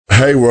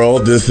Hey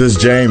world, this is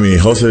Jamie,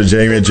 host of the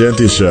Jamie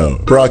Egenti Show,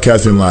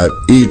 broadcasting live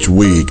each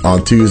week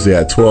on Tuesday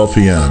at 12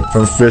 p.m.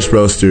 from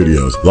Fishbowl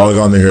Studios. Log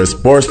on to hear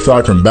sports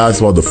talk from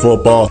basketball to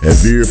football and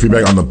view your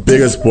feedback on the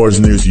biggest sports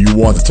news you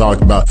want to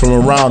talk about from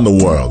around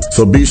the world.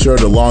 So be sure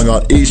to log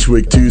on each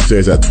week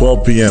Tuesdays at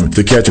 12 p.m.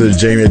 to catch the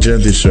Jamie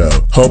Egenti Show.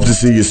 Hope to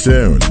see you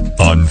soon.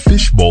 On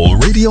Fishbowl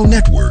Radio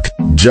Network.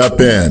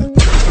 Jump in.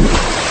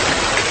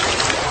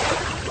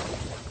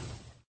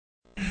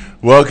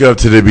 Welcome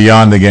to the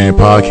Beyond the Game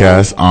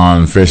podcast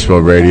on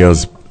Fishbowl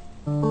Radios.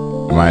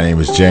 My name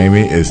is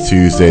Jamie. It's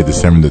Tuesday,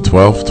 December the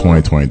 12th,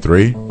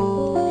 2023.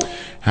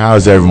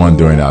 How's everyone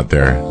doing out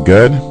there?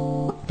 Good?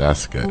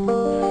 That's good.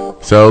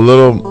 So a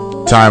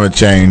little time of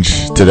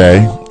change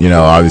today. You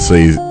know,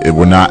 obviously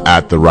we're not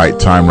at the right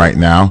time right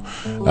now.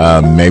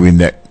 Maybe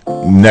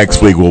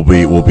next week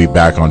we'll be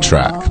back on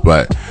track.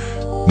 But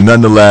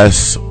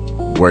nonetheless,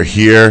 we're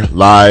here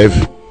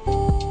live.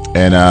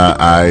 And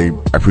I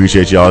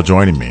appreciate y'all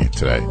joining me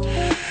today.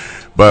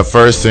 But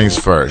first things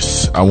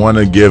first, I want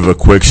to give a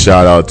quick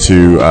shout out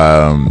to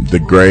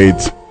the great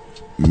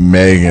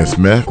Megan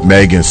Smith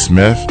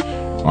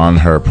on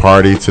her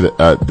party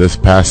this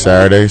past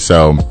Saturday.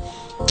 So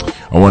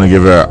I want to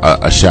give her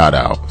a shout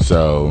out.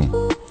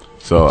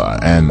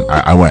 And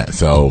I went.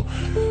 So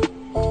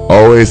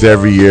always,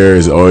 every year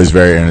is always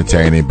very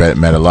entertaining.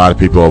 Met a lot of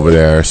people over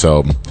there.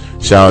 So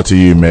shout out to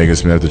you, Megan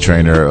Smith, the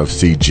trainer of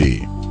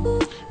CG.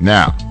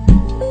 Now,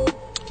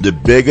 the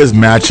biggest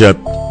matchup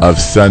of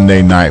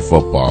Sunday night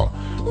football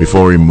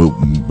before we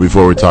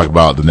talk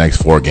about the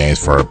next 4 games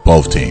for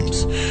both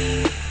teams.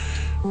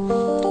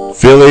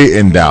 Philly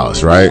and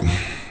Dallas, right?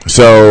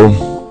 So,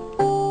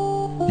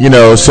 you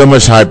know, so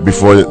much hype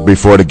before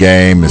the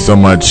game and so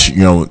much,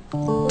 you know,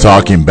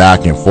 talking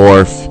back and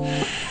forth.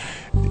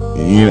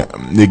 You know,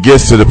 it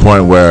gets to the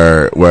point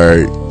where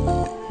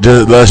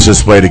let's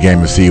just play the game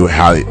and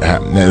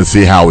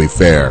see how we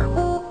fare.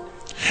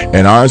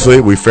 And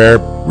honestly, we fare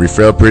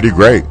pretty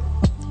great.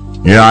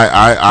 You know,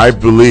 I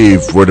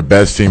believe we're the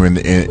best team in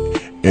the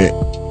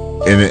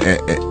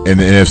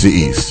NFC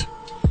East.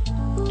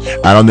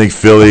 I don't think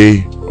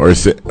Philly's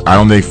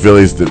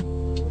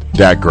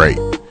that great.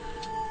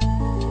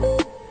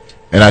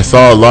 And I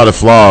saw a lot of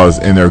flaws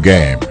in their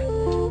game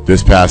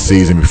this past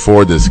season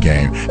before this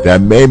game that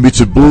made me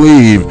to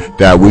believe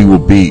that we will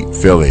beat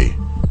Philly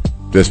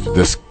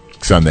this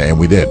Sunday, and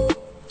we did.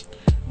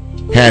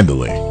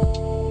 Handily.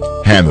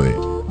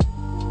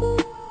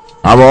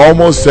 I will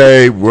almost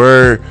say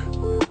we're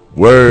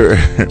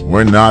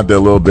not the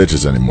little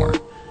bitches anymore.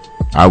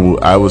 I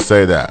will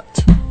say that.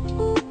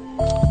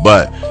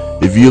 But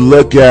if you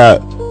look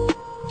at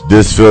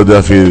this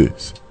Philadelphia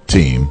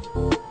team,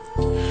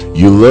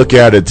 you look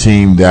at a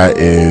team that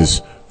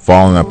is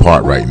falling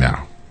apart right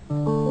now.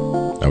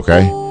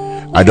 Okay?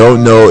 I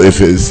don't know if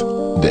it's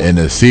the end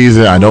of the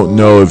season. I don't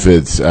know if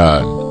it's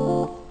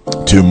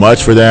too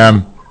much for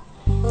them.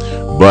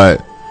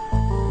 But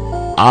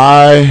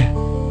I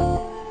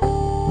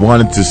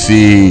wanted to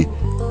see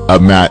a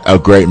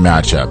great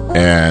matchup,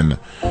 and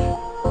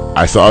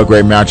I saw a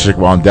great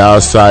matchup on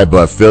Dallas side,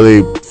 but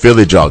Philly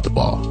dropped the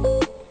ball,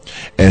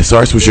 and it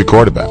starts with your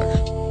quarterback,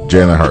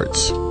 Jalen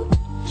Hurts.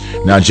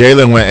 Now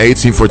Jalen went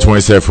 18 for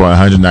 27 for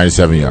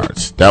 197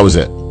 yards. That was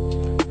it.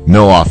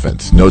 No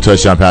offense, no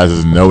touchdown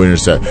passes, no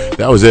intercept.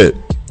 That was it.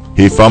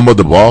 He fumbled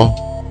the ball.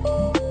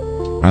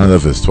 I don't know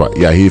if it's twice.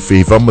 Yeah, he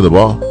fumbled the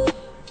ball,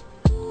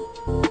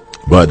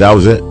 but that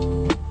was it.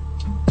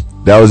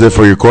 That was it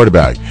for your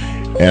quarterback.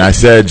 And I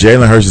said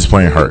Jalen Hurts is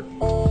playing hurt.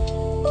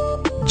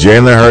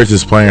 Jalen Hurts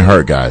is playing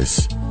hurt,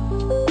 guys.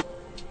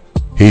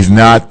 He's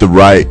not the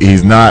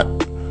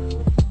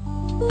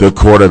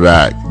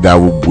quarterback that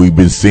we've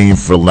been seeing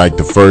for like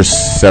the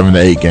first 7 to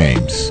 8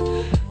 games.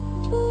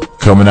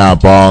 Coming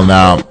out, balling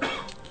out.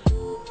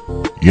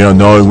 You know,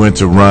 knowing when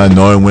to run,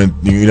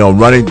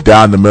 running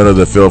down the middle of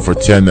the field for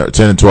 10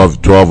 and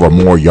 12 or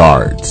more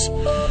yards.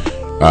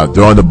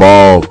 Throwing the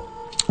ball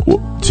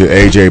to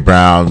A.J.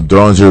 Brown,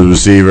 throwing to the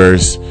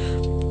receivers,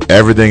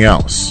 everything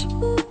else.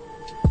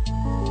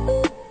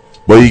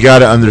 But you got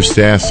to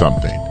understand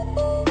something.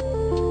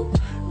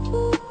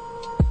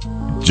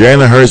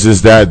 Jalen Hurts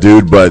is that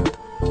dude, but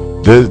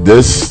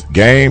this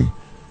game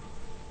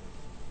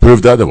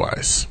proved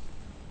otherwise.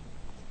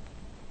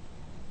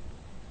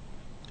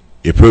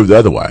 It proved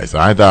otherwise.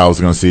 I thought I was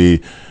going to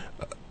see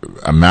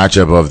a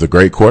matchup of the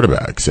great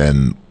quarterbacks,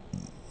 and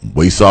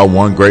we saw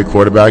one great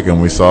quarterback and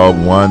we saw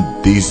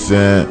one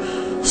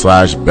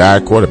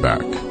decent/bad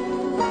quarterback.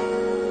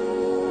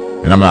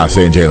 And I'm not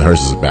saying Jalen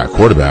Hurts is a bad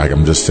quarterback.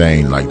 I'm just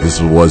saying, like, this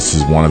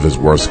was one of his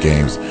worst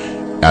games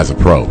as a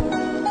pro.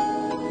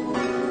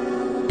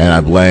 And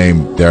I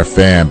blame their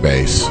fan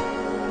base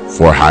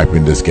for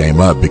hyping this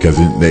game up because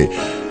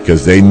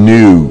they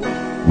knew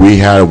we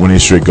had a winning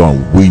streak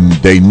going.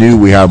 They knew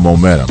we had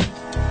momentum.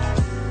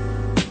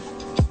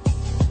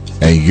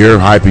 And you're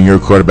hyping your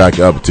quarterback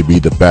up to be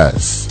the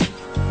best,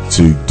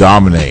 to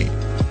dominate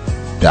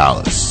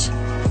Dallas.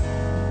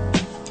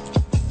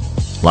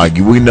 Like,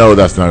 we know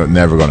that's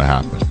never going to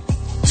happen.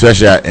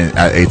 especially at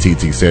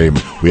AT&T Stadium.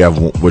 We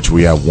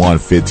have won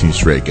 15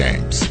 straight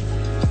games.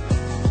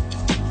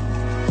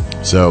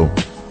 So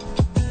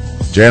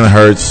Jalen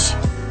Hurts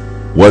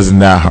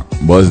wasn't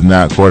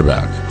that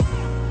quarterback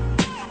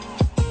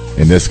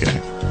in this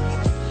game.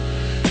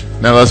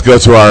 Now let's go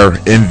to our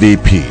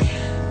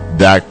MVP,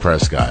 Dak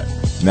Prescott.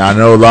 Now I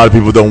know a lot of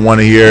people don't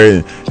want to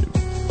hear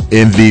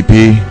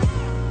MVP.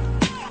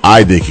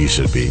 I think he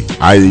should be.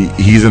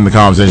 He's in the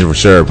conversation for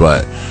sure,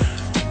 but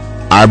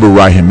I would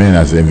write him in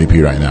as the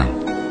MVP right now.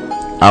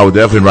 I would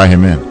definitely write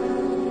him in.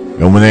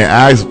 And when they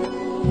asked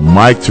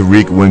Mike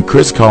Tirico, when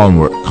Chris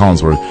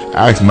Collinsworth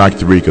asked Mike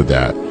Tirico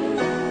that,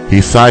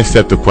 he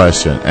sidestepped the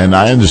question, and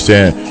I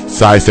understand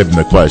sidestepping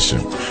the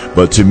question.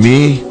 But to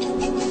me,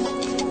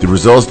 the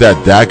results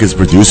that Dak is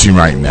producing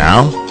right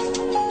now,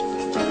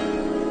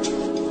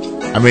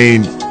 I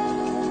mean,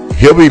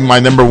 he'll be my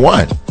number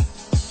one.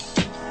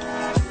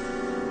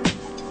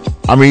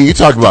 I mean, you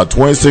talk about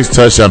 26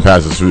 touchdown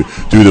passes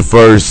through the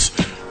first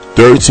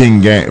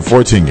 14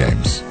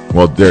 games.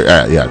 Well,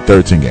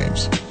 13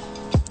 games.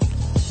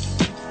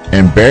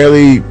 And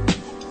barely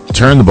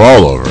turned the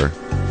ball over,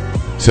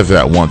 except for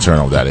that one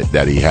turnover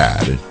that he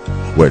had,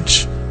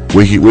 which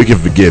we can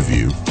forgive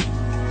you.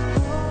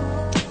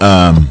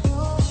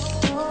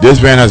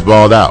 This man has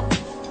balled out.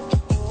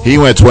 He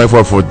went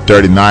 24 for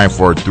 39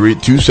 for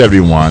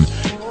 271,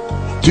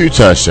 2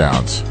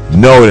 touchdowns,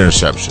 no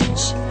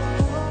interceptions.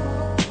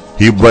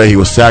 He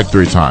was sacked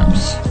 3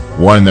 times.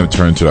 One of them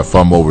turned to a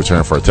fumble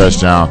return for a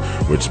touchdown,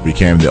 which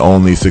became the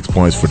only 6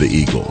 points for the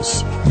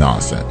Eagles.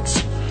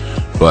 Nonsense.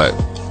 But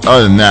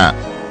other than that,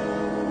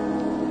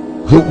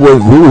 who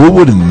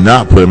would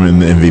not put him in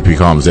the MVP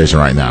conversation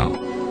right now?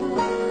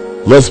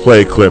 Let's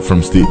play a clip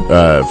from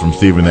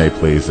Stephen A.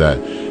 Please that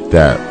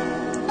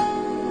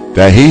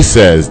he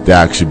says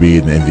Dak should be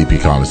in the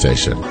MVP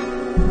conversation.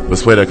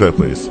 Let's play that clip,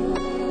 please.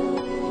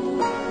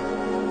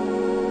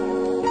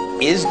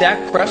 Is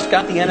Dak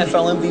Prescott the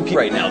NFL MVP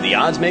right now? The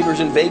odds makers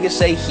in Vegas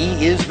say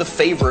he is the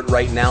favorite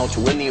right now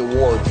to win the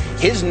award.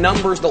 His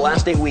numbers the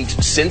last 8 weeks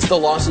since the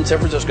loss in San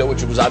Francisco,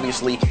 which was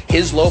obviously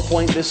his low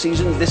point this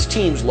season, this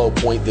team's low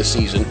point this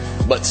season,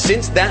 but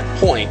since that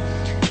point,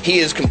 he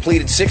has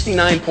completed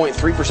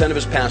 69.3% of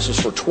his passes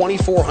for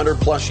 2,400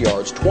 plus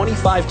yards,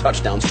 25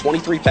 touchdowns,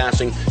 23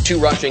 passing, 2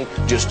 rushing,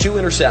 just 2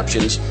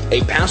 interceptions,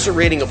 a passer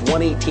rating of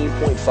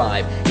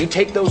 118.5. You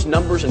take those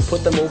numbers and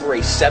put them over a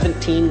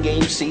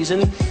 17-game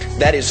season,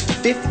 that is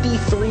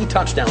 53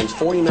 touchdowns,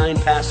 49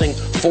 passing,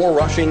 4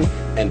 rushing,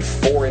 and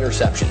 4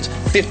 interceptions,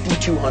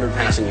 5,200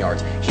 passing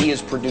yards. He is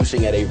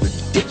producing at a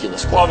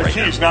ridiculous clip. Well, the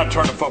key is not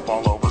turn the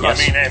football over. Yes.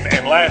 I mean,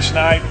 and last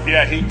night,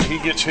 he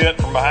gets hit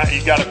from behind.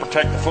 You got to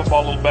protect the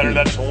football a little better.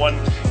 That's the one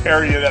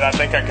area that I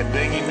think I could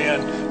ding him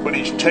in. But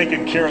he's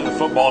taking care of the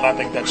football, and I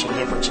think that's the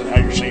difference in how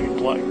you're seeing him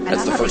play.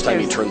 That's the first time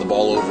he turned the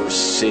ball over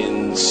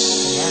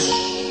since.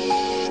 Yeah.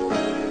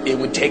 It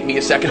would take me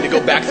a second to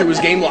go back through his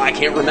game log. I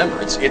can't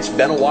remember. It's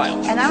been a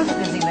while. And I don't think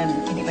there's even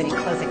anybody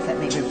close except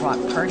maybe Brock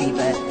Purdy,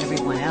 but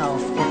everyone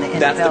else in the NFL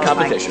that's the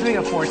competition. Like 3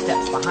 or 4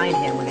 steps behind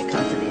him when it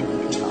comes to the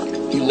MVP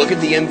talk. You look at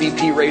the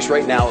MVP race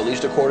right now, at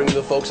least according to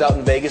the folks out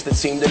in Vegas that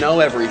seem to know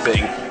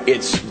everything,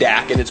 it's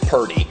Dak and it's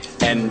Purdy.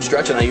 And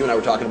Stretch and you and I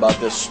were talking about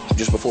this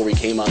just before we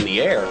came on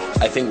the air.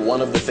 I think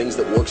one of the things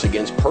that works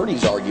against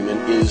Purdy's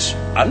argument is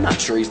I'm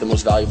not sure he's the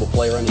most valuable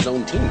player on his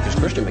own team because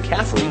Christian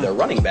McCaffrey, their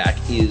running back,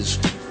 is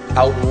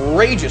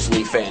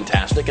outrageously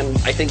fantastic, and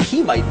I think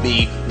he might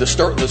be the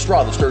straw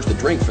that stirs the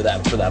drink for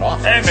that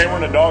offense. And they were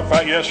in a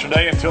dogfight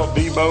yesterday until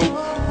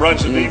Debo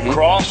runs a deep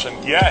cross, and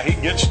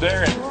he gets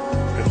there and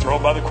can throw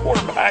by the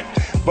quarterback.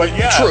 But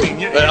true. I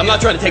mean, I'm not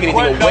trying to take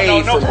anything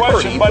away from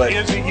question, Purdy, but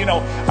is he?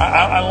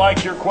 I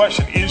like your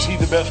question. Is he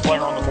the best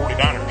player on the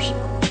 49ers?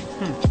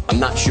 I'm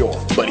not sure,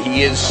 but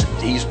he's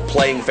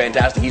playing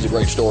fantastic. He's a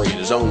great story in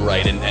his own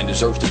right, and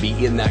deserves to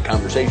be in that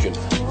conversation.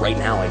 Right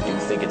now, I do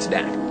think it's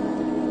Dak.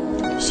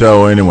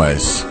 So,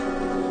 anyways,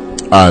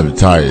 I'm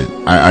tired.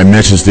 I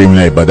mentioned Stephen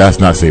A., but that's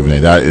not Stephen A.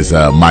 That is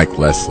Mike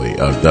Leslie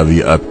of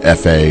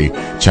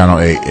WFA Channel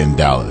 8 in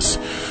Dallas.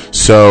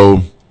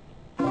 So,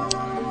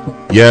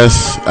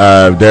 yes,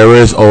 there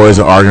is always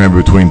an argument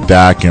between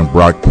Dak and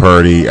Brock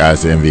Purdy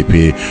as the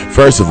MVP.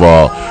 First of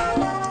all,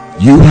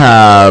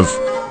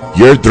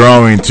 you're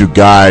throwing to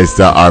guys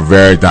that are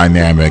very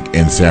dynamic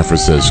in San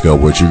Francisco,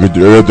 which you're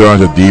throwing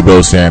to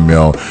Debo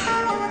Samuel.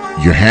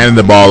 You're handing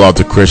the ball out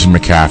to Christian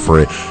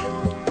McCaffrey.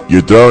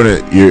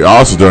 You're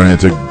also throwing it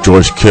to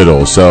George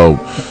Kittle. So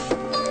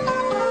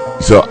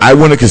I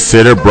wouldn't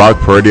consider Brock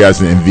Purdy as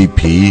an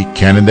MVP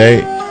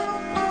candidate,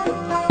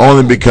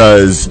 only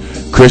because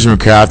Christian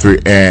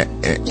McCaffrey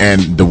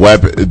and the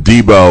weapon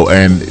Debo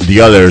and the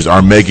others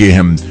are making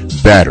him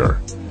better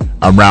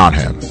around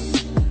him.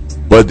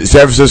 But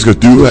San Francisco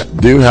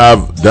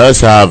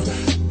does have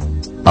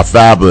a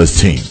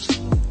fabulous team.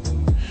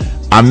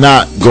 I'm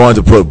not going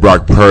to put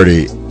Brock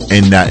Purdy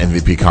in that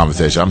MVP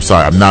conversation. I'm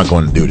sorry, I'm not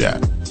going to do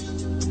that.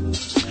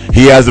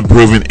 He hasn't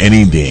proven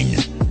anything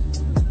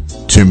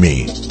to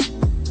me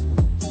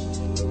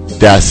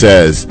that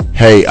says,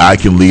 hey, I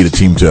can lead a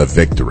team to a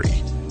victory.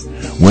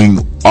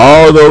 When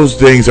all those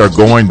things are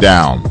going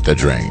down the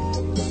drain,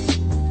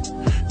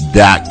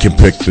 Dak can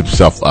pick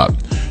himself up.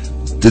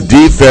 The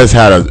defense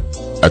had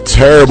a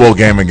terrible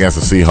game against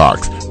the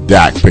Seahawks.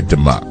 Dak picked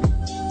him up.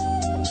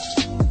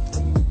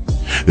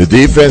 The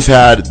defense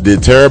had the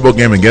terrible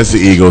game against the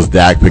Eagles.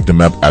 Dak picked him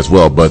up as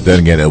well, but then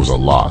again, it was a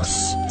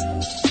loss.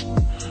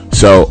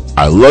 So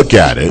I look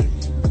at it,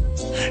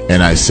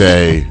 and I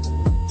say,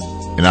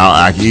 and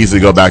I can easily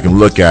go back and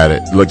look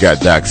at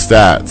Dak's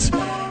stats,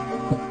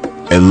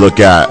 and look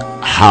at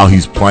how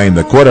he's playing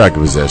the quarterback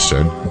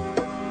position,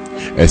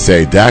 and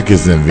say Dak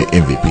is an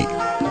MVP,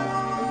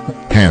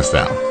 hands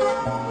down.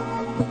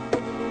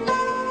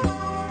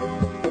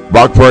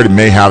 Brock Purdy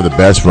may have the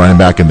best running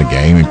back in the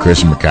game, and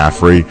Christian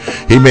McCaffrey.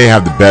 He may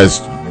have the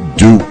best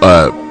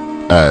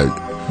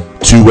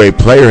two-way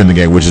player in the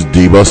game, which is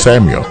Deebo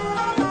Samuel.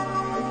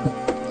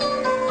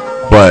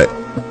 But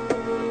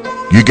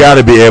you got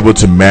to be able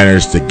to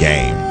manage the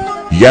game.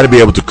 You got to be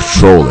able to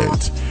control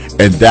it,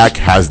 and Dak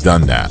has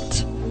done that.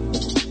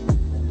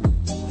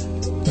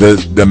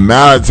 The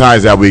amount of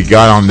times that we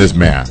got on this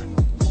man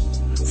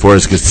for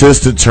his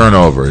consistent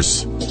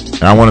turnovers.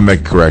 And I want to make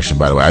a correction,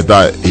 by the way. I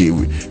thought he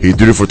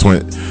threw it for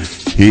 20.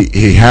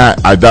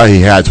 I thought he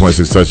had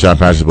 26 touchdown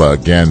passes, but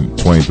again,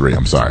 23.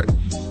 I'm sorry.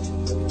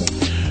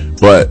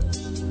 But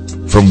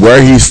from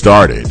where he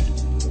started,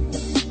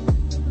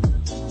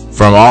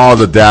 from all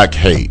the Dak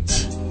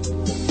hate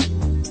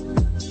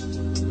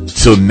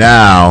till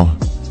now,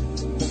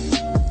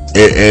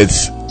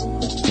 it's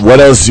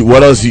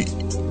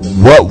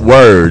what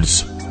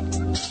words,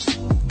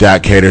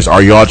 Dak haters,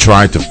 are y'all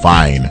trying to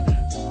find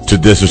to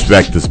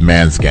disrespect this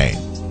man's game?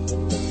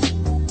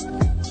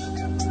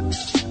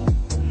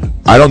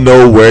 I don't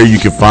know where you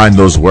can find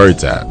those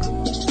words at.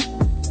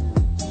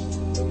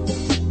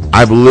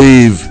 I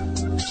believe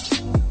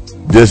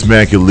this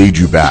man can lead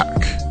you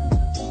back.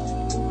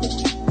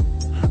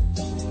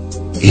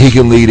 He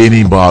can lead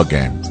any ball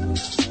game.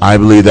 I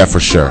believe that for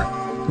sure.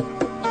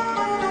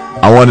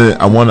 I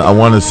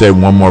want to say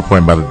one more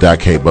point about the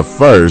Dak hate, but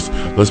first,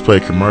 let's play a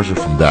commercial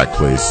from Dak,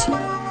 please.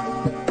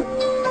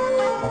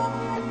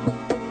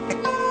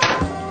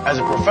 As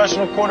a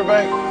professional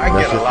quarterback, I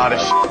get a lot of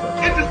shit.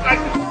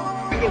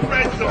 The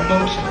red zone,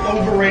 most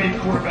overrated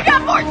quarterback.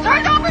 Got more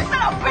turnovers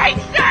than a bake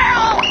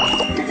sale!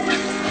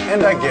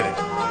 And I get it.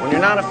 When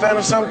you're not a fan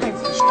of something,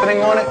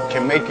 spitting on it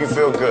can make you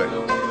feel good.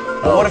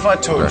 But what if I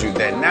told you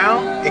that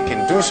now it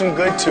can do some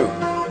good too?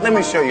 Let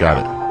me show you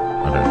Got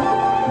how. it.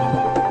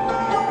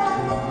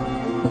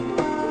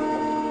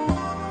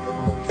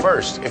 Okay.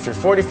 First, if you're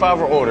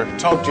 45 or older,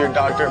 talk to your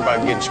doctor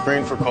about getting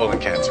screened for colon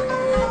cancer.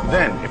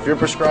 Then, if you're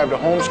prescribed a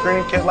home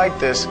screening kit like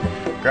this,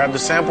 grab the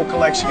sample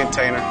collection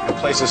container and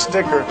place a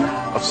sticker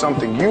of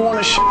something you want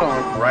to shit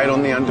on right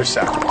on the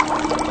underside.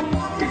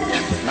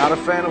 Not a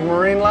fan of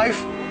marine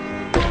life?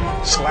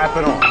 Slap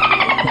it on.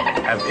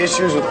 Have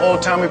issues with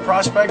old-timey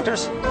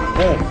prospectors?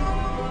 Boom.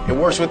 It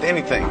works with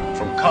anything,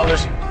 from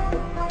colors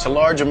to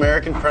large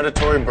American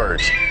predatory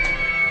birds.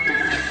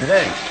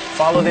 Then,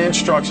 follow the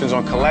instructions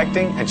on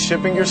collecting and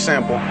shipping your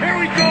sample. Here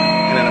we go!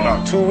 And in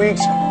about 2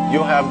 weeks,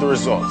 you'll have the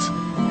results.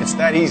 It's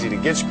that easy to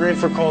get screened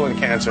for colon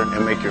cancer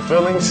and make your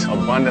feelings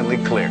abundantly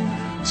clear.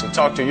 So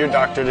talk to your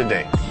doctor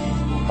today.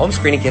 Home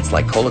screening kits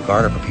like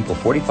Cologuard are for people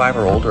 45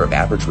 or older of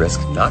average risk,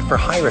 not for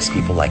high-risk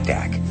people like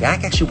Dak.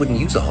 Dak actually wouldn't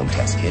use a home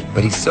test kit,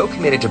 but he's so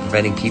committed to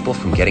preventing people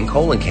from getting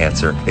colon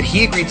cancer that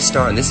he agreed to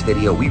star in this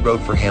video we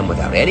wrote for him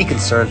without any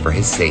concern for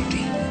his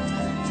safety.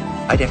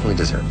 I definitely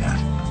deserve that.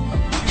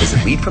 Visit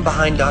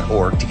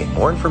leadfrombehind.org to get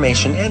more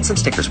information and some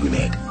stickers we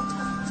made.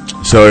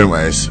 So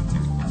anyways,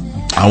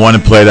 I want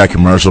to play that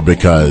commercial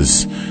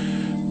because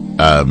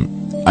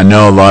I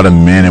know a lot of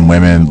men and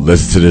women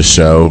listen to this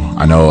show.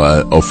 I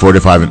know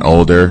 45 and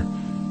older,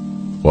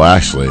 well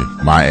actually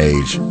my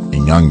age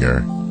and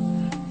younger,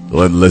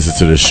 listen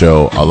to this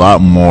show a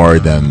lot more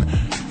than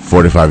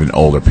 45 and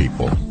older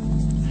people.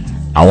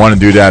 I want to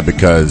do that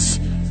because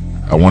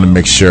I want to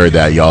make sure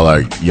that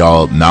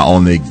y'all not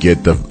only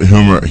get the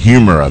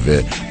humor of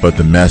it, but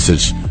the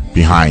message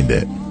behind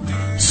it.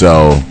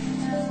 So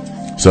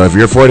if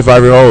you're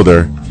 45 or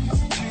older,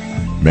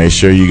 make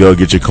sure you go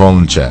get your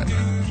colon checked.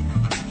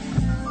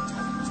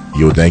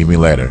 You'll thank me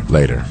later.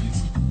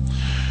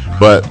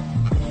 But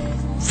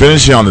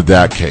finishing on the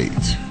Dak hate,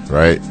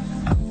 right?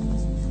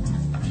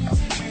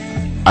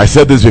 I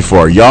said this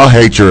before. Y'all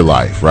hate your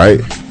life,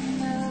 right?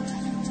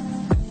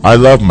 I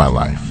love my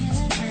life.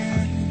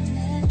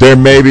 There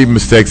may be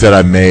mistakes that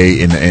I made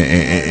in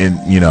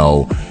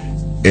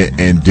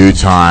due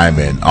time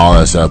and all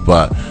that stuff,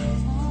 but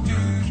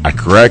I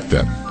correct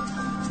them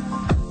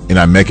and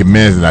I make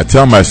amends, and I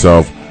tell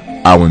myself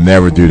I will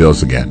never do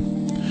those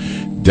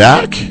again.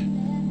 Dak,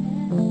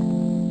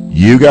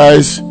 you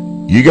guys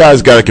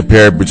got to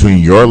compare between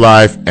your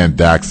life and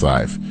Dak's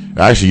life.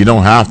 Actually, you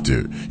don't have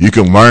to. You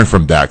can learn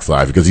from Dak's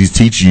life because he's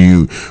teaching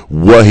you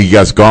what he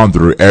has gone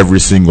through every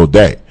single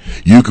day.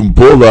 You can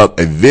pull up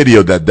a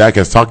video that Dak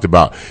has talked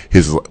about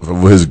his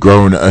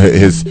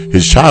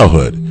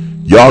childhood.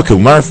 Y'all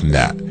can learn from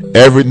that.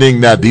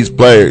 Everything that these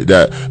players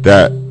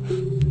that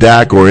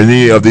Dak or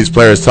any of these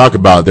players talk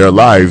about their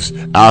lives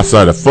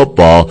outside of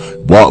football,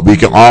 well, we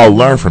can all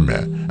learn from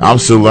it. I'm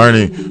still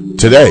learning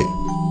today.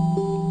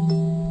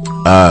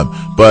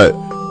 But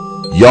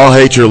y'all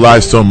hate your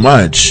life so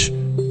much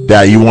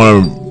that you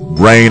want to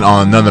reign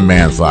on another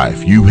man's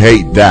life. You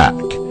hate Dak.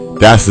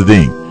 That's the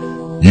thing.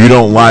 You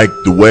don't like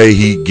the way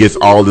he gets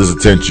all this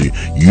attention.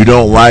 You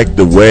don't like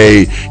the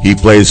way he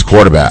plays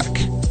quarterback.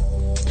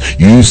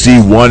 You see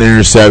one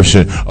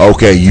interception,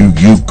 okay, you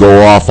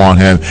go off on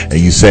him and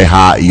you say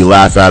hi, you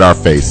laugh at our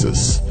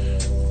faces.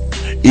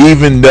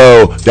 Even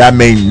though that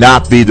may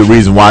not be the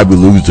reason why we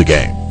lose the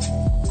game.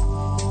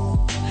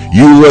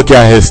 You look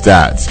at his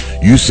stats.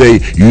 You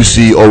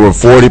see over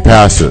 40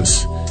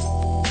 passes.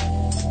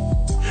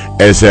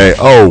 And say,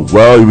 oh,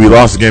 well, we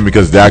lost the game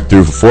because Dak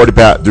threw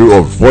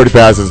over 40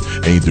 passes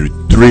and he threw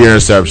 3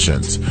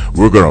 interceptions.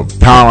 We're going to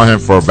pound on him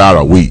for about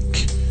a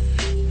week.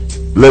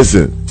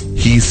 Listen,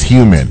 he's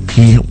human.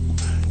 He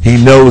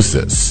knows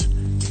this.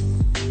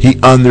 He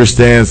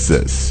understands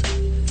this.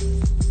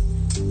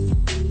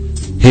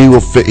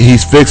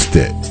 He's fixed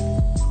it.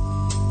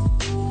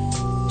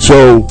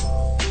 So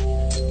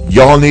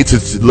y'all need to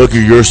look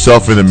at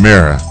yourself in the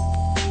mirror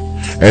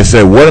and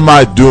say, what am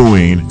I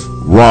doing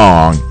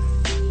wrong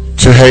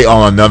to hate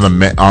on another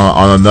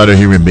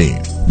human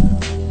being?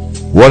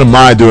 What am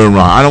I doing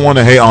wrong? I don't want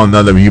to hate on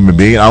another human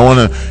being. I want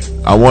to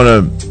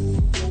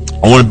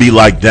be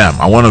like them.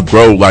 I want to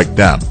grow like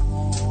them.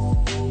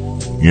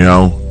 You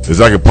know, it's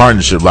like a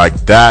partnership.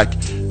 Like Dak,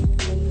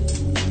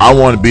 I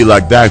want to be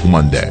like Dak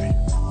one day.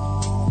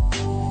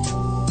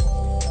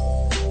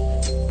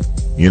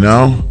 You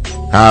know,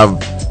 have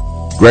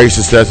great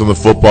success on the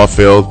football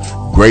field,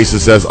 great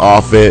success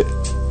off it,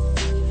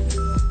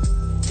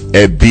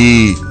 and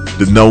be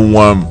the number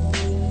one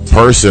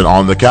person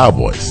on the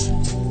Cowboys.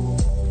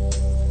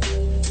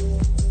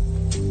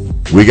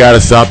 We gotta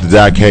stop the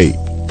Dak hate.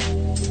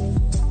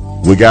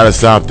 We gotta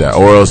stop that,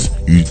 or else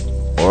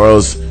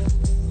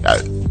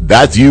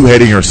that's you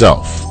hating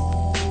yourself.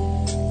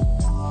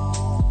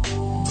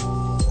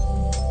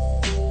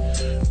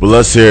 But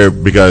let's hear,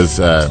 because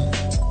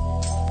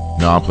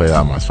no, I'll play that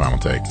on my final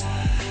take.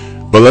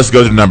 But let's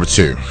go to number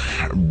 2,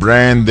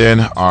 Brandon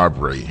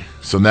Aubrey.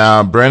 So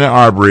now Brandon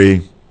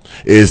Aubrey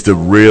is the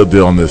real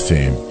deal on this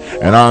team.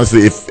 And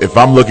honestly, if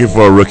I'm looking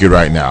for a rookie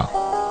right now,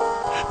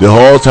 the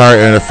whole entire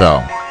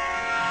NFL,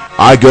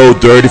 I go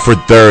 30 for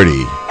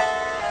 30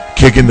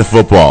 kicking the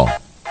football.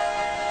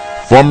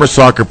 Former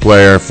soccer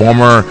player,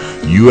 former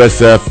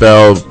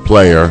USFL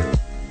player.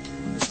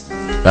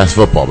 That's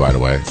football, by the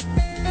way.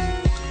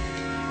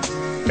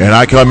 And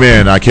I come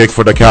in, I kick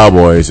for the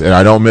Cowboys, and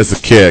I don't miss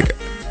a kick.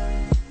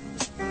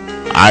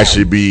 I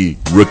should be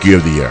Rookie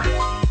of the Year.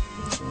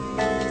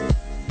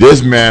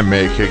 This man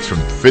made kicks from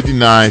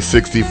 59,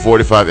 60,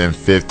 45, and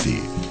 50.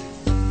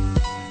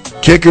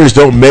 Kickers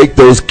don't make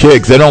those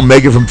kicks. They don't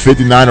make it from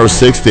 59 or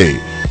 60.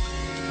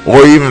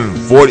 Or even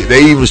 40.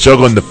 They even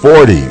struggle in the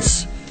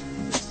 40s.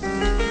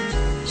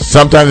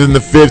 Sometimes in the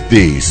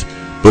 50s.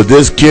 But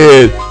this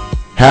kid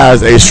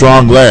has a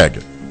strong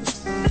leg.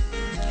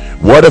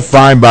 What a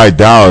find by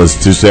Dallas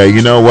to say,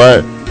 you know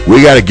what?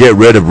 We got to get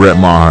rid of Brett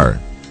Maher.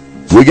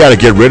 We got to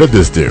get rid of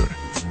this dude.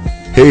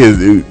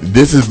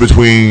 This is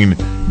between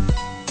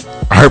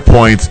our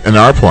points and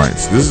our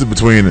points. This is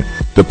between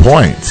the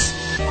points.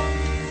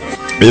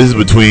 This is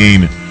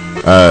between,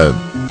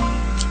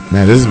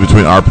 this is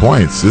between our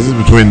points. This is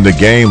between the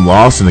game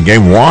lost and the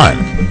game won.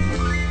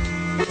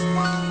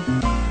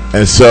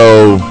 And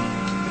so,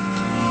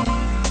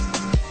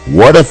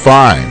 what a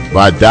find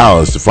by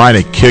Dallas to find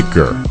a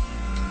kicker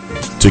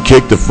to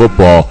kick the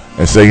football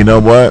and say, you know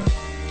what?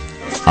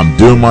 I'm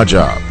doing my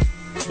job.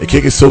 They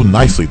kick it so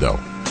nicely, though.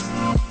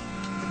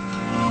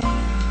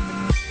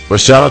 But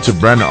shout out to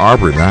Brandon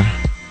Aubrey, man.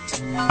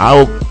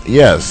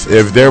 Yes,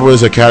 if there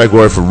was a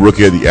category for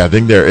Rookie of the Year, I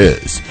think there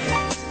is.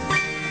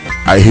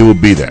 He will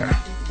be there.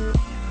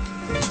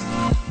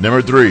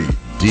 Number 3,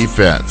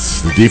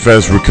 defense. The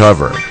defense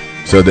recovered.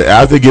 So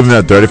after giving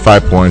up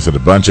 35 points and a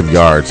bunch of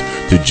yards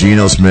to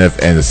Geno Smith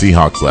and the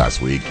Seahawks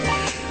last week,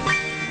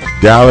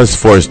 Dallas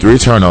forced 3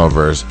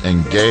 turnovers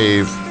and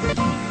they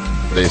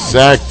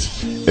sacked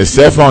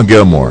Stephon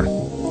Gilmore.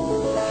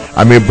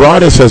 I mean,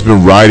 Broadus has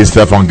been riding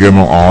Stephon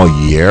Gilmore all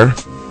year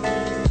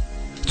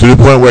to the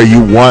point where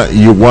you want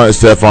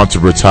Stephon to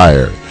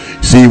retire.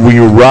 See, when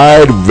you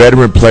ride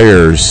veteran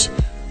players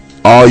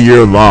all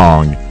year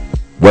long,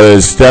 whether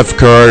it's Steph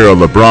Curry or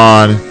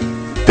LeBron,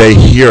 they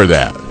hear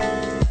that.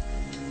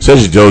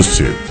 Especially those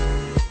two.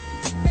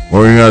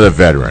 Or you're another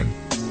veteran.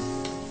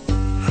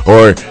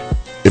 Or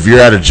if you're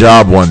at a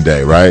job one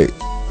day, right,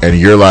 and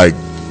you're like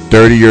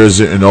 30 years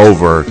and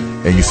over,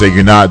 and you say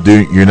you're not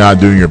doing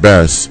your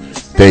best,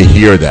 they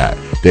hear that.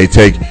 They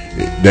take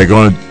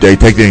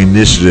the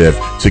initiative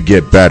to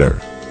get better.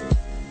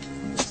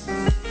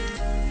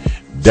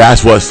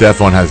 That's what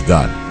Stephon has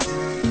done.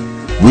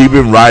 We've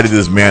been riding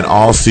this man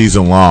all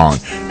season long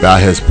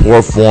about his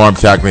poor form,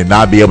 tackling,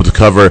 not be able to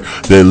cover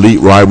the elite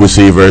wide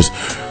receivers,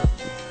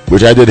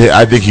 which I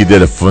think he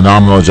did a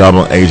phenomenal job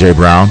on A.J.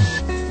 Brown.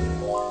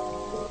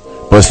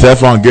 But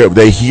Stephon Gilmore,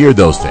 they hear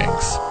those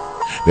things.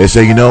 They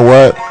say, you know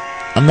what?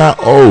 I'm not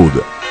old.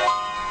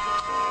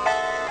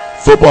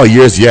 Football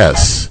years,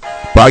 yes.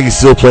 But I can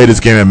still play this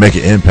game and make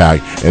an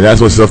impact. And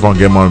that's what Stephon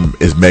Gilmore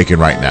is making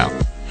right now.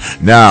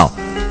 Now,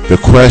 the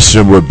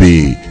question would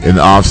be in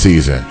the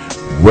offseason,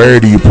 where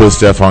do you put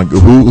Stephon?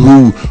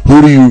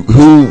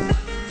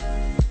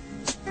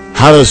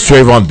 How does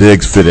Trayvon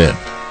Diggs fit in?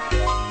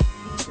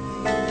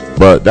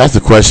 But that's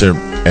the question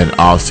in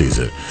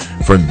offseason.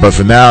 But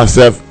for now,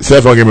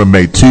 Stephon Gilmore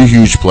made 2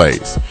 huge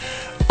plays.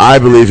 I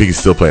believe he can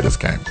still play this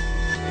game.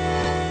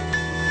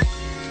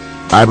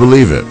 I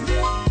believe it.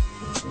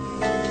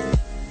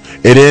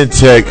 It didn't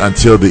take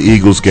until the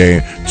Eagles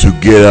game to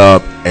get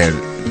up and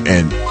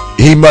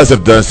he must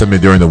have done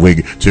something during the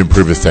week to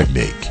improve his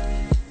technique.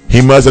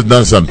 He must have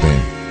done something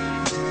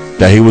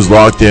that he was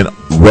locked in,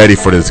 ready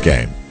for this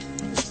game.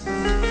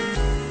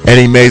 And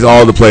he made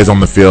all the plays on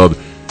the field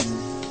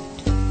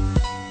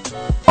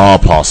all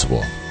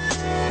possible.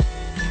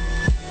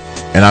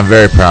 And I'm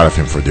very proud of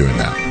him for doing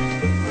that.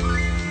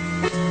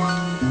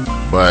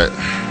 But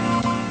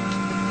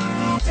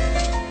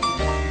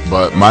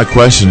my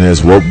question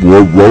is, what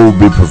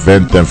would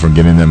prevent them from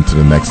getting them to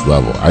the next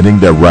level? I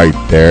think that right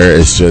there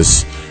is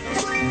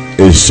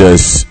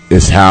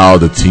how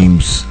the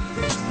teams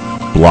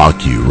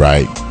block you,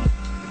 right?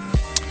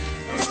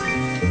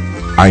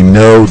 I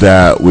know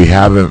that we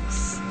haven't.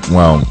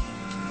 Well,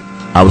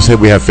 I would say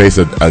we have faced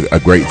a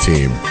great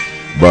team,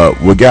 but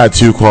we got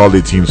 2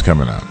 quality teams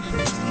coming up,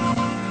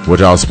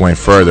 which I'll explain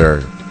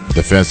further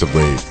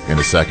defensively in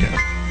a second.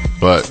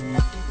 But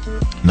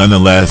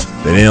nonetheless,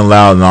 they didn't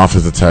allow an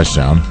offensive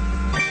touchdown.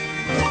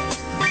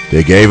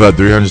 They gave up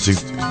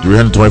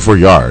 324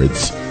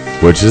 yards,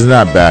 which is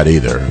not bad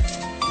either,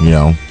 you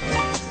know.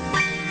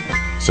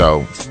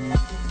 So,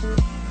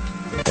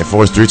 it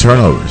forced 3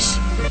 turnovers.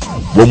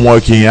 What more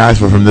can you ask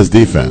for from this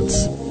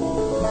defense?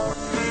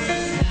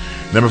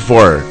 Number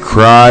 4,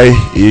 cry,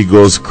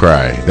 Eagles,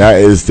 cry. That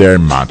is their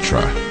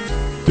mantra.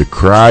 The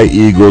cry,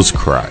 Eagles,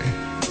 cry.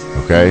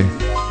 Okay?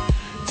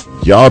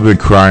 Y'all been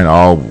crying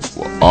all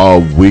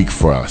week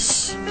for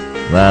us.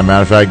 Matter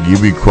of fact, you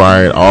be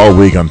crying all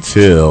week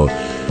until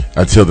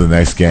the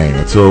next game.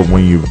 Until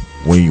when you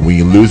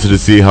lose to the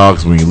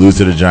Seahawks, when you lose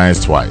to the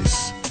Giants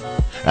twice.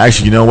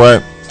 Actually, you know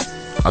what?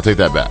 I'll take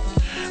that back.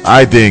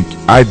 I think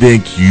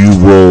you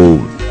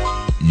will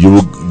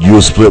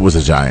split with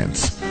the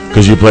Giants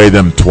because you play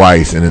them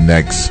twice in the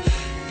next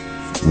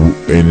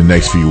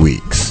few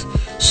weeks.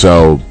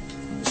 So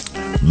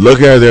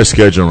look at their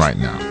schedule right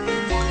now.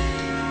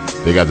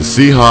 They got the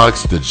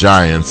Seahawks, the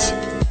Giants,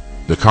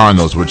 the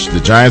Cardinals, which the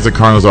Giants and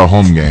Cardinals are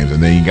home games,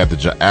 and then you got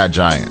the at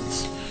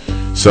Giants.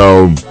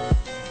 So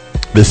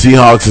the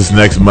Seahawks is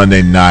next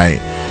Monday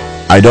night.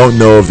 I don't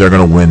know if they're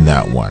going to win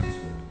that one.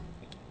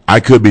 I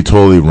could be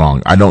totally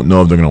wrong. I don't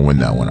know if they're going to win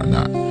that one or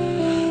not.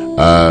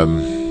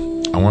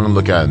 I want to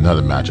look at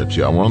another matchup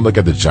too. I want to look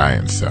at the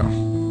Giants, though.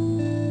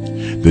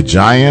 The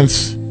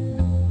Giants,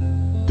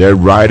 they're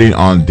riding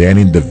on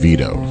Danny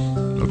DeVito.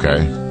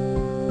 Okay,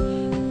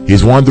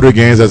 he's won 3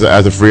 games as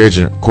a free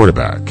agent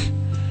quarterback,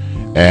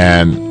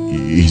 and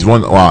he's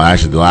won. Well,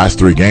 actually, the last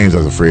 3 games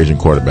as a free agent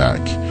quarterback.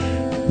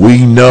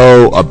 We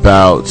know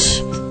about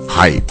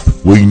hype.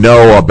 We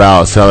know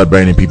about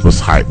celebrating people's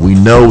hype. We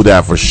know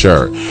that for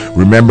sure.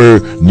 Remember,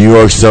 New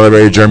York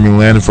celebrated Jeremy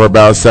Lin for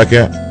about a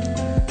second?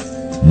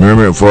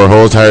 Remember, for a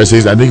whole entire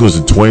season? I think it was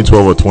in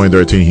 2012 or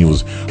 2013. He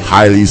was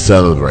highly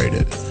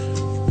celebrated.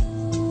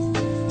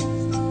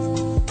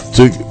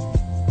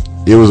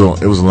 It was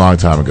a long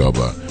time ago,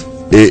 but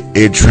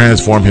it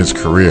transformed his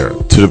career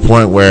to the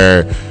point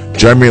where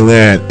Jeremy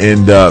Lin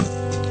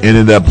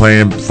ended up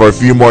playing for a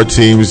few more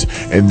teams,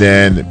 and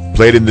then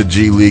played in the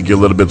G League a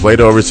little bit,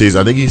 played overseas.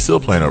 I think he's still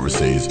playing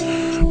overseas.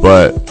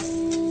 But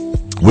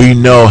we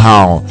know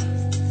how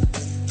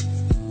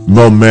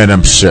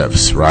momentum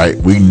shifts, right?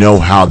 We know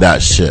how that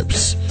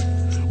shifts.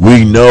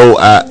 We know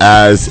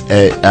as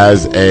a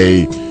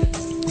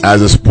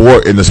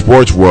sport in the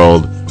sports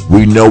world,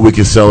 we know we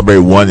can celebrate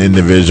one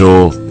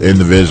individual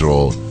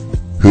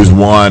who's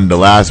won the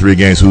last 3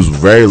 games, who's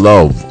very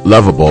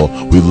lovable.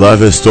 We love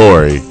his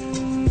story.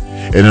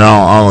 And then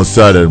all of a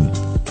sudden,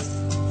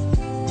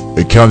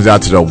 it comes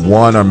down to the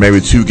 1 or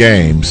maybe 2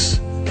 games,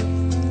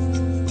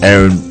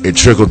 and it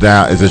trickled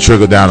down. It's a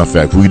trickle down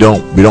effect. We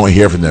don't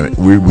hear from them.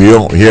 We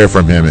don't hear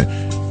from him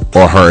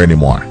or her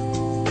anymore.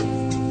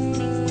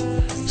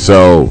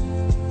 So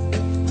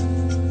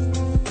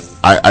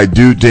I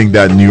do think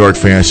that New York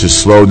fans should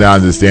slow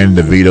down this Danny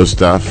DeVito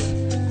stuff,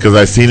 because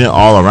I've seen it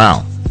all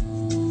around.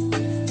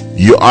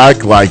 You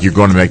act like you're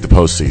going to make the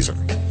postseason.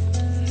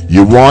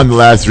 You won the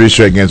last 3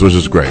 straight games, which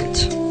is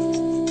great,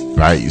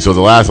 right? So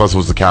the last loss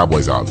was the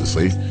Cowboys,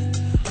 obviously.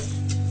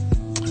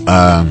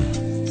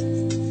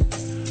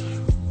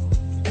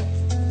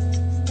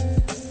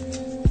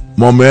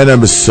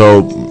 Momentum is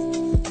so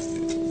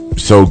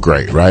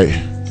great, right?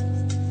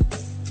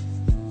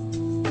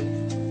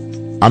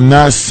 I'm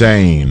not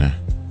saying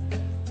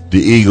the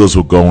Eagles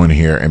will go in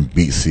here and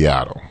beat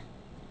Seattle.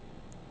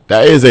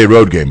 That is a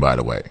road game, by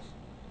the way.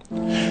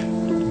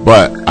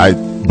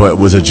 But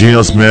was it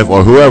Geno Smith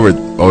or whoever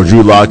or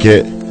Drew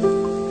Lockett?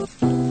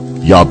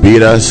 Y'all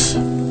beat us.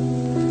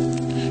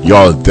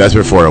 Y'all are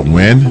desperate for a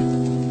win,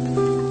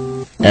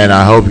 and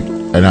I hope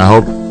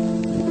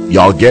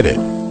y'all get it.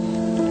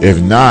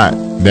 If not,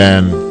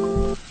 then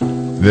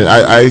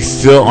I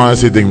still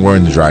honestly think we're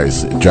in the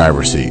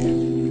driver's seat.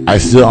 I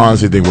still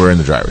honestly think we're in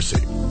the driver's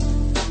seat.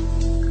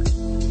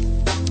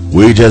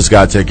 We just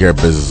got to take care of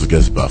business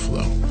against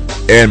Buffalo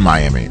and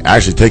Miami.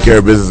 Actually, take care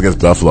of business against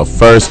Buffalo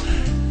first,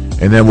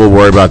 and then we'll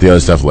worry about the other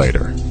stuff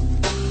later.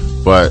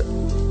 But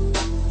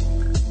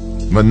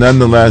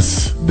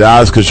nonetheless,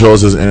 Dallas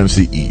controls this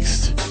NFC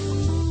East.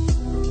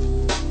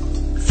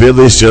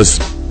 Philly's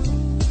just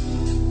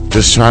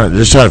trying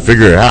to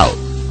figure it out.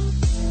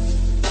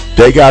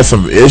 They got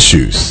some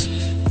issues.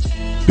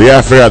 They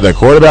got to figure out their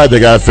quarterback. They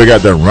got to figure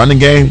out their running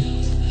game.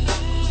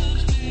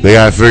 They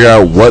got to figure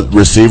out what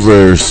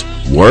receivers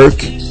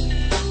work.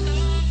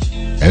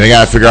 And they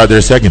got to figure out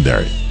their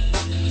secondary.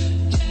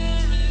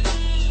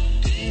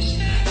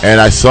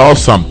 And I saw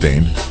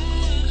something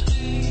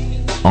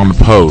on the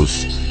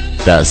post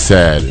that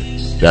said,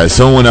 that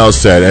someone else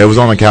said, and it was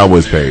on the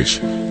Cowboys page,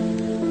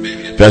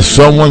 that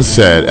someone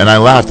said, and I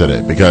laughed at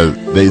it because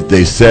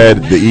they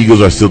said the Eagles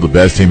are still the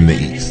best team in the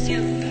East.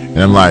 And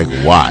I'm like,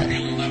 why?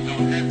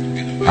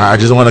 I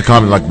just want to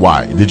comment, like,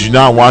 why? Did you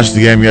not watch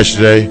the game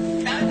yesterday?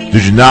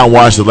 Did you not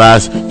watch the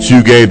last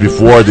two games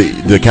before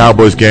the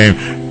Cowboys game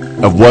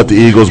of what the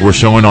Eagles were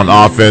showing on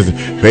offense,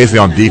 basically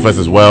on defense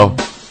as well?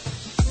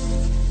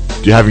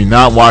 Have you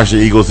not watched the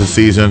Eagles this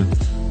season?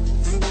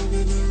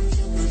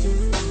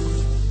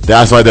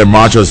 That's why their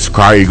mantra is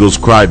cry, Eagles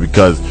cry,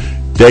 because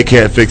they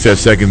can't fix that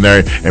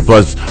secondary, and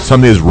plus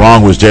something is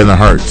wrong with Jalen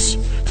Hurts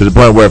to the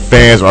point where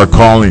fans are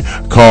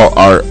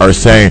are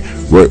saying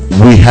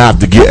we have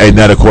to get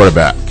another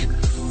quarterback.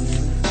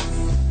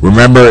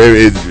 Remember,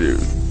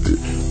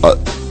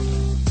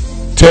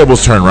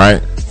 tables turn,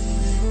 right?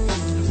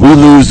 We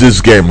lose this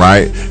game,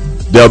 right?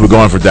 They'll be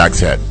going for Dak's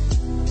head.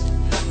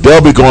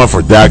 They'll be going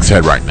for Dak's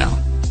head right now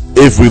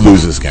if we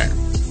lose this game.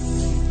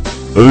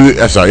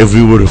 If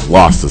we would have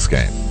lost this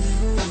game.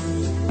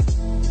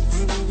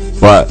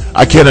 But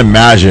I can't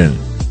imagine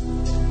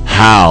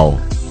how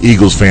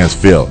Eagles fans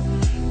feel.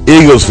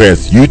 Eagles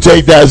fans, you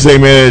take that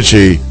same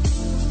energy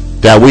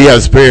that we have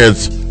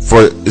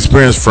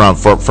experienced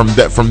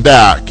from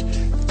Dak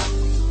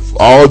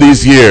all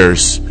these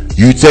years.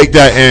 You take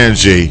that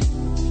energy,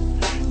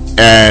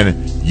 and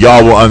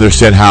y'all will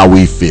understand how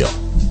we feel.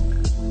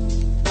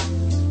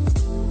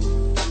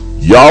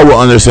 Y'all will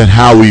understand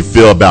how we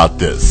feel about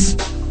this.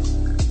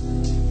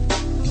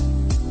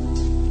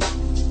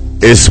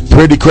 It's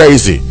pretty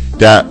crazy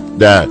that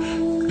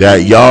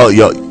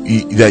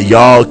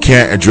y'all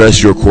can't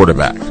address your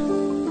quarterback.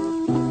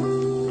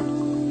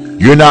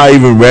 You're not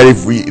even ready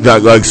for,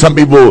 like some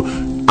people.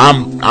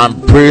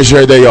 I'm pretty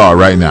sure they are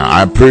right now.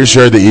 I'm pretty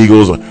sure the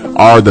Eagles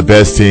are the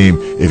best team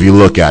if you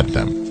look at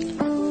them.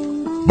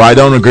 But I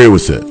don't agree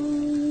with it.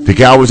 The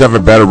Cowboys have a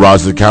better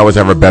roster. The Cowboys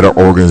have a better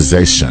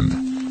organization.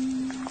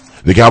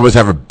 The Cowboys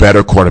have a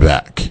better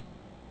quarterback.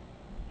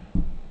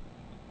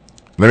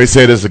 Let me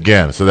say this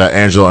again so that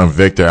Angela and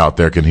Victor out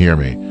there can hear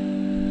me.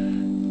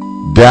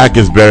 Dak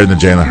is better than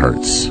Jalen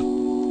Hurts.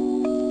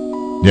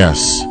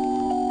 Yes.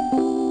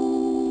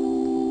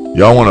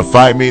 Y'all want to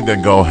fight me?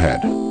 Then go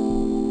ahead.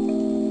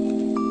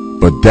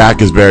 But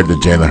Dak is better than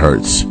Jalen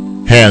Hurts.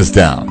 Hands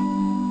down.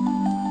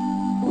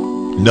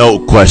 No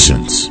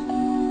questions.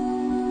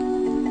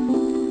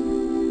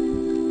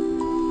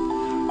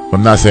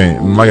 I'm not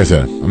saying, like I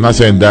said, I'm not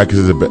saying Dak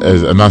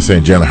I'm not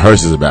saying Jalen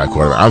Hurts is a bad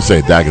quarterback. I'm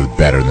saying Dak is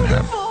better than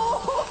him.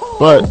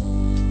 But,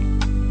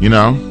 you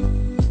know,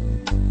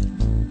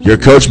 your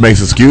coach makes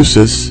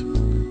excuses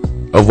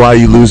of why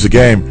you lose the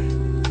game.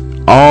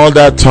 All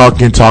that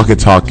talking.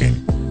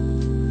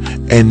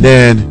 And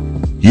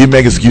then you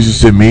make excuses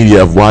to the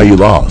media of why you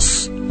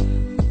lost.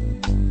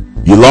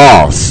 You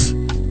lost.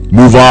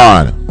 Move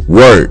on.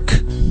 Work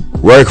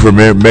for a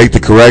minute. Make the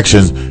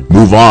corrections.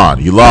 Move on.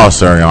 You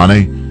lost,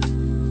 Ariane.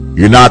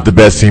 You're not the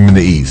best team in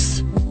the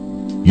East.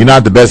 You're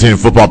not the best team in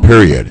football,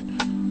 period.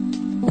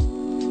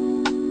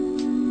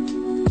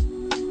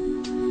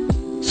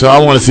 So I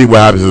want to see what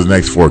happens in the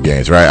next 4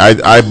 games, right?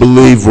 I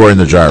believe we're in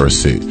the driver's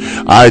seat.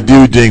 I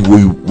do think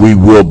we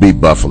will beat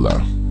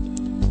Buffalo.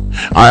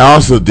 I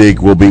also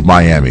think we'll beat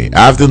Miami.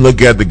 After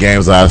looking at the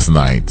games last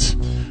night,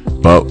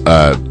 but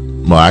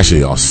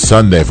actually on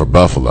Sunday for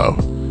Buffalo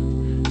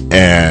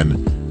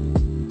and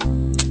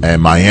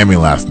Miami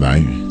last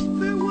night,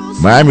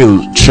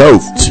 Miami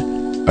choked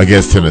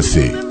against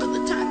Tennessee.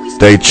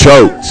 They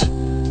choked.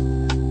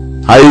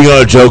 How are you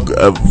going to choke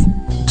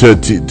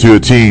to a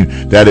team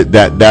that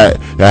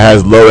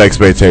has low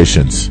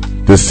expectations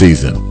this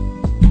season?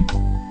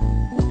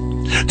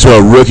 To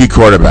a rookie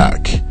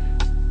quarterback.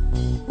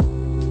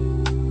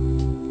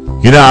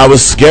 You know, I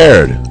was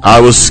scared.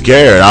 I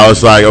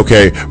was like,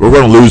 okay, we're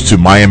going to lose to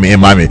Miami in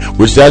Miami,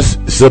 which that's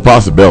still a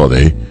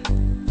possibility.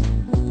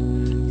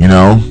 You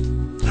know,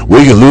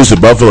 we can lose to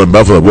Buffalo in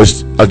Buffalo,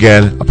 which,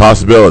 again, a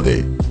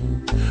possibility.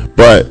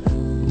 But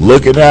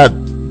looking at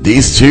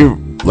these two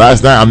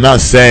last night, I'm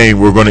not saying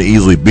we're going to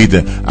easily beat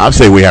them. I'm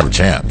saying we have a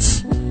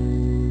chance.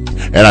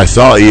 And I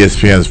saw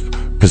ESPN's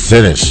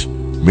percentage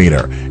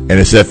meter, and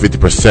it said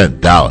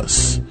 50%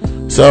 Dallas.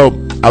 So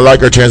I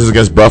like our chances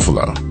against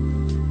Buffalo.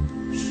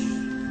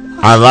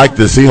 I like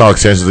the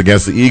Seahawks' chances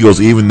against the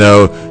Eagles, even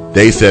though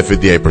they said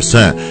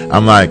 58%.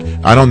 I'm like,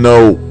 I don't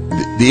know.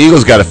 The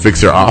Eagles got to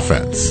fix their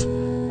offense.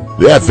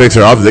 They got to fix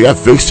their offense. They got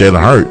to fix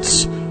Jalen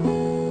Hurts.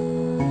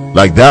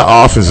 Like, that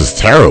offense is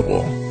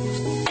terrible.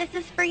 This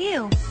is for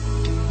you.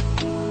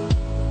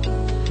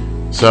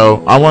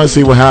 So I want to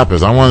see what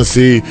happens. I want to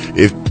see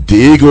if the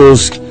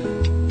Eagles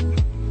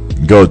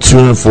go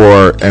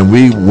 2-4 and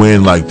we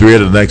win like 3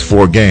 of the next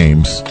 4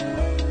 games,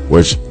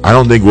 which I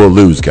don't think we'll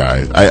lose,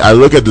 guys. I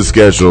look at the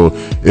schedule.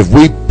 If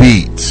we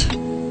beat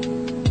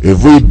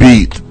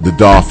the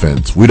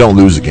Dolphins, we don't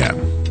lose again.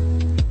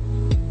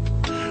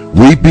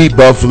 We beat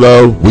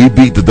Buffalo, we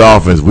beat the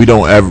Dolphins, we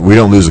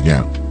don't lose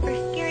again.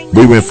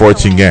 We win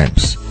 14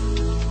 games.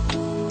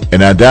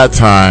 And at that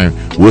time,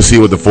 we'll see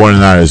what the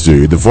 49ers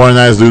do. If the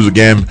 49ers lose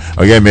again,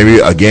 maybe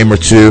a game or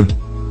 2,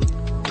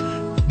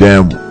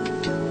 then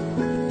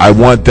I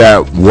want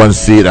that 1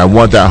 seed. I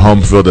want that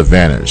home field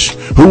advantage.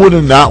 Who would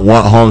not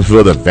want home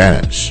field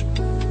advantage?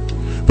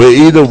 But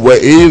either way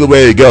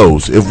it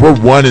goes, if we're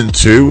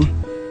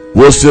 1-2,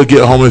 we'll still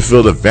get home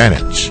field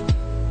advantage.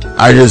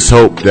 I just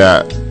hope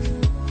that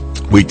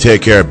we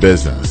take care of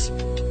business,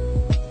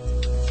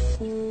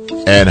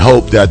 and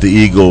hope that the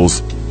Eagles,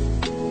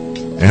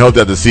 and hope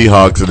that the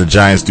Seahawks and the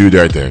Giants do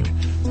their thing.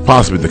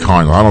 Possibly the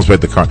Cardinals. I don't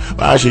expect the Cardinals.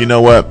 Well, actually, you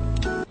know what?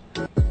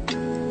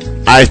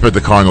 I expect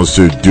the Cardinals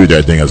to do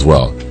their thing as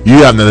well.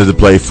 You have nothing to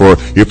play for.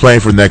 You're playing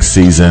for next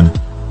season.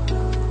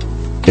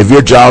 If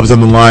your job's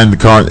on the line,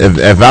 if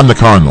I'm the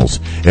Cardinals,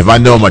 if I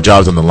know my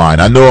job's on the line,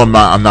 I know I'm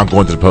not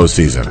going to the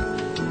postseason.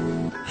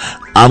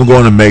 I'm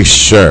going to make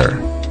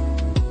sure.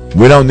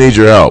 We don't need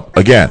your help.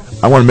 Again,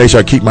 I want to make sure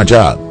I keep my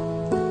job.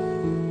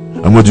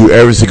 I'm going to do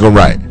every single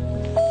right.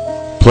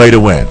 Play to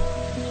win.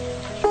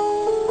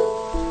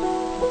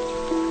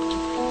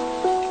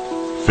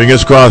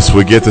 Fingers crossed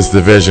we get this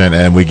division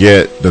and we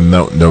get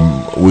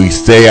we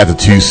stay at the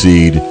 2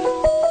 seed,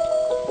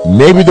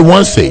 maybe the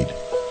 1 seed.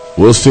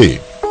 We'll see.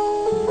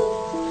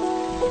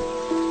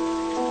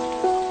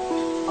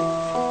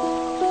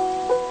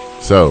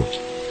 So,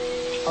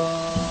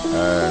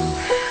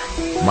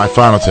 my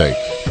final take,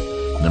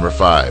 number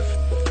 5,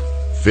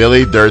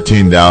 Philly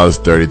 13, Dallas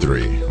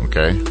 33.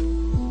 Okay.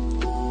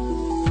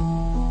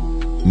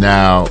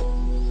 Now,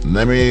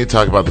 let me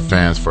talk about the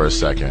fans for a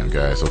second,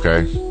 guys.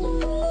 Okay.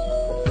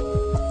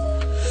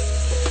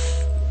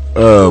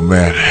 Oh,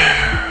 man.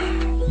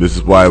 This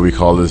is why we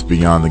call this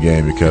Beyond the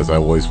Game, because I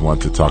always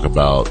want to talk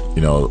about,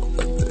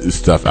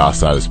 stuff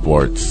outside of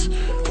sports.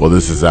 Well,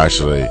 this is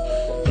actually,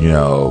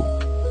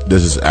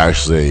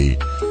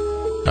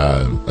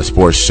 a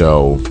sports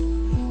show,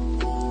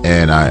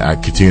 and I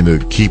continue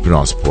to keep it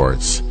on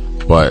sports.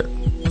 But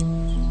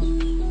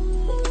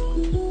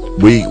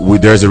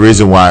there's a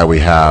reason why we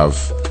have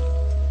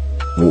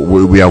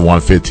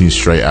 115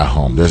 straight at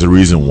home. There's a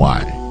reason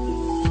why.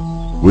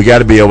 We got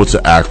to be able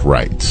to act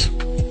right.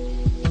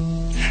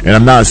 And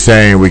I'm not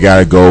saying we got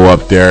to go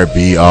up there,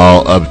 be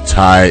all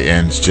uptight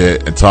and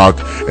shit, and talk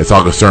a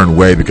certain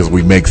way because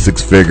we make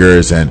 6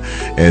 figures and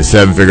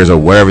 7 figures or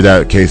whatever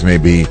that case may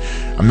be.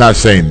 I'm not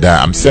saying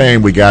that. I'm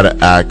saying we got to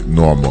act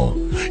normal.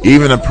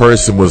 Even a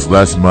person with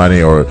less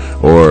money or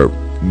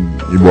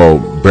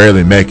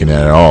barely making it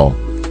at all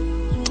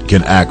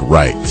can act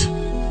right.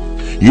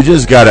 You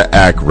just got to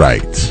act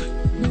right.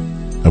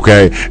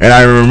 Okay? And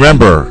I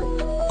remember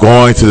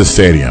going to the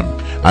stadium.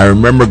 I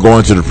remember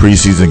going to the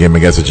preseason game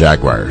against the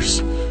Jaguars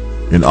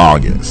in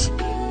August.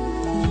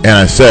 And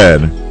I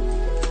said,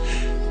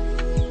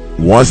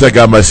 once I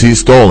got my seat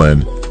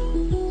stolen,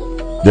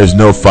 there's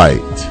no fight.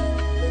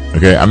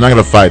 Okay? I'm not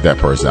going to fight that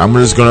person. I'm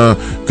just going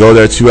to go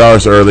there 2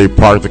 hours early,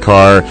 park the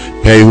car,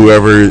 pay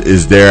whoever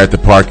is there at the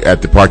park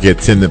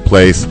attendant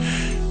place,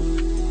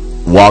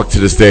 walk to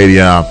the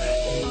stadium,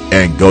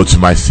 and go to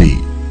my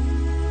seat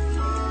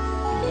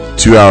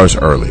 2 hours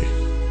early.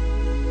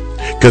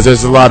 Because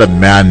there's a lot of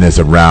madness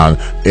around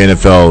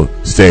NFL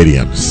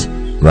stadiums,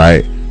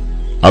 right?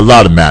 A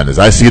lot of madness.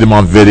 I see them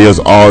on videos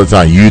all the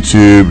time.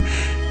 YouTube,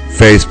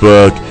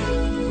 Facebook,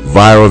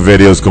 viral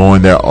videos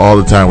going there all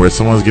the time where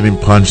someone's getting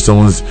punched,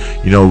 someone's,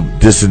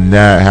 this and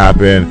that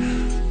happened.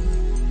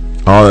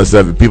 All that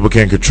stuff. People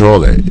can't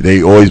control it.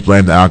 They always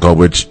blame the alcohol,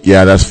 which,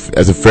 yeah, that's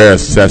a fair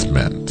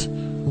assessment.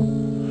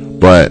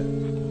 But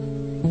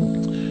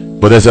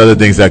there's other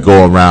things that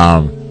go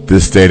around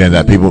this stadium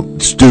that people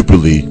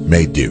stupidly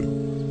may do.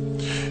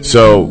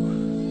 So,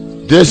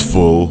 this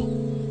fool,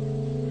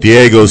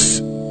 Diego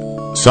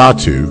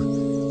Soto,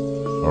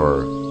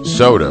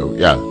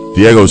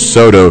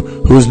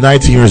 who's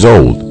 19 years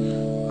old.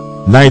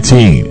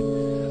 19.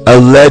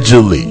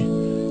 Allegedly.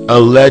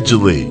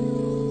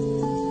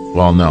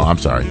 Well, no, I'm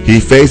sorry.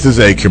 He faces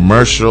a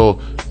commercial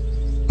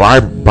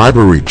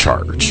bribery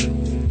charge.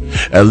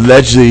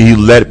 Allegedly, he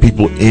let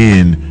people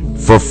in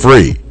for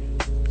free.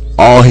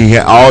 All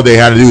they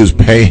had to do was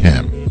pay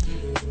him.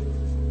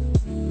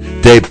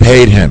 They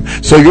paid him.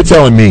 So you're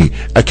telling me,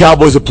 a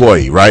Cowboys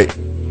employee, right?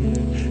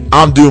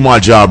 I'm doing my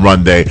job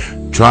one day,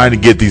 trying to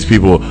get these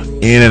people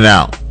in and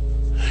out.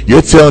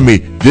 You're telling me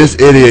this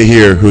idiot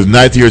here, who's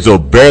 19 years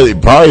old,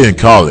 probably in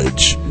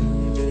college,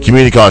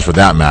 community college for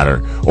that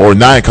matter, or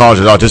not in college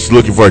at all, just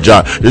looking for a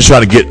job, just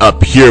trying to get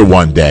up here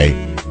one day.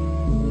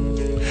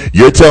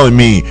 You're telling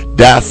me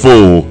that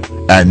fool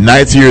at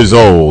 19 years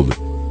old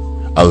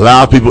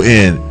allowed people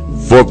in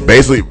for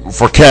basically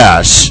for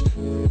cash.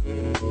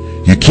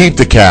 You keep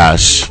the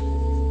cash.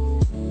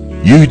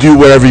 You do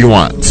whatever you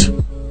want.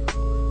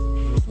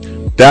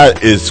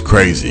 That is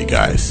crazy,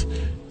 guys.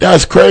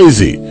 That's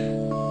crazy.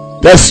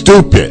 That's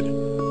stupid.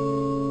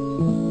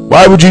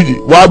 Why would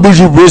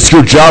you risk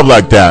your job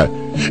like that?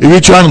 If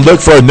you're trying to look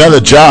for another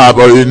job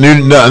or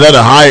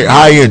another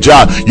high-end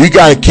job, you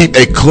got to keep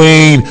a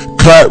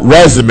clean-cut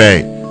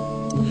resume,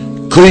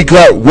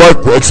 clean-cut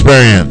work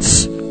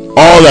experience,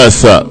 all that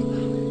stuff.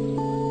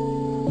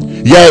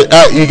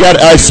 You got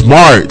to act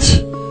smart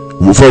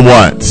for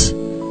once.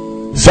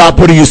 Stop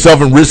putting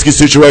yourself in risky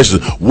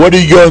situations. What are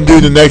you going to do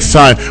the next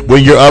time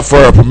when you're up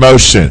for a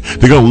promotion?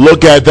 They're going to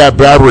look at that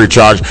bribery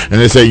charge and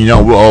they say,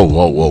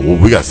 whoa,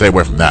 we got to stay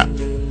away from that.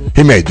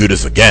 He may do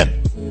this again.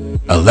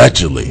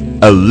 Allegedly.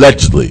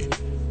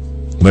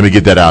 Let me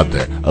get that out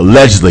there.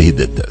 Allegedly he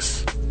did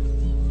this.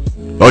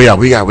 Oh yeah,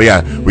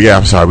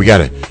 I'm sorry, we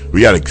gotta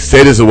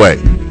stay this away.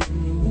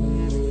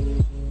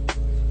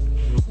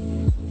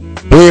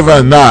 Believe it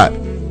or not,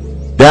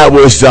 that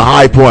was the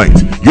high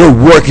point. You're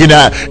working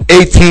at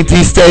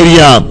AT&T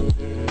Stadium.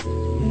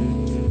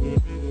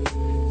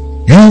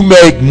 You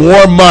make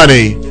more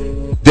money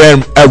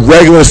than a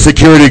regular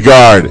security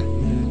guard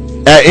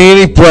at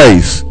any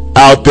place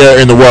out there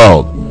in the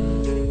world.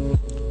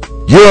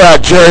 You're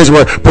at Jerry's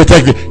work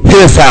protecting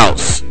his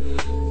house.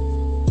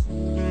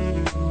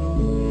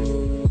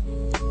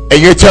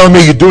 And you're telling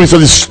me you're doing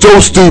something so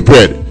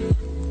stupid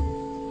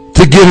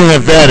to get an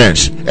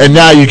advantage, and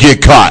now you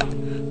get caught.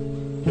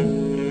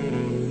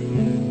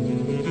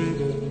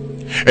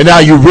 And now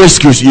you're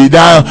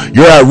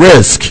at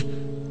risk.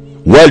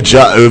 What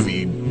job?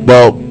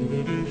 Well,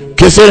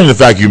 considering the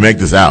fact you make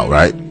this out,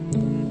 right?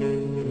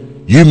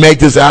 You make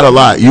this out a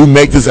lot. You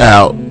make this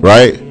out,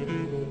 right?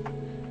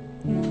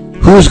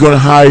 Who's going to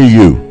hire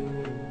you?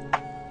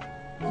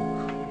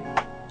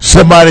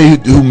 Somebody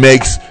who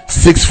makes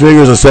 6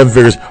 figures or 7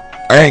 figures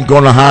ain't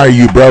going to hire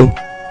you, bro.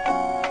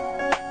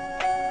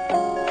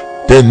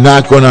 They're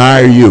not going to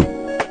hire you.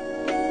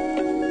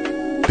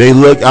 They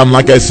look,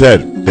 like I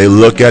said, they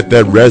look at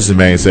that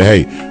resume and say,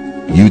 hey,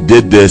 you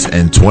did this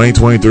in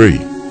 2023.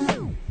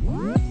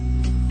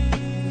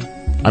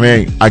 I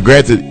mean,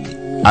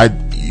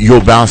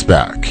 you'll bounce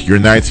back. You're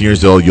 19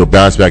 years old, you'll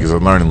bounce back as a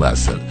learning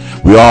lesson.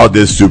 We all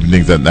did stupid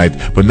things that night,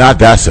 but not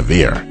that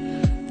severe.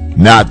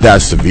 Not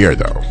that severe,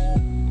 though.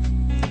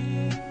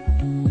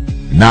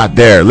 Not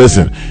there.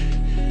 Listen,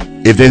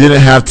 if they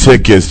didn't have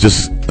tickets,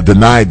 just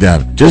deny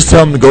them. Just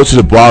tell them to go to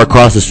the bar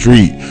across the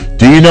street.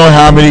 Do you know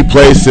how many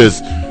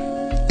places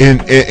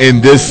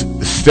in this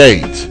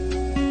state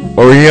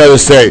or any other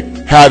state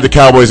have the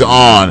Cowboys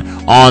on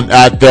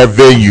at their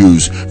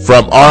venues,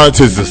 from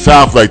Arlington to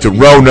South Lake to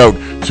Roanoke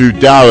to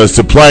Dallas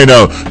to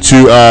Plano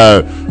to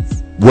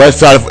west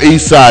side of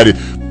east side?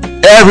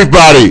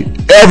 Everybody,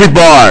 every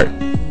bar,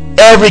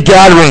 every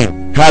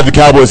gathering had the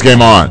Cowboys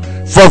game on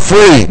for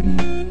free.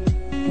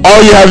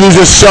 All you have to do is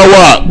just show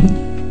up.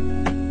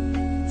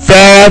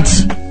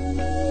 Fans,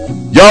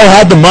 y'all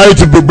had the money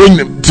to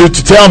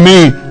tell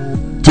me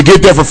to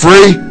get there for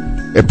free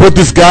and put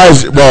this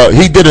guy's, well,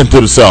 he did it to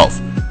himself.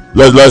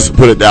 Let's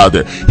put it out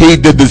there. He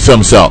did this to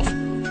himself.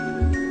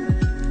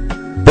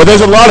 But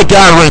there's a lot of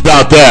gatherings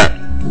out there.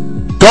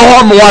 Go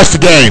home and watch the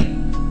game.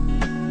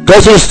 Go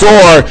to the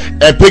store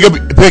and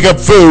pick up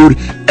food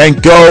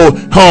and go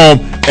home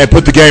and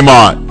put the game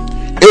on.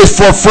 It's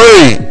for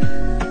free.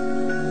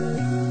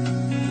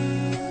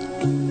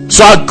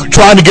 Stop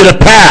trying to get a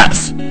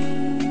pass.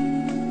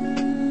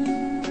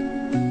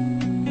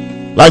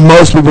 Like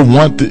most people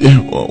want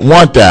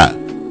that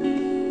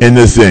in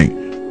this thing.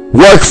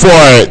 Work for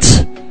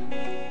it.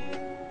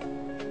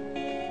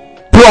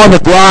 Put on the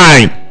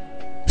grind.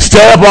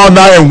 Stay up all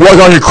night and work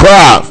on your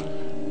craft.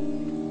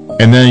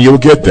 And then you'll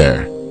get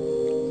there.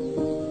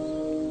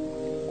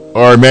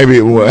 Or maybe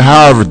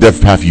however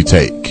different path you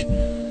take.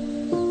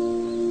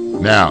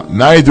 Now,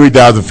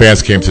 93,000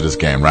 fans came to this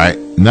game, right?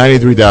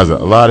 93,000.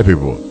 A lot of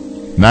people.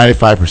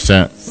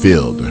 95%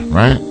 filled,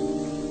 right?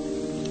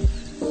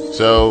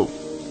 So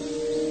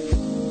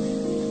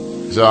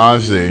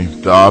obviously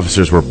the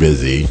officers were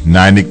busy.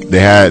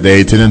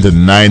 They attended to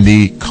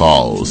 90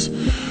 calls.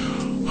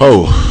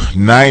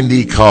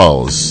 90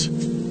 calls.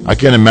 I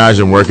can't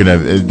imagine working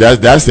at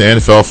that's the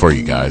NFL for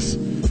you guys.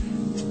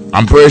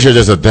 I'm pretty sure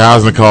there's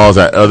 1,000 calls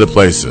at other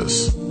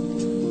places.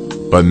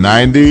 But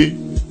 90?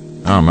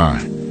 Oh my.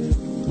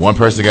 One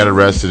person got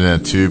arrested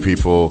and 2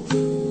 people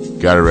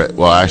got arrested.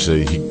 Well,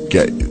 actually,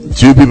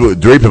 3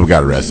 people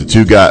got arrested.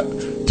 2 got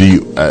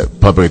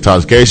public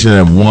intoxication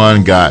and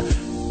 1 got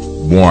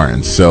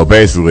warrants. So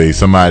basically,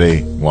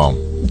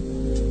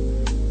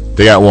 they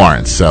They got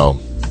warrants, so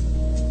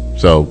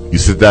you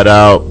sit that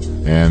out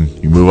and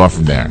you move on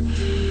from there.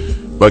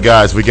 But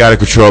guys, we got to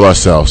control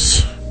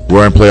ourselves.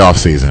 We're in playoff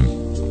season.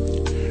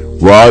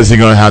 We're obviously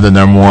going to have the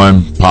number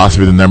 1,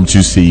 possibly the number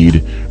 2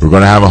 seed. We're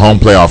going to have a home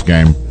playoff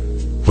game,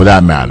 for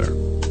that matter.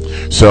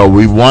 So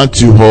we want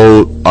to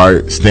hold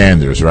our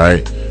standards,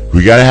 right?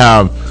 We got to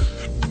have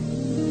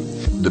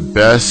the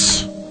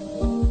best.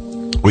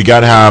 We got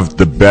to have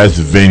the best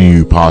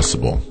venue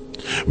possible.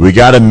 We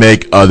got to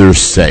make others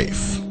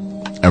safe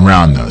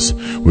around us.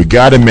 We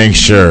got to make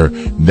sure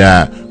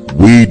that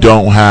we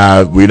don't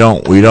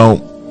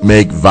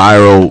make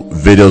viral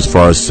videos for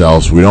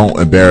ourselves. We don't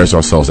embarrass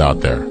ourselves out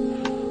there.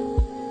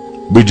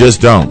 We just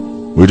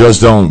don't. We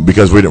just don't,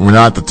 because we're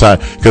not the type.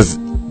 Because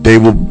they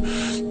will.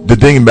 The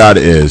thing about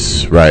it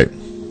is, right?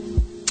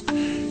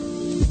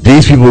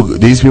 These people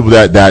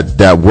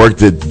that work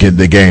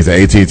the games at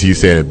AT&T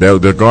Stadium,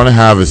 they're going to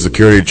have a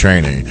security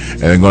training, and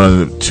they're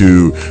going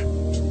to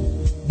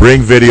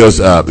bring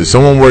videos up. If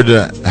someone were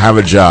to have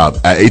a job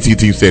at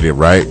AT&T Stadium,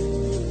 right?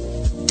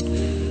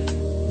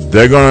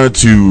 They're going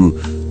to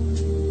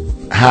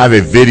have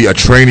a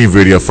training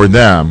video for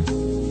them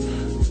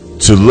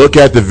to look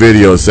at the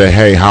video and say,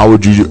 hey, how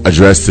would you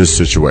address this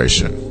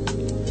situation?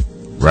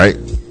 Right?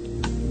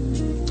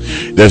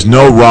 There's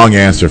no wrong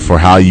answer for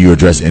how you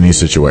address any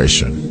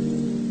situation.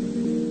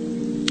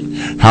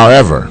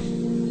 However,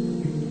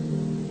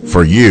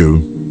 for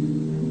you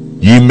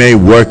may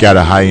work at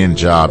a high-end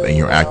job and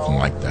you're acting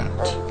like that.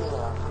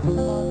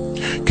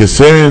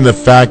 Considering the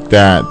fact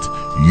that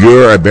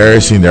you're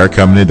embarrassing their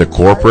company, the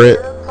corporate,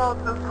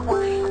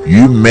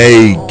 you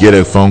may get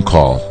a phone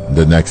call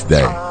the next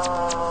day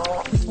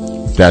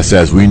that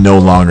says, we no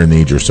longer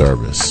need your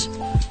service.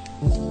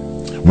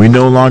 We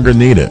no longer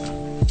need it.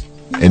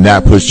 And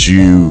that puts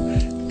you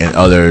and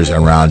others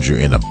around you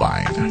in a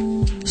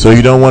bind. So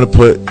you don't want to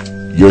put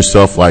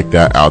yourself like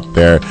that out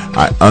there.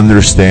 I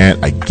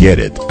understand. I get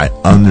it. I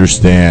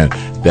understand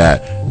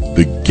that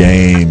the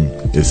game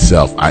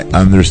itself. I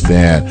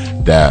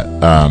understand that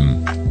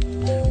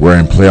we're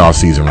in playoff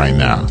season right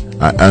now.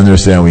 I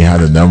understand we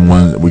have the number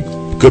 1. We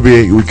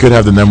could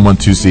have the number 1,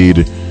 2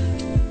 seed,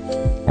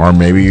 or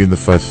maybe even the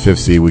 5th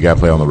seed. We got to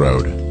play on the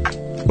road.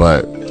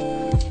 But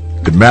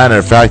the matter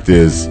of fact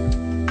is,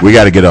 we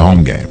got to get a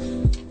home game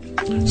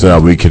so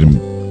that we can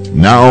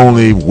not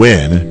only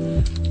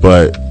win,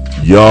 but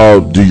y'all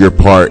do your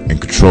part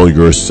and control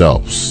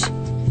yourselves.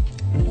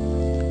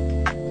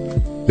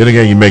 Then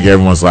again, you make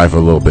everyone's life a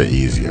little bit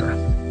easier.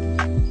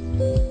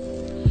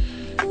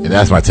 And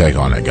that's my take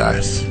on it,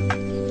 guys.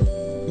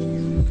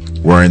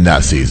 We're in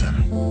that season.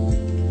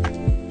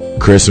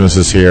 Christmas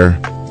is here.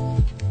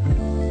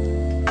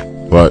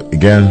 But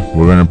again,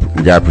 we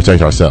got to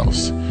protect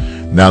ourselves.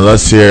 Now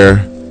let's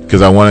hear,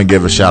 because I want to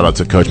give a shout out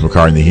to Coach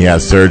McCartney. He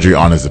had surgery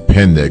on his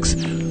appendix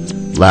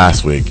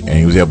last week, and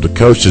he was able to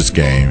coach this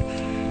game,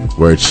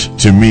 which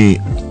to me,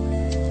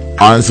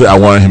 honestly, I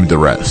wanted him to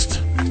rest.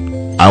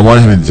 I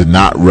wanted him to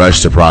not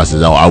rush the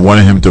process. I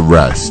wanted him to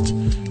rest.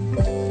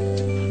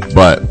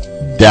 But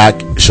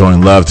Dak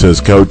showing love to his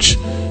coach.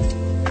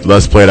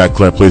 Let's play that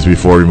clip, please,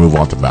 before we move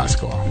on to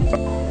basketball.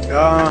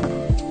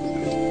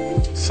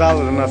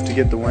 Solid enough to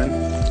get the win.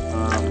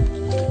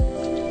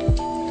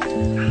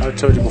 I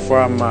told you before,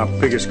 I'm my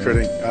biggest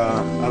critic.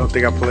 I don't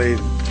think I played,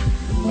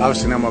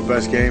 obviously not my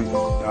best game.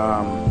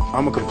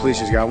 I'm a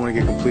completions guy. I want to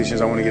get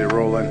completions. I want to get it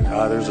rolling.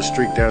 There was a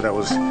streak there that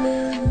was, I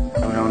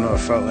don't know, it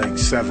felt like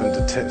 7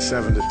 to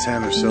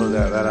 10 or so,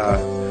 that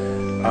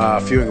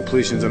a few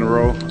incompletions in a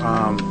row.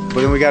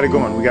 But then we got it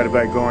going. We got it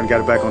back going,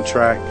 got it back on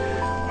track.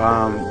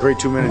 Great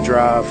 2-minute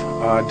drive,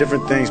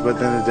 different things, but at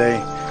the end of the day,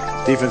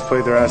 defense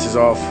played their asses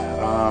off.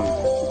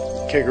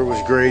 Kicker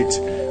was great.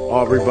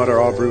 Aubrey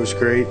was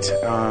great.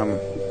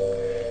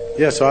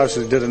 So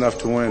obviously did enough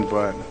to win,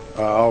 but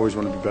I always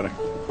want to be better.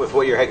 With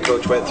what your head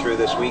coach went through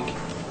this week,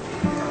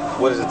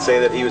 what does it say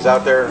that he was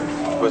out there?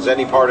 Was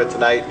any part of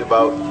tonight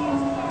about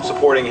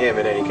supporting him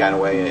in any kind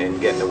of way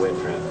and getting the win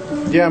for him?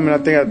 Yeah, I mean, I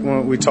think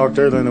when we talked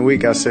earlier in the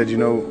week, I said,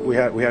 we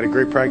had a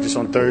great practice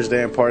on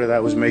Thursday, and part of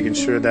that was making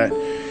sure that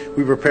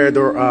we prepared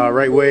the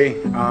right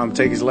way,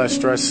 take as much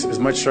stress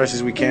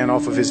as we can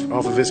off of his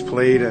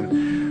plate,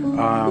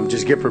 and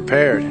just get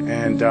prepared.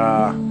 And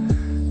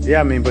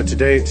but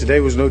today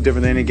was no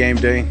different than any game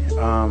day.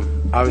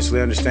 Obviously,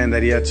 I understand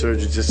that he had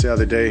surgery just the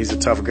other day. He's a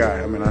tough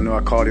guy. I mean, I know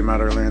I called him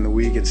out earlier in the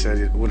week and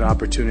said what an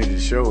opportunity to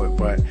show it,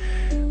 but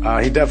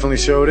he definitely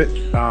showed it.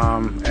 It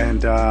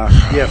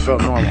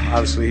felt normal.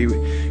 Obviously,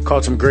 he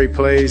called some great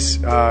plays,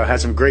 had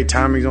some great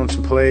timing on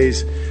some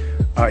plays.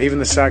 Even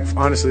the sack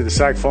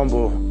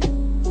fumble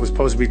was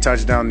supposed to be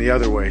touchdown the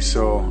other way.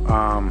 So,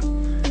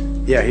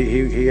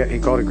 he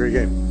called a great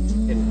game.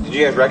 And did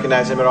you guys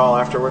recognize him at all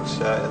afterwards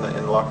in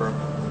the locker room?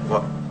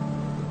 What?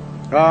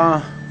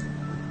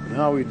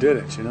 No, we did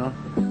it, I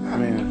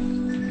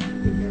mean,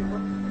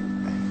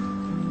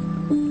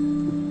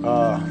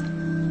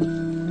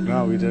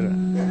 no, we did it. I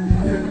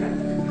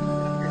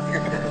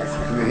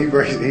mean,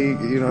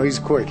 he's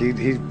quick.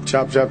 He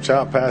chop,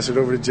 pass it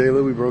over to J.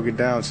 Lou. We broke it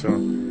down, so,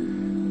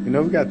 we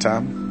got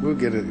time. We'll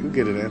get it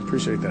in.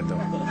 Appreciate that, though.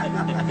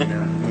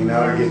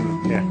 Now we're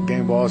getting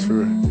game balls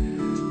for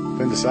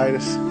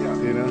appendicitis,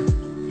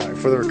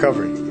 for the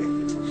recovery.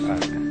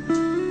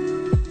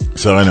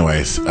 So,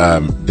 anyways,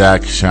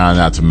 Dak, shout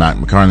out to Mike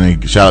McCartney.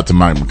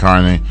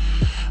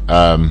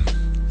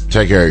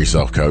 Take care of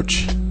yourself,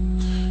 Coach.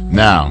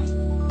 Now,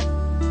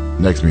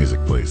 next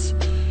music, please.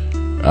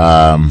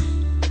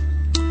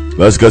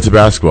 Let's go to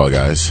basketball,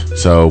 guys.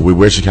 So, we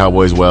wish the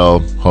Cowboys well.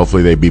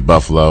 Hopefully, they beat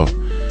Buffalo.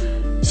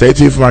 Stay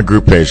tuned for my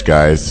group page,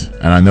 guys.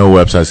 And I know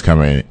websites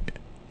coming.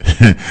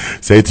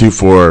 Stay tuned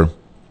for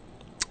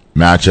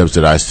matchups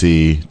that I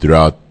see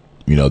throughout,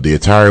 the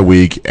entire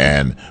week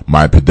and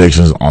my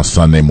predictions on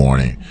Sunday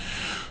morning.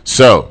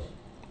 So,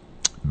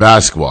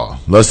 basketball.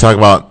 Let's talk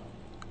about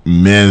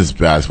men's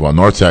basketball,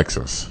 North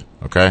Texas.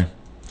 Okay.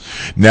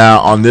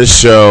 Now, on this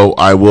show,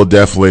 I will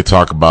definitely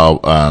talk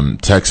about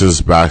Texas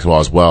basketball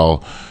as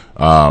well.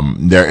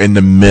 They're in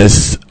the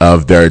midst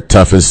of their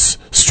toughest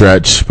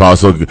stretch,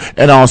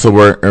 and also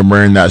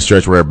we're in that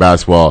stretch where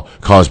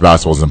college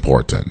basketball is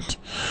important.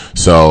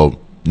 So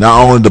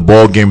not only the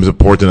bowl game is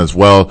important as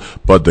well,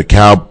 but the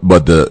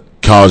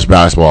college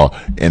basketball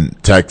in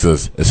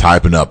Texas is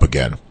hyping up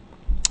again.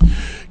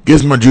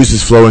 Gets my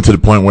juices flowing to the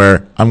point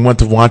where I'm going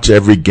to watch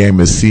every game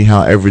and see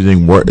how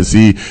everything works,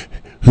 see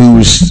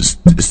who's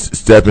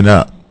stepping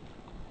up.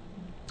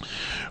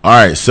 All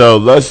right, so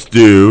let's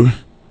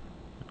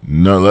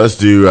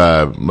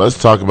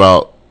talk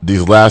about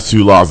these last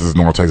two losses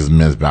North Texas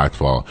men's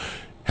basketball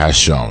has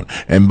shown.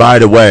 And by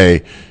the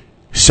way,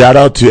 shout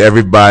out to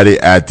everybody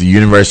at the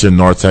University of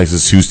North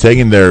Texas who's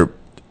taking their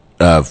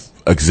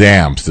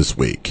exams this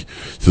week.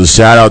 So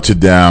shout out to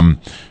them.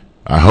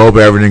 I hope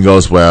everything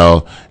goes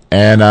well,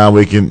 and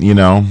we can,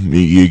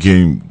 you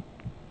can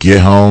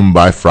get home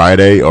by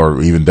Friday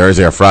or even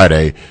Thursday or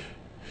Friday,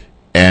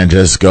 and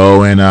just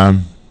go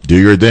and do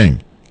your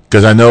thing.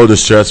 Because I know the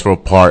stressful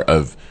part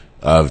of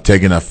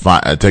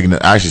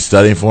actually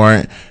studying for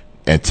it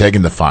and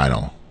taking the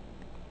final.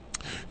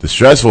 The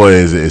stressful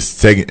is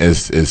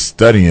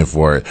studying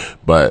for it,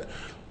 but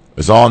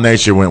it's all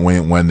nature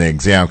when the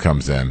exam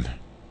comes in.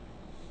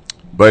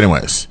 But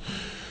anyways,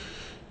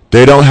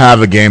 they don't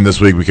have a game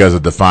this week because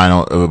of the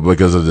final,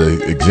 because of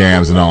the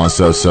exams and all that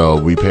stuff.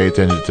 So we pay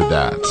attention to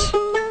that.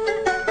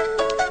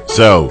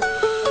 So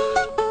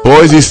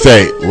Boise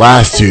State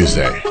last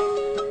Tuesday,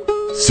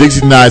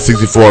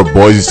 69-64.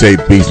 Boise State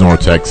beats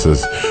North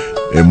Texas,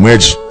 in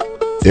which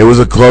it was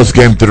a close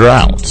game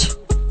throughout.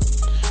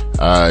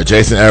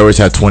 Jason Edwards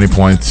had 20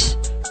 points.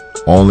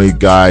 Only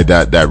guy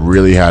that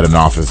really had an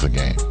offensive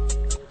game.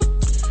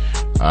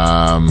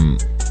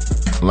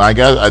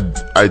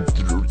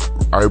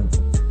 I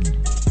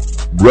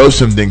wrote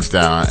some things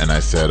down and I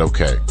said,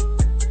 okay,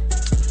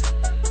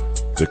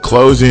 the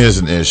closing is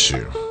an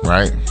issue,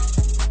 right?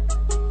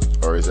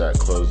 Or is that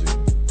closing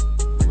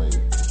late?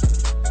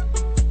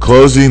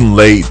 Closing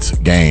late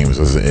games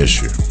is an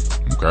issue,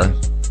 okay?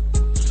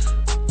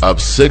 Up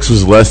 6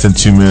 was less than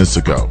 2 minutes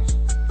to go.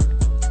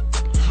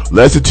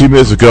 Less than 2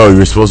 minutes ago, you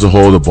were supposed to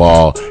hold the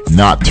ball,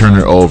 not turn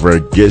it over,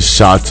 get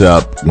shots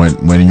up.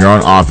 When you're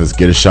on offense,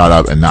 get a shot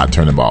up and not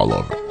turn the ball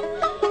over.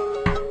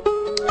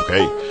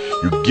 Okay?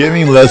 You're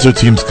giving lesser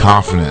teams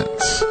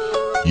confidence.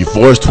 You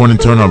forced 20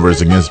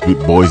 turnovers against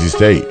Boise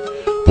State.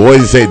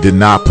 Boise State did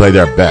not play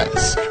their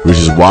best, which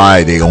is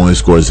why they only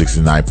scored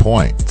 69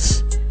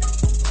 points.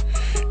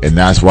 And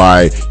that's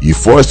why you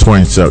forced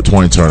 20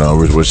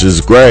 turnovers, which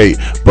is great,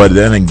 but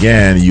then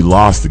again, you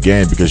lost the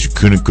game because you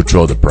couldn't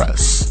control the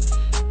press.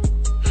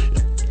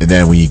 And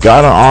then when you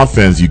got on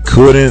offense, you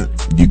couldn't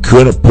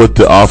put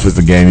the offense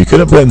in the game. You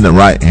couldn't put it in the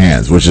right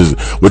hands, which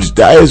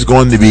that is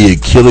going to be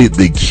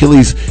the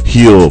Achilles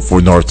heel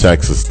for North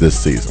Texas this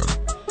season.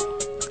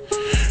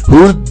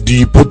 Who do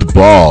you put the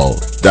ball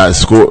that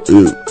score?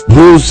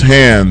 Whose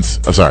hands?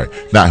 I'm sorry,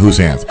 not whose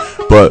hands,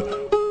 but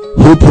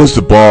who puts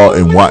the ball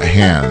in what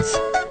hands?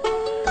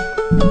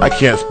 I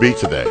can't speak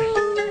today.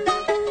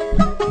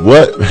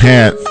 What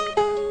hands?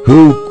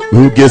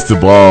 Who gets the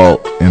ball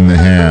in the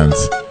hands?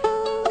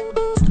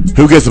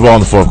 Who gets the ball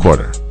in the fourth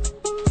quarter?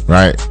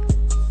 Right?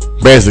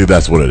 Basically,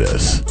 that's what it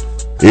is.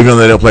 Even though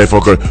they don't play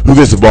fourth quarter, who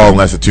gets the ball in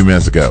less than 2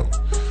 minutes ago?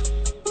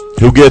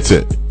 Who gets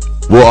it?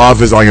 What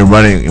offense are you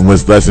running in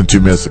was less than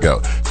 2 minutes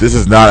ago? This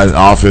is not an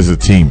offensive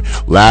team.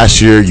 Last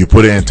year, you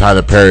put it in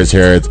Tyler Perry's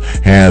hands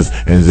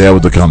and is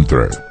able to come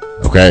through.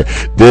 Okay?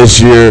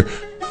 This year,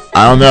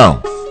 I don't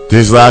know.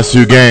 These last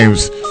 2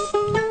 games,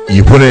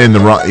 you put it in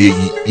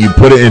you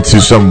put it into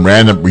some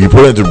random. You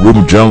put it into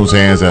Ruben Jones'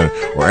 hands or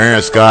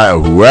Aaron Scott or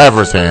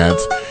whoever's hands,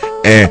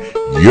 and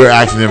you're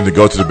asking them to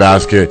go to the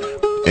basket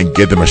and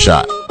get them a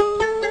shot.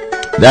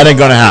 That ain't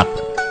gonna happen.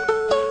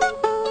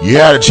 You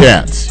had a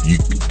chance.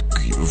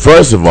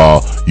 First of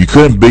all, you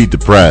couldn't beat the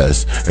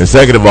press, and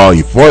second of all,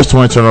 you forced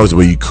 20 turnovers,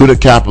 but you could have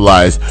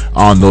capitalized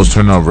on those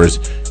turnovers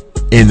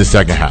in the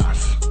second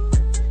half.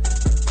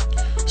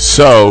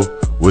 So,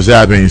 with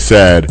that being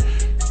said,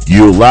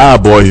 you allow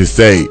Boise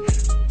State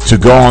to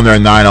go on their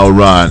 9-0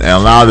 run and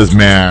allow this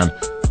man,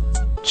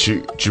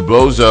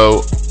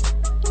 Chibozo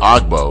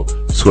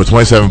Agbo, to score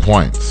 27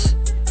 points.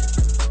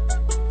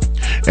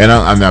 And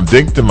I'm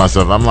thinking to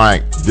myself, I'm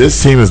like,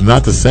 this team is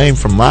not the same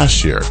from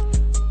last year.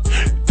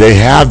 They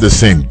have the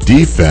same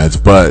defense,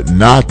 but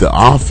not the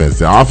offense.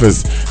 The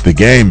offense, the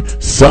game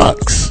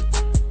sucks.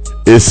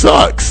 It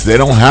sucks. They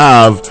don't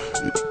have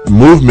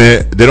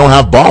movement. They don't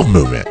have ball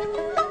movement.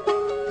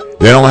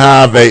 They don't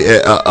have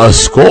a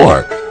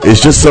score.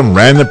 It's just some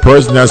random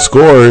person that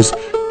scores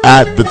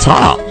at the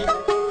top.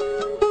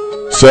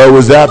 So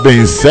with that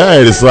being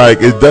said, it's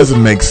like it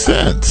doesn't make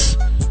sense.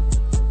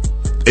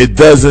 It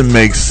doesn't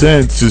make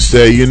sense to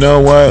say, you know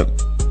what?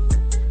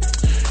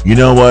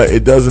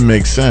 It doesn't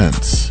make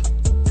sense.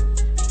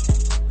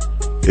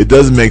 It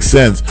doesn't make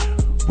sense.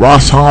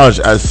 Ross Hodge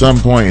at some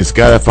point has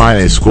got to find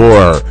a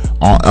scorer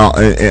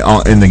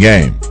in the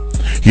game.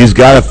 He's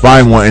got to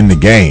find one in the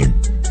game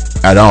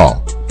at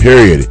all.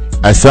 Period.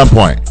 At some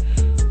point.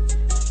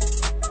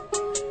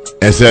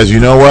 And says, you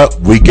know what?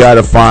 We got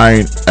to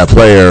find a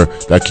player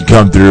that can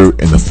come through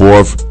in the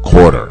fourth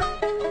quarter.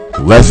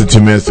 Less than 2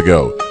 minutes to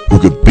go. Who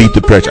could beat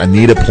the press. I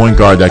need a point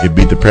guard that can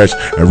beat the press.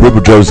 And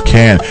Ruben Jones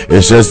can.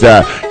 It's just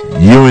that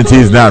UNT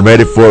is not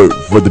ready for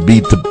the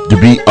beat to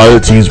beat other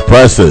teams'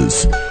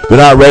 presses. They're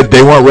not ready.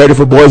 They weren't ready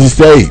for Boise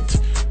State.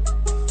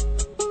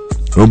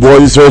 When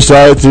Boise State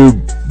started to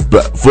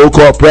full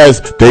court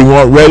press, they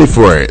weren't ready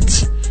for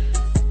it.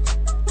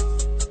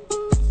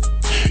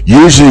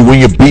 Usually when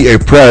you beat a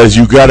press,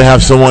 you got to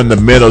have someone in the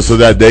middle so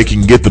that they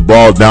can get the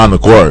ball down the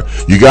court.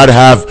 You got to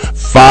have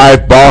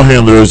 5 ball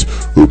handlers,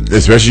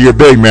 especially your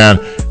big man,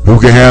 who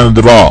can handle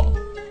the ball.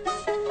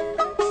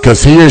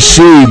 Because he or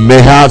she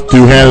may have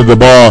to handle the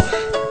ball,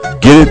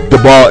 get the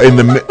ball in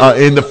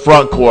the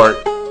front court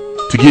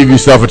to give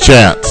yourself a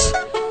chance.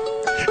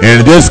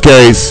 And in this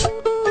case,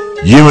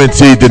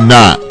 UNT did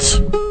not.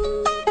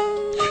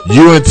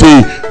 UNT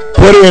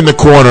put it in the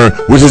corner,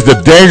 which is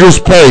the dangerous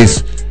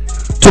place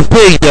to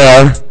be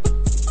there.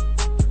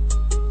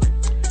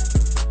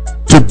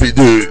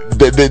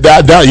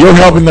 You're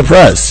helping the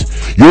press.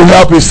 You're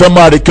helping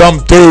somebody come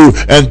through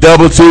and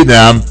double team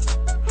them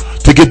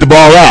to get the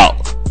ball out.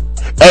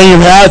 And you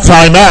have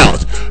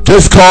timeout.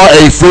 Just call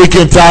a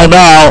freaking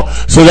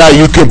timeout so that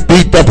you can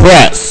beat the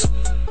press.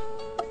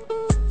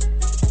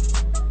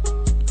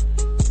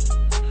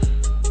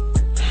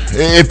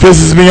 It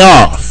pisses me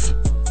off.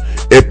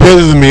 It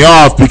pisses me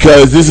off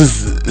because this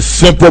is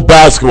simple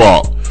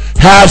basketball.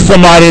 Have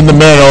somebody in the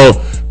middle,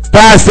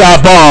 pass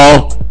that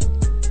ball,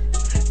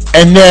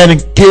 and then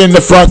get in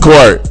the front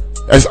court.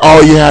 That's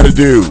all you had to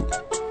do.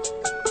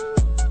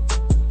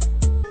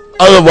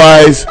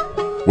 Otherwise,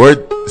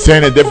 we're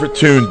saying a different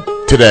tune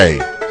today.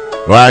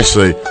 Well,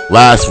 actually,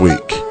 last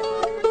week.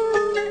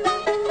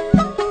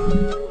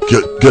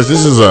 Because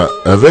this is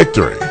a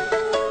victory.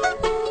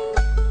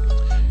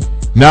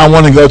 Now I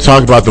want to go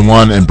talk about the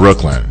one in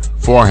Brooklyn.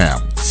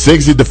 Fordham.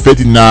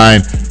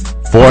 60-59.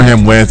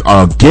 Fordham wins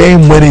on a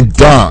game-winning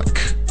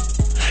dunk.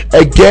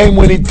 A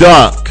game-winning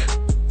dunk.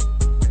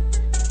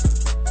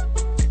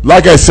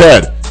 Like I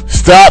said,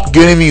 stop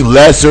giving the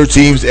lesser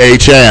teams a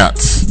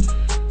chance.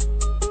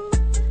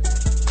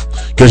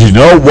 Because you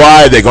know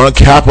why? They're going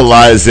to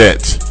capitalize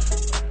it.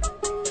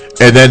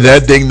 And then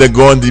that thing, they're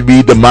going to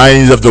be the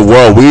minds of the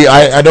world.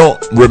 I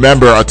don't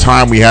remember a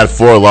time we had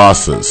 4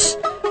 losses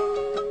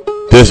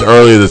this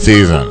early in the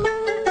season.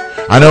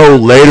 I know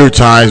later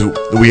times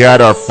we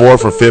had our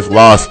 4th or 5th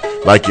loss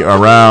like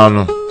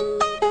around,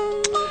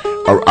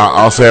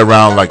 I'll say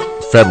around like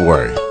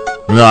February.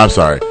 No, I'm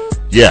sorry.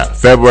 Yeah,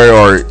 February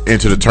or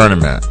into the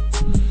tournament.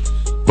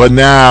 But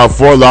now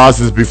 4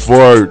 losses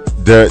before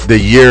the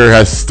year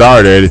has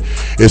started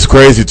is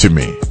crazy to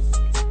me.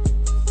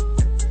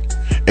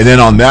 And then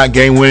on that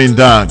game-winning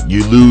dunk,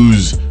 you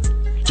lose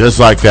just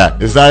like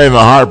that. It's not even a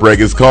heartbreak.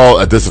 It's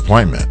called a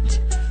disappointment.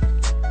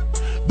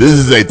 This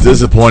is a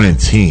disappointing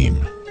team.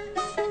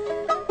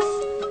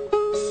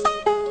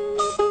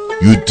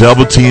 You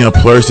double team a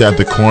person at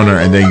the corner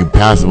and then you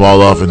pass the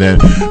ball off, and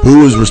then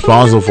who is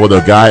responsible for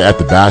the guy at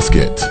the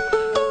basket?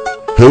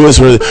 Who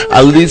is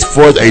at least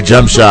force a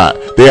jump shot?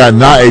 They are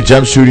not a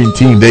jump shooting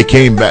team. They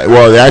came back.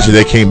 Well,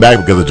 they came back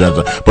because of jump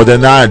shot, but they're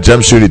not a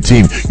jump shooting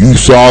team. You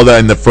saw that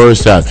in the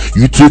first half.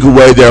 You took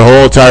away their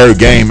whole entire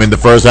game in the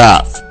first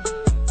half,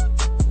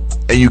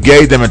 and you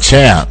gave them a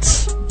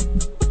chance.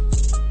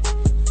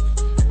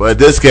 But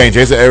this game,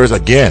 Jason Ayers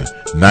again,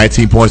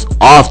 19 points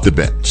off the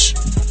bench.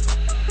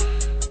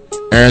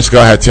 Aaron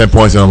Scott had 10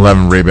 points and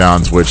 11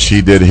 rebounds, which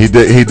he did his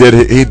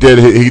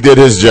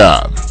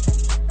job.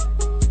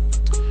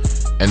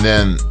 And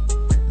then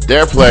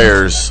their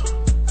players,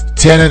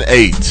 10 and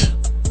 8.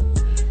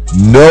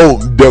 No,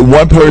 the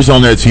one person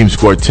on their team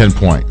scored 10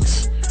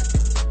 points.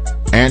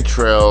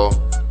 Antrell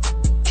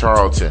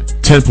Charlton,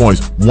 10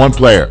 points, one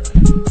player.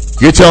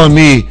 You're telling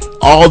me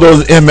all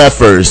those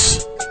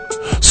MFers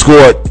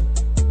scored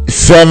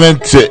 7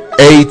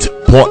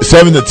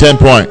 to 10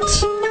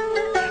 points,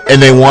 and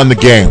they won the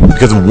game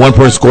because one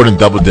person scored in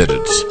double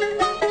digits,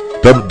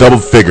 double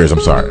figures.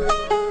 I'm sorry,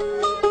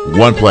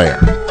 one player.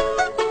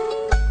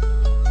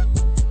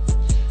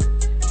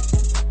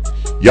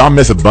 Y'all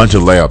miss a bunch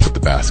of layups at the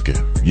basket.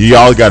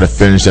 Y'all got to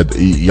finish at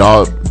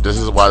y'all. This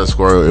is why the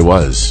score it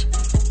was.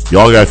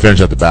 Y'all got to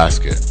finish at the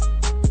basket.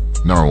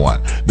 Number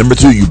one. Number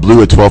two, you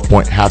blew a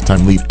 12-point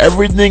halftime lead.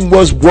 Everything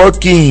was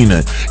working.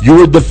 You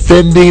were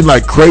defending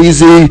like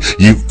crazy.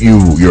 You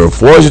were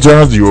forcing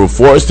turnovers. You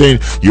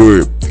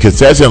were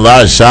contesting a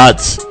lot of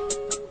shots.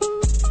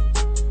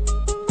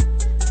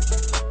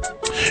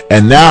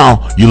 And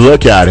now you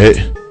look at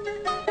it.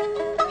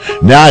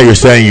 Now you're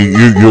saying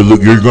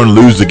you're going to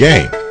lose the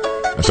game.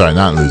 I'm sorry,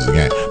 not lose the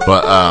game,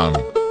 but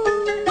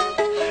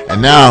and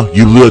now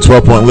you blew a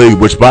 12-point lead.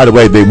 Which, by the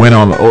way, they went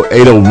on an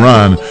 8-0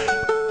 run.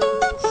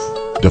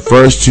 The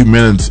first 2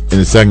 minutes in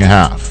the second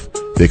half,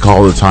 they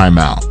called a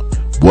timeout.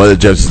 What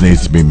adjustments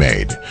needs to be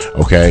made?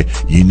 Okay,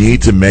 you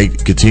need to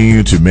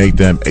continue to make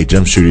them a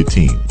jump shooting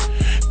team.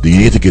 You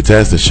need to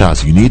contest the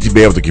shots. You need to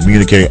be able to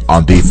communicate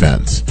on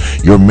defense.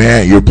 You're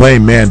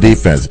playing man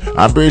defense.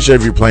 I'm pretty sure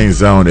if you're playing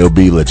zone, it'll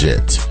be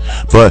legit.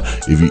 But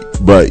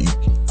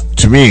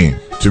to me,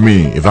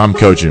 if I'm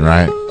coaching,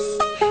 right?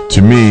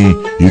 To me,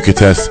 you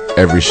contest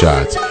every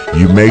shot.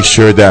 You make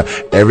sure that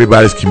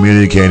everybody's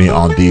communicating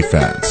on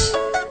defense.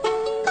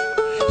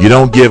 You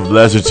don't give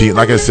lesser teams,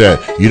 like I said,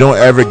 you don't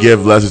ever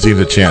give lesser teams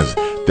a chance.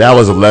 That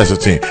was a lesser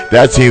team.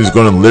 That team is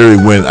going to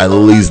literally win at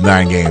least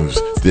 9 games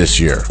this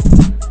year.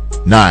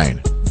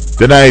 9.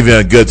 They're not even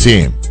a good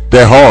team.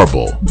 They're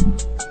horrible.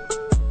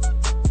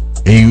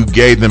 And you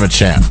gave them a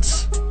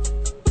chance.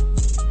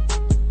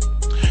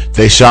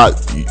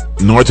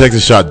 North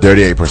Texas shot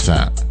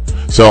 38%.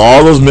 So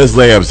all those missed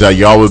layups that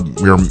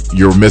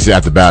you're missing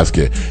at the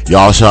basket,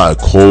 y'all shot a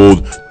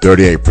cold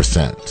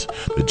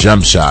 38%. The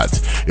jump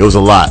shots, it was a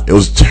lot. It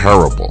was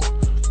terrible.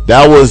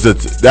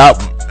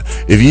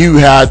 If you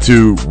had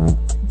to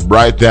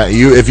write that,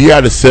 if you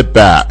had to sit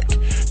back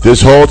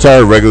this whole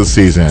entire regular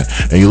season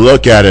and you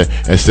look at it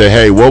and say,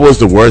 hey, what was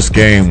the worst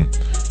game?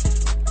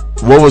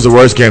 What was the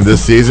worst game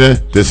this season?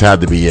 This had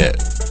to be it.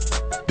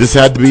 This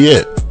had to be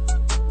it.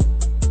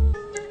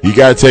 You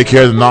got to take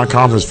care of the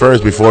non-conference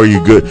first before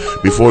you can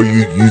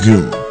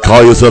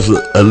call yourself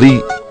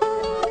elite.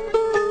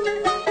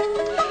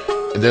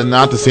 And they're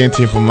not the same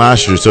team from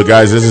last year. So,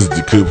 guys, this is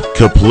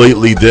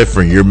completely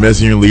different. You're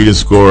missing your leading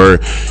scorer.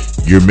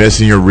 You're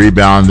missing your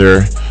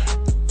rebounder.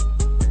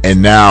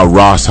 And now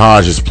Ross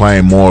Hodge is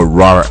playing more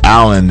Robert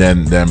Allen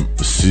than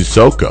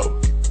Sissoko.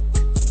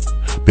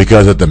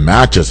 Because of the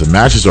matches. The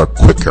matches are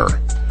quicker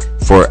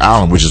for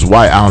Allen, which is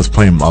why Allen's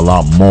playing a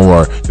lot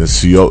more than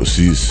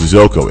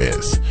Sissoko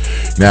is.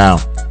 Now,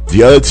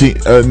 the other team,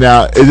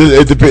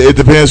 it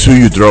depends who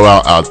you throw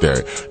out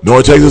there.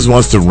 North Texas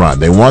wants to run.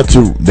 They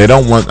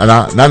don't want,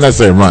 not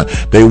necessarily run.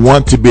 They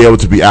want to be able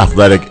to be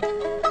athletic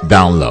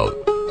down low.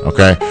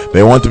 Okay?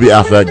 They want to be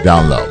athletic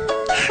down low.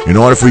 In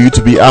order for you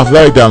to be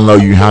athletic down low,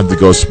 you have to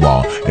go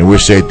small, in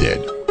which they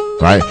did.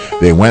 Right?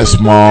 They went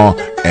small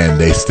and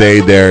they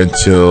stayed there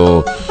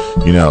until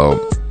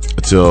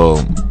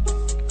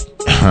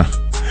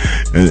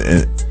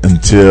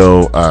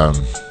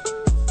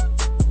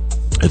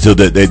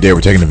they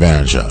were taken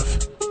advantage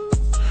of.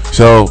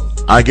 So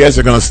I guess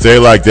they're going to stay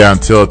like that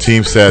until a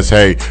team says,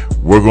 hey,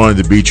 we're going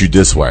to beat you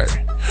this way.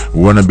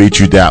 We're going to beat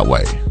you that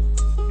way.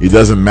 It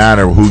doesn't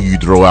matter who you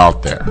throw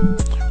out there.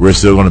 We're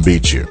still going to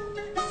beat you.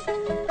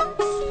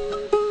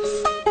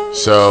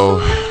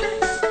 So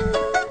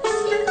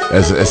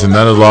as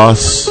another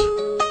loss,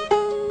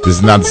 this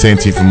is not the same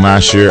team from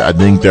last year. I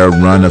think their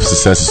run of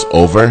success is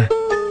over.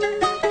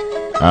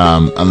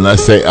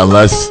 Unless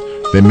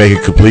they make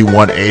a complete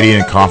 180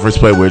 in conference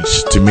play,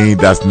 which to me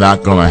that's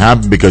not going to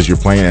happen because you're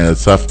playing in a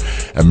tough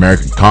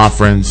American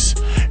Conference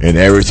and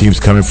every team's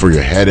coming for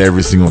your head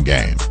every single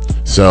game.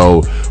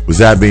 So with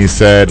that being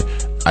said,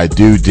 I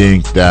do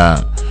think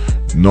that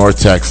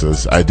North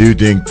Texas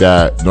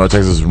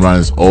run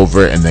is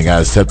over, and they got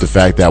to accept the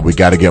fact that we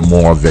got to get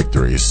more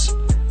victories.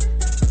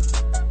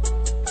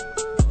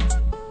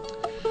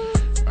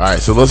 All right,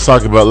 so let's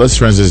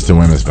transition to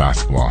women's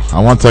basketball. I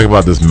want to talk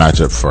about this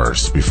matchup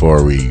first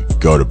before we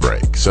go to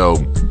break. So,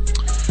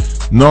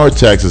 North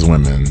Texas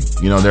women,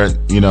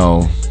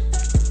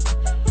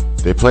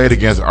 they played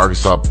against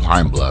Arkansas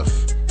Pine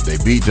Bluff. They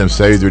beat them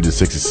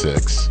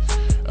 73-66.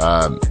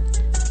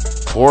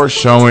 Poor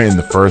showing in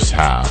the first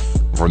half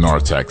for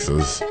North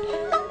Texas.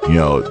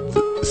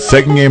 The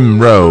second game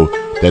in a row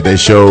that they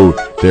showed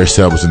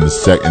themselves in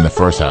the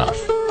first half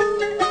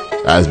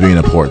as being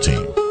a poor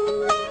team.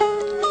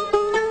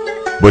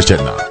 Which they're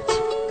not,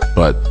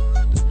 but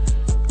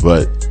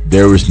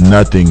there was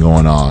nothing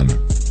going on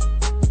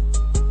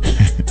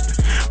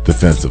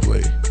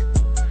defensively.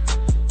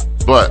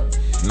 But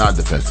not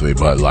defensively,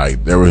 but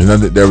like there was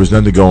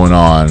nothing going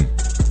on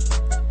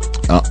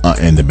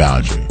in the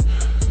boundary.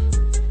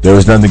 There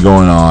was nothing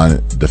going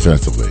on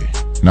defensively,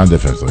 not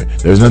defensively.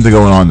 There was nothing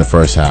going on in the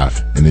first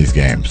half in these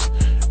games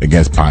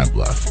against Pine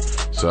Bluff.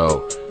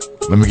 So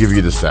let me give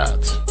you the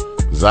stats.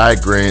 Zia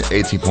Green,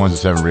 18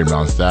 points and 7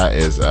 rebounds. That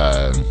is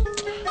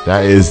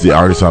the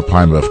Arkansas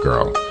Pine Bluff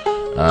girl.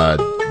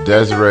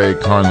 Desiree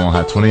Cardinal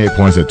had 28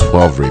 points and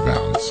 12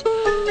 rebounds.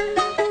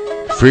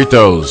 Free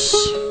throws.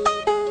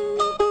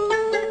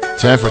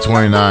 10 for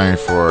 29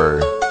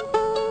 for...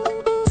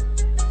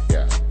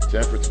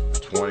 10 for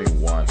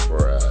 21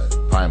 for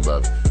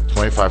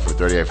 25 for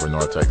 38 for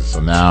North Texas.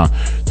 So now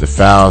the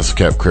fouls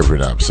kept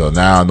creeping up. So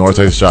now North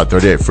Texas shot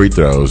 38 free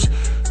throws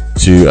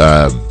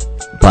to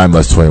Pine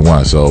Bluff's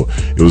 21. So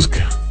it was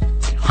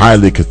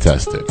highly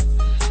contested.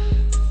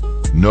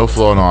 No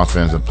flow on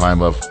offense and Pine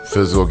Bluff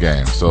physical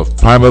game. So if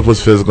Pine Bluff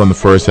was physical in the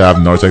first half,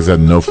 North Texas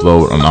had no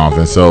flow on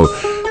offense. So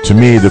to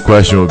me, the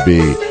question would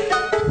be,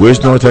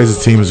 which North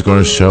Texas team is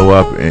going to show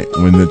up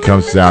when it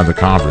comes down to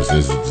conference?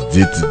 Is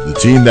it the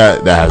team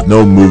that has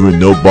no movement,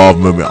 no ball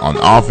movement on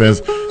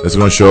offense that's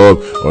going to show up?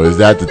 Or is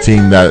that the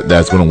team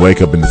that's going to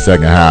wake up in the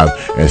second half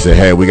and say,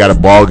 hey, we got a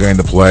ball game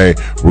to play.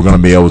 We're going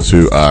to be able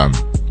to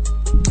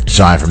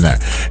shine from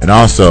that. And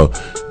also,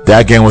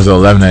 that game was an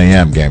 11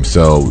 a.m. game.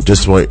 So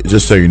just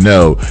so you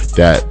know,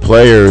 that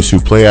players who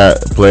play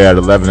at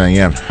 11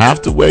 a.m.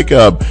 have to wake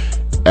up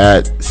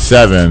at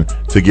 7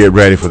 to get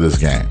ready for this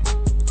game.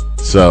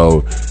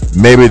 So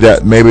maybe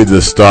the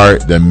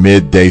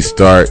midday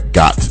start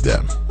got to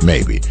them.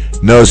 Maybe.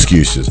 No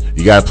excuses.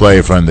 You got to play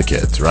in front of the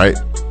kids, right?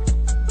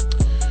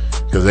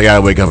 Because they got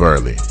to wake up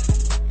early.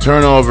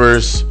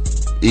 Turnovers,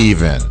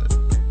 even.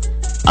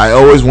 I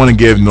always want to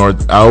get on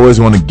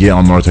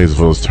North Texas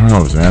for those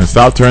turnovers, man.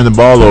 Stop turning the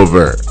ball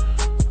over.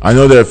 I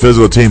know they're a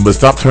physical team, but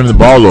stop turning the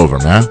ball over,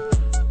 man.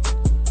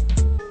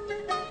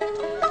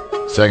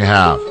 Second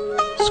half,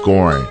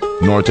 scoring.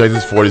 North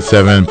Texas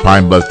 47,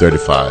 Pine Bluff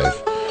 35.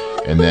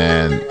 And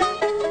then,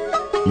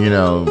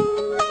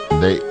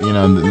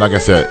 like I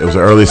said, it was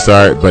an early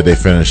start, but they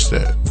finished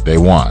it. They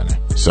won.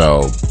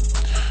 So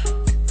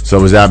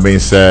with that being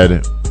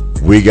said,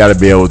 we got to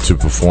be able to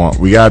perform.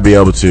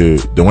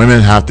 The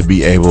women have to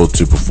be able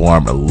to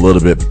perform a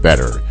little bit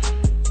better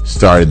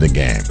starting the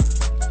game.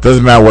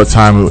 Doesn't matter what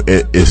time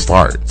it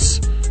starts.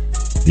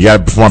 You got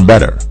to perform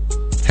better,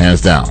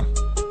 hands down.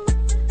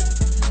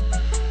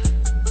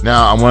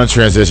 Now, I want to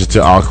transition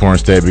to Alcorn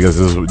State because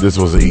this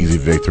was an easy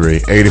victory.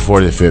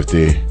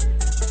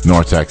 84-50,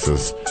 North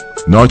Texas.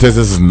 North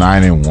Texas is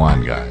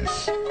 9-1,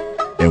 guys,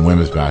 in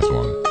women's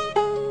basketball.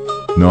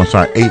 No, I'm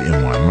sorry,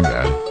 8-1. My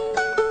bad.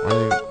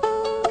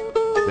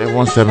 They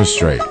won 7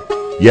 straight.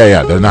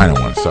 Yeah, they're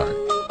 9-1. Sorry.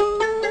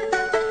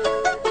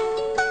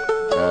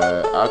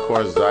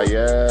 Alcorn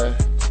Zaya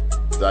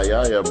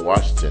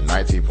Washington,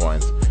 19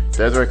 points.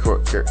 Desiree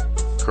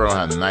Colonel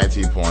had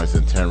 19 points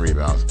and 10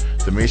 rebounds.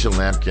 Demisha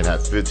Lampkin had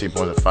 15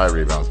 points and 5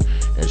 rebounds.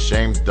 And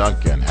Shane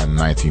Duncan had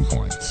 19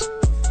 points.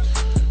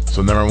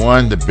 So number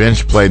 1, the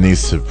bench play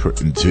needs to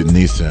improve.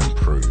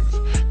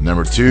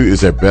 Number 2 is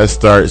their best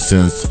start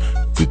since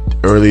the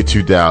early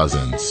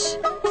 2000s.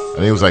 I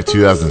think it was like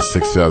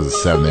 2006,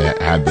 2007 they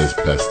had this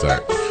best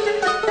start.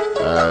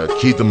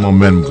 Keep the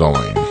momentum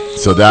going.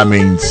 So that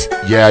means,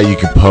 yeah, you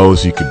can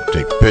post, you can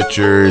take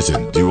pictures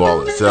and do all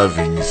that stuff,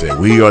 and you can say,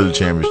 we are the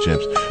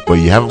championships, but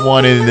you haven't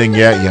won anything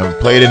yet, you haven't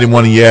played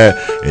anyone yet,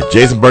 and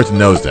Jason Burton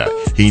knows that.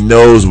 He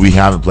knows we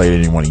haven't played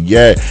anyone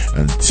yet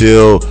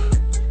until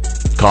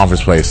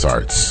conference play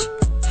starts.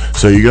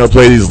 So you're going to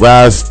play these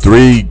last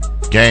 3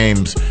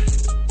 games,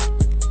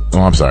 2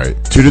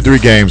 to 3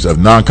 games of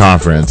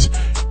non-conference,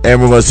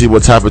 and we're going to see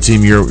what type of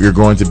team you're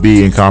going to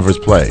be in conference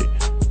play.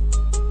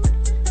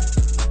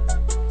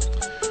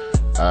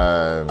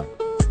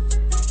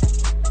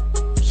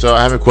 So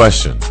I have a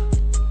question.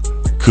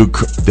 Could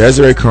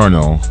Desiree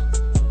Colonel,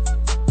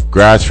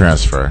 grad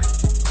transfer,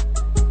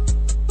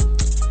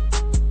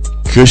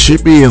 could she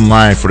be in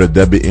line for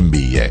the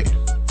WNBA?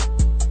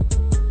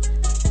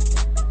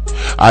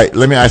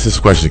 Let me ask this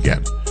question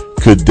again.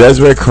 Could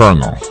Desiree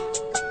Colonel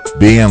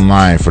be in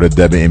line for the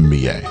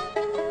WNBA?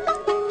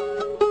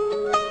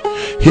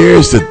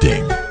 Here's the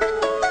thing.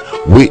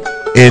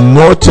 In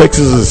North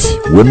Texas'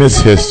 women's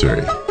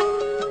history,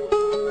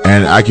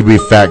 and I can be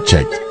fact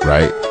checked,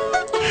 right?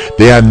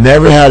 They have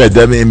never had a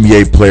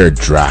WNBA player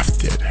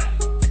drafted.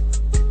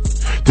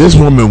 This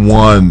woman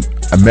won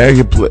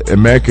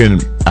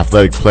American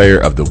Athletic Player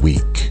of the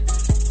Week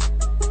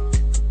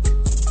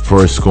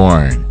for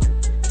scoring.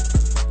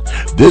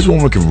 This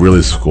woman can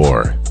really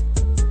score.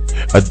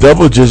 A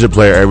double-digit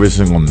player every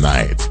single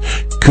night.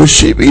 Could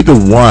she be the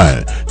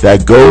one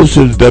that goes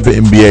to the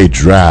WNBA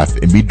draft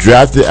and be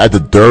drafted at the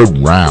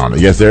 3rd round?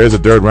 Yes, there is a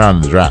 3rd round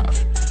in the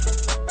draft.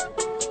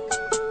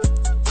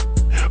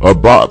 Or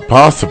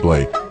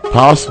possibly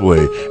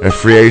a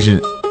free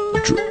agent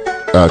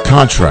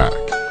contract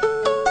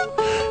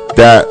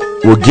that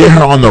will get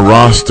her on the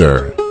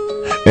roster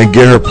and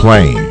get her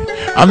playing.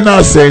 I'm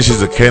not saying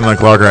she's a Caitlin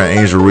Clark or an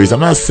Angel Reese. I'm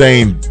not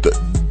saying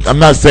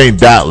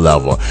that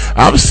level.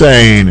 I'm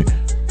saying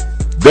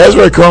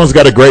Desiree Colonel's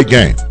got a great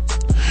game.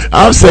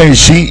 I'm saying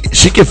she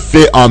can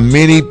fit on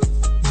many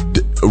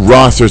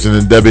rosters in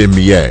the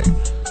WNBA.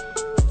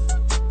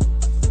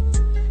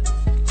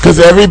 Because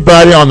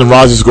everybody on the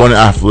roster is going to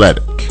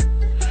athletic.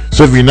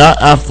 So if you're not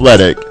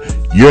athletic,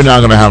 you're not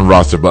going to have a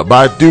roster. But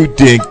I do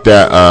think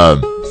that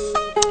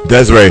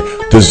Desiree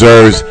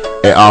deserves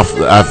an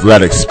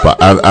athletic spot,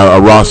 a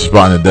roster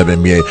spot in the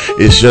WNBA.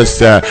 It's just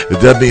that the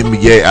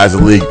WNBA as a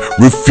league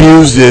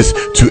refuses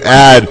to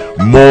add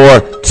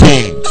more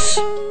teams.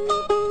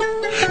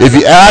 If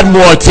you add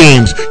more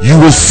teams, you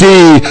will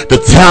see the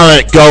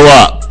talent go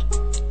up.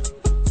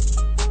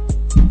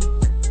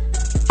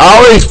 I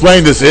already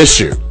explained this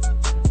issue.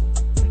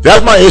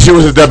 That's my issue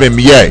with the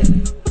WNBA.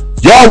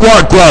 Y'all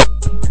want growth.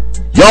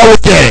 Y'all will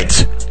get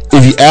it.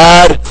 If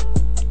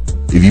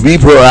you be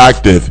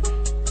proactive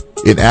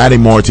in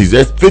adding more teams.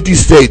 There's 50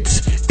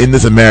 states in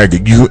this America.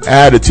 You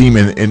add a team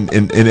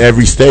in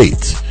every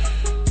state.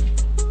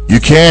 You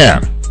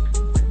can.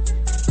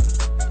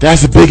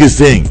 That's the biggest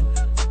thing.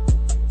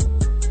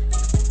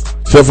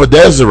 So for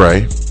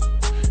Desiree,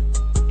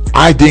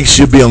 I think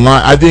she'll be in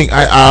line. I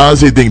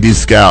honestly think these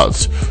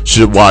scouts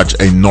should watch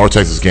a North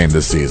Texas game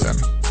this season.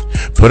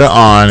 Put it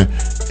on.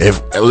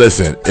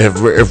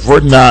 If we're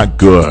not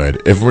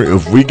good,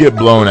 if we get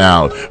blown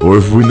out, or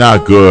if we're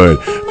not good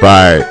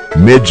by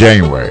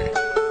mid-January,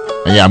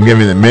 and yeah, I'm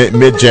giving it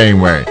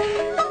mid-January.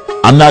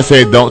 I'm not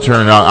saying don't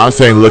turn it on. I'm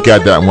saying look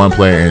at that one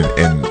player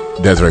in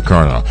Desiree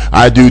Coronel.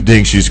 I do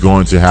think she's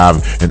going to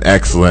have an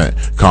excellent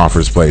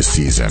conference play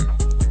season.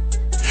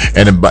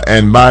 And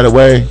by the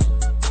way,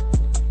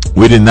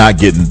 we did not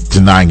get to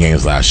 9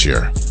 games last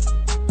year.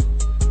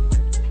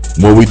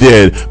 Well, we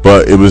did,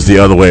 but it was the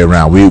other way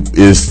around.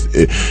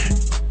 It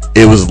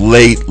was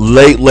late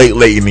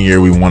in the year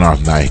we won our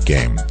 9th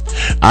game.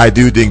 I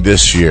do think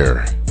this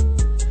year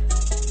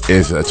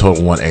is a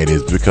total 180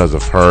 is because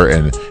of her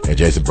and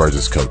Jason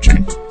Burgess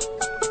coaching.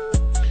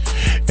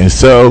 And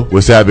so,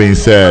 with that being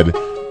said,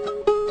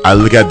 I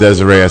look at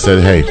Desiree. I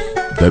said, "Hey,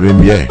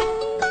 WNBA."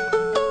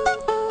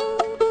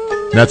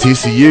 Now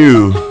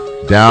TCU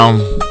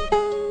down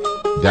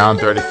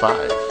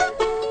 35.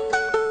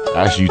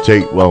 Actually, you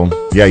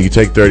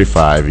take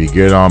 35. You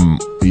get on,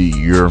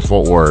 you're in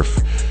Fort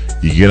Worth.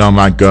 You get on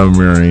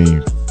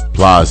Montgomery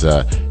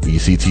Plaza. You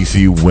see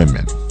TCU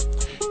women.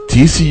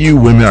 TCU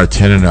women are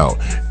 10-0.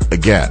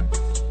 Again,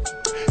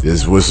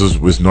 this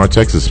was North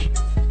Texas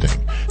thing.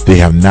 They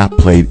have not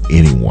played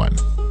anyone.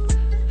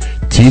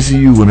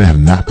 TCU women have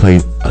not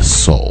played a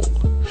soul.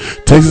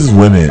 University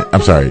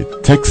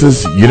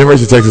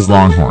of Texas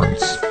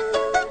Longhorns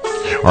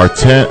are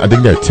 10. I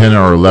think they're 10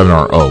 or 11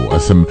 or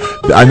 0.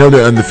 I know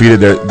they're undefeated.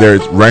 They're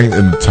ranked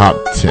in the top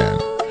 10.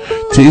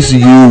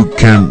 TCU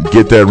can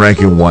get that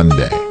ranking one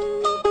day.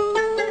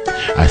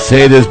 I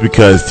say this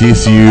because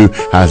TCU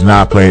has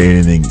not played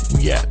anything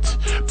yet.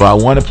 But I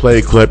want to play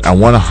a clip. I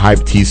want to hype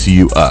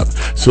TCU up.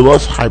 So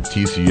let's hype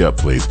TCU up,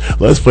 please.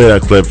 Let's play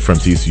that clip from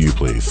TCU,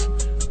 please.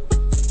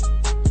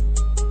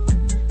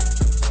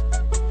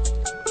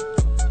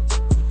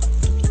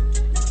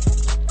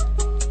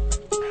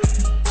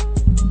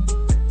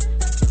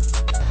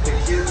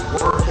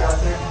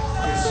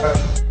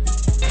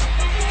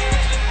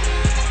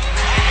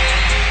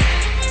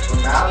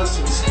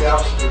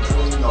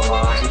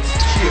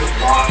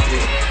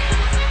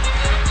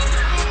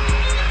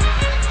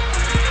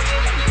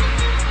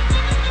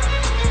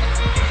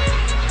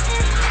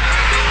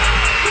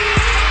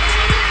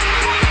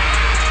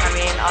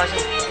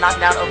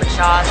 Knocking down open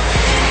shots.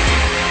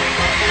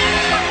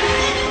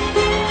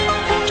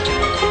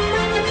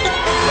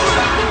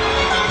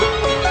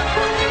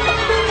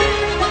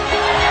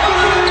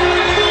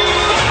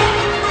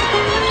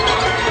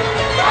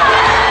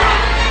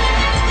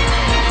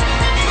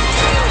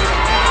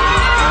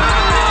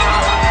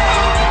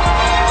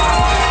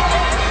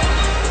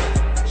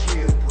 She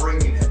is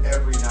bringing it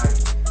every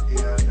night,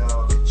 and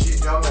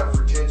she's done that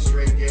for 10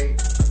 straight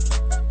games.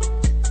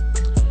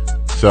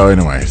 So,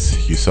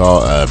 anyways, you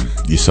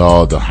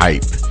saw the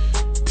hype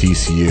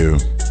TCU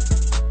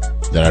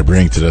that I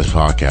bring to this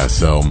podcast.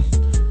 So,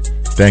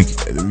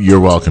 you're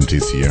welcome,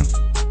 TCU.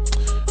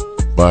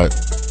 But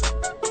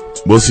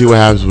we'll see what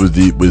happens with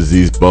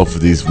both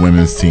of these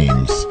women's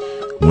teams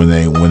when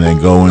they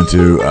go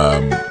into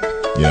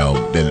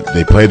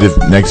they play the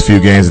next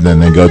few games and then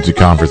they go to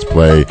conference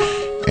play,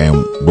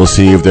 and we'll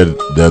see if they're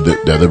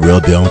the real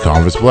deal in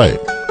conference play.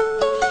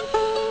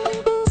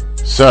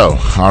 So,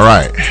 all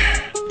right.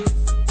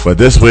 But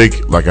this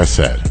week, like I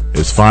said,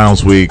 it's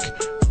finals week,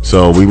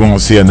 so we won't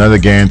see another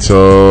game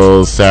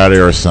till Saturday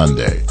or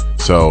Sunday.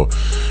 So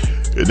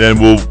then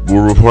we'll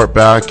report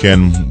back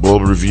and we'll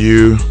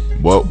review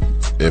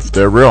if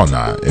they're real or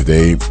not, if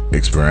they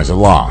experience a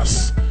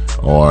loss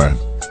or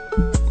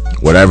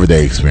whatever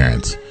they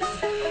experience.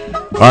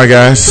 All right,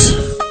 guys,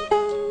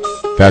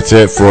 that's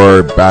it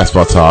for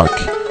Basketball Talk,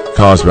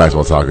 College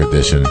Basketball Talk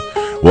edition.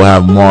 We'll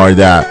have more of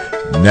that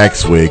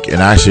next week,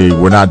 and actually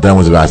we're not done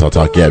with the basketball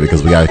talk yet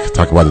because we got to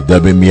talk about the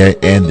WNBA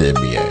and the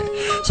NBA.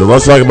 So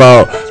let's talk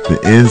about the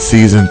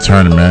in-season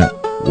tournament.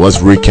 Let's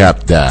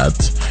recap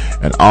that,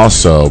 and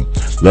also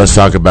let's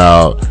talk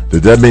about the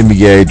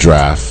WNBA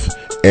draft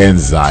and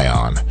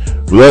Zion.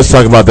 Let's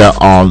talk about that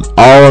all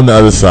on the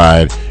other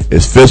side.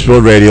 It's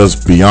Fishbowl Radio's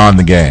Beyond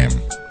the Game.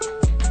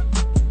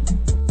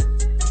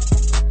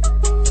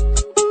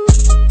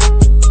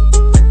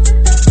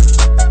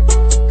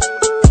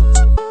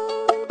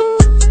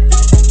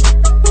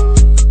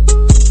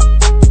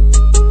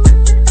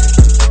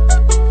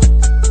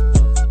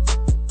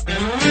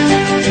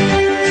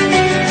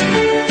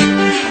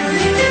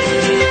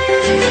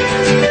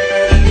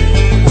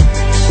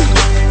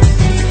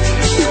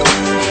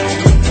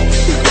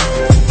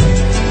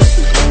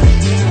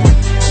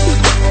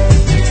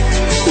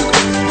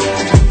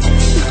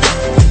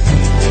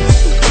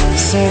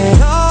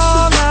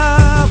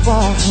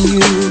 from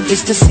you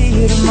is to see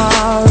you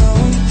tomorrow.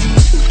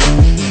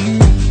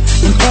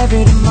 And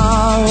every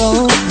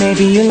tomorrow,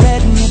 maybe you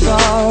let me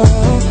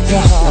borrow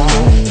your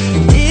heart.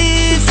 And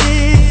is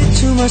it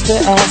too much to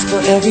ask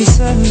for every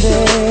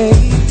Sunday?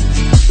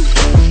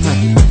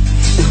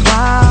 And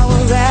while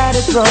we're at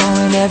it,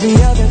 throwing every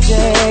other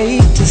day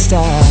to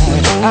start.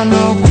 I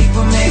know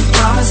people make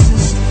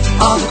promises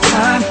all the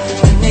time,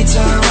 and they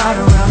turn right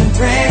around and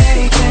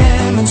break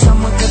them. And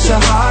someone cuts your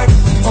heart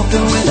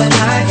open with a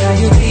knife, now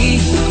you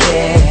bleed.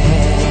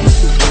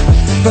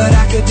 But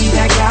I could be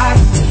that guy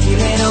to heal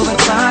it over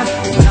time,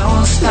 and I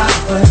won't stop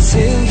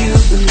until you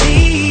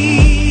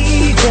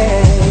believe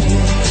it.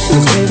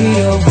 'Cause baby,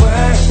 you're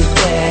worth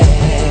it.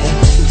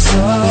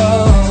 So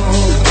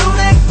don't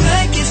act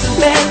like it's a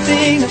bad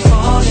thing to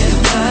fall in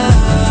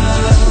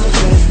love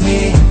with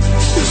me.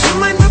 'Cause you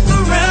might look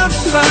around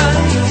and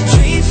find your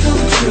dreams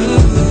come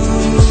true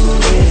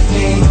with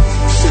me.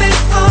 Spend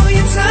all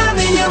your time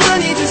and your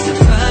money just to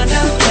find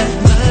out that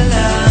my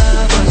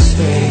love was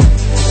free.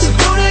 So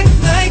don't act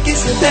like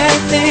it's a bad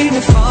thing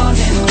to fall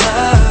in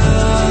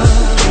love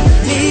with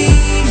me.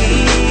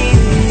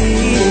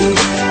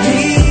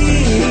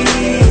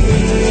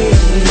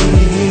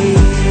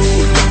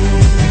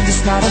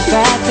 It's not a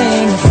bad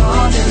thing to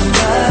fall in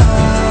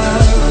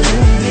love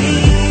with me.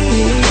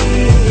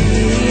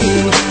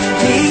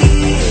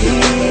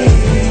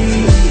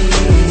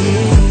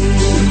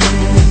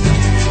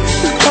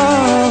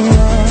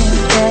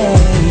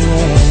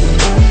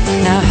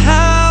 Now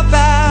how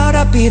about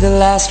I be the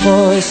last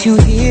voice you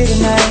hear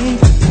tonight,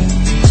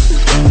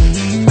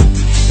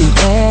 and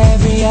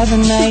every other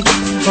night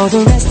for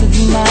the rest of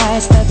the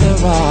nights that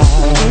there are.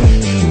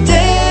 And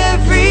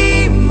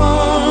every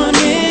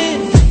morning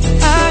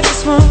I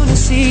just wanna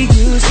see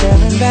you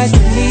staring back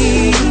at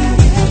me,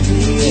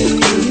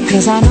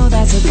 'cause I know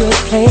that's a good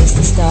place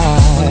to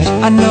start.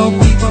 I know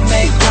people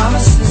make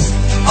promises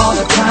all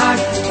the time,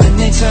 and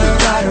they turn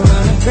right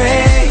around and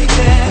break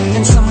them.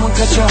 And someone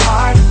cut your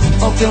heart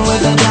open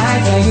with a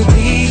knife, now you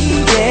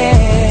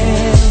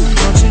bleeding.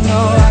 Don't you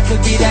know I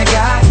could be that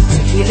guy to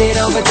heal it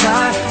over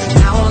time, and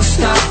I won't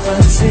stop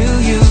until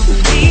you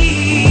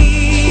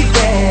believe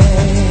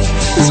it.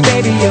 'Cause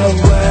baby, you're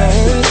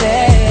worth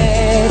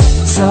it.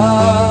 So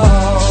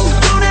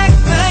don't act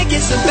like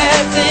it's a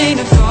bad thing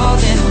to fall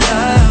in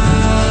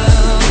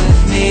love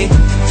with me.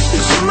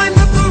 'Cause you might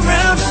look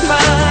around and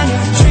find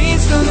your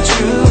dreams come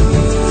true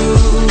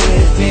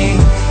with me.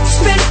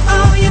 Spend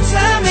all your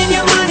time and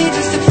your money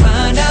just to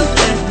find out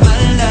that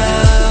my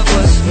love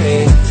was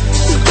free.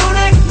 So don't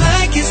act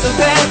like it's a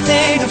bad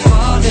thing to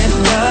fall in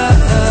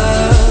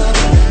love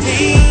with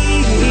me.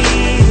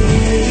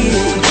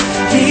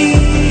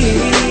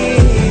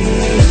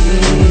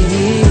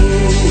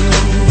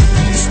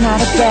 It's not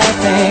a bad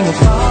thing to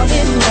fall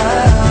in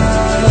love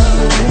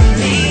with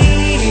me.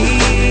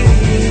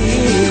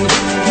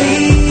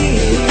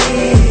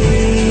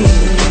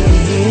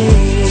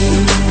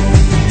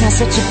 Not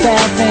such a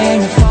bad thing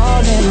to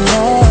fall in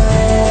love.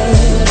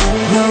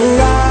 No,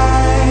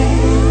 I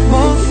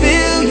won't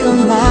fill your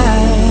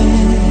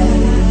mind,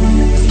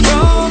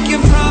 broke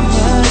your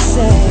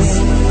promises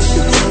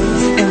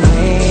and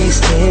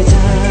wasted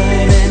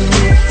time. And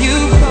if you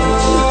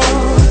fall,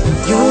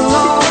 you'll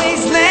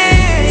always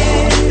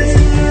land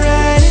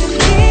right in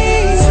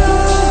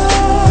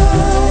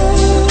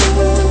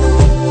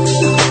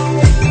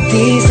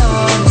these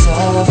arms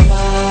of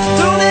mine.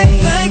 Don't act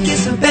like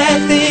it's a bad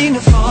thing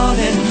to fall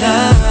in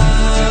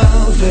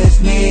love with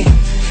me.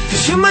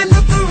 'Cause you might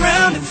look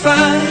around and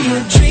find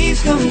your dreams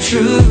come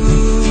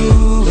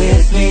true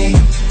with me.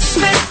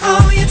 Spend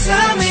all your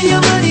time and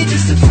your money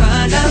just to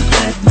find out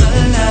that my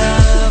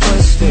love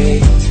was free.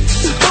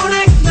 So don't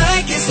act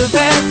like it's a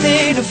bad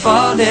thing to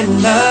fall in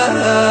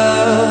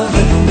love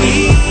with me.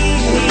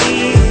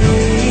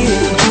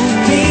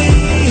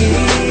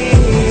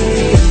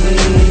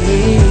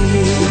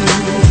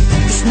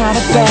 It's not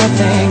a bad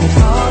thing to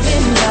fall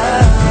in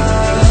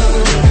love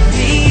with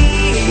me.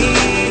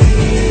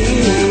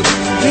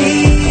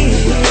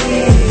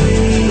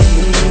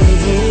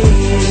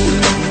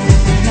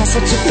 Not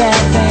such a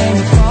bad thing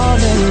to fall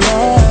in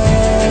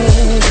love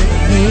with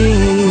me.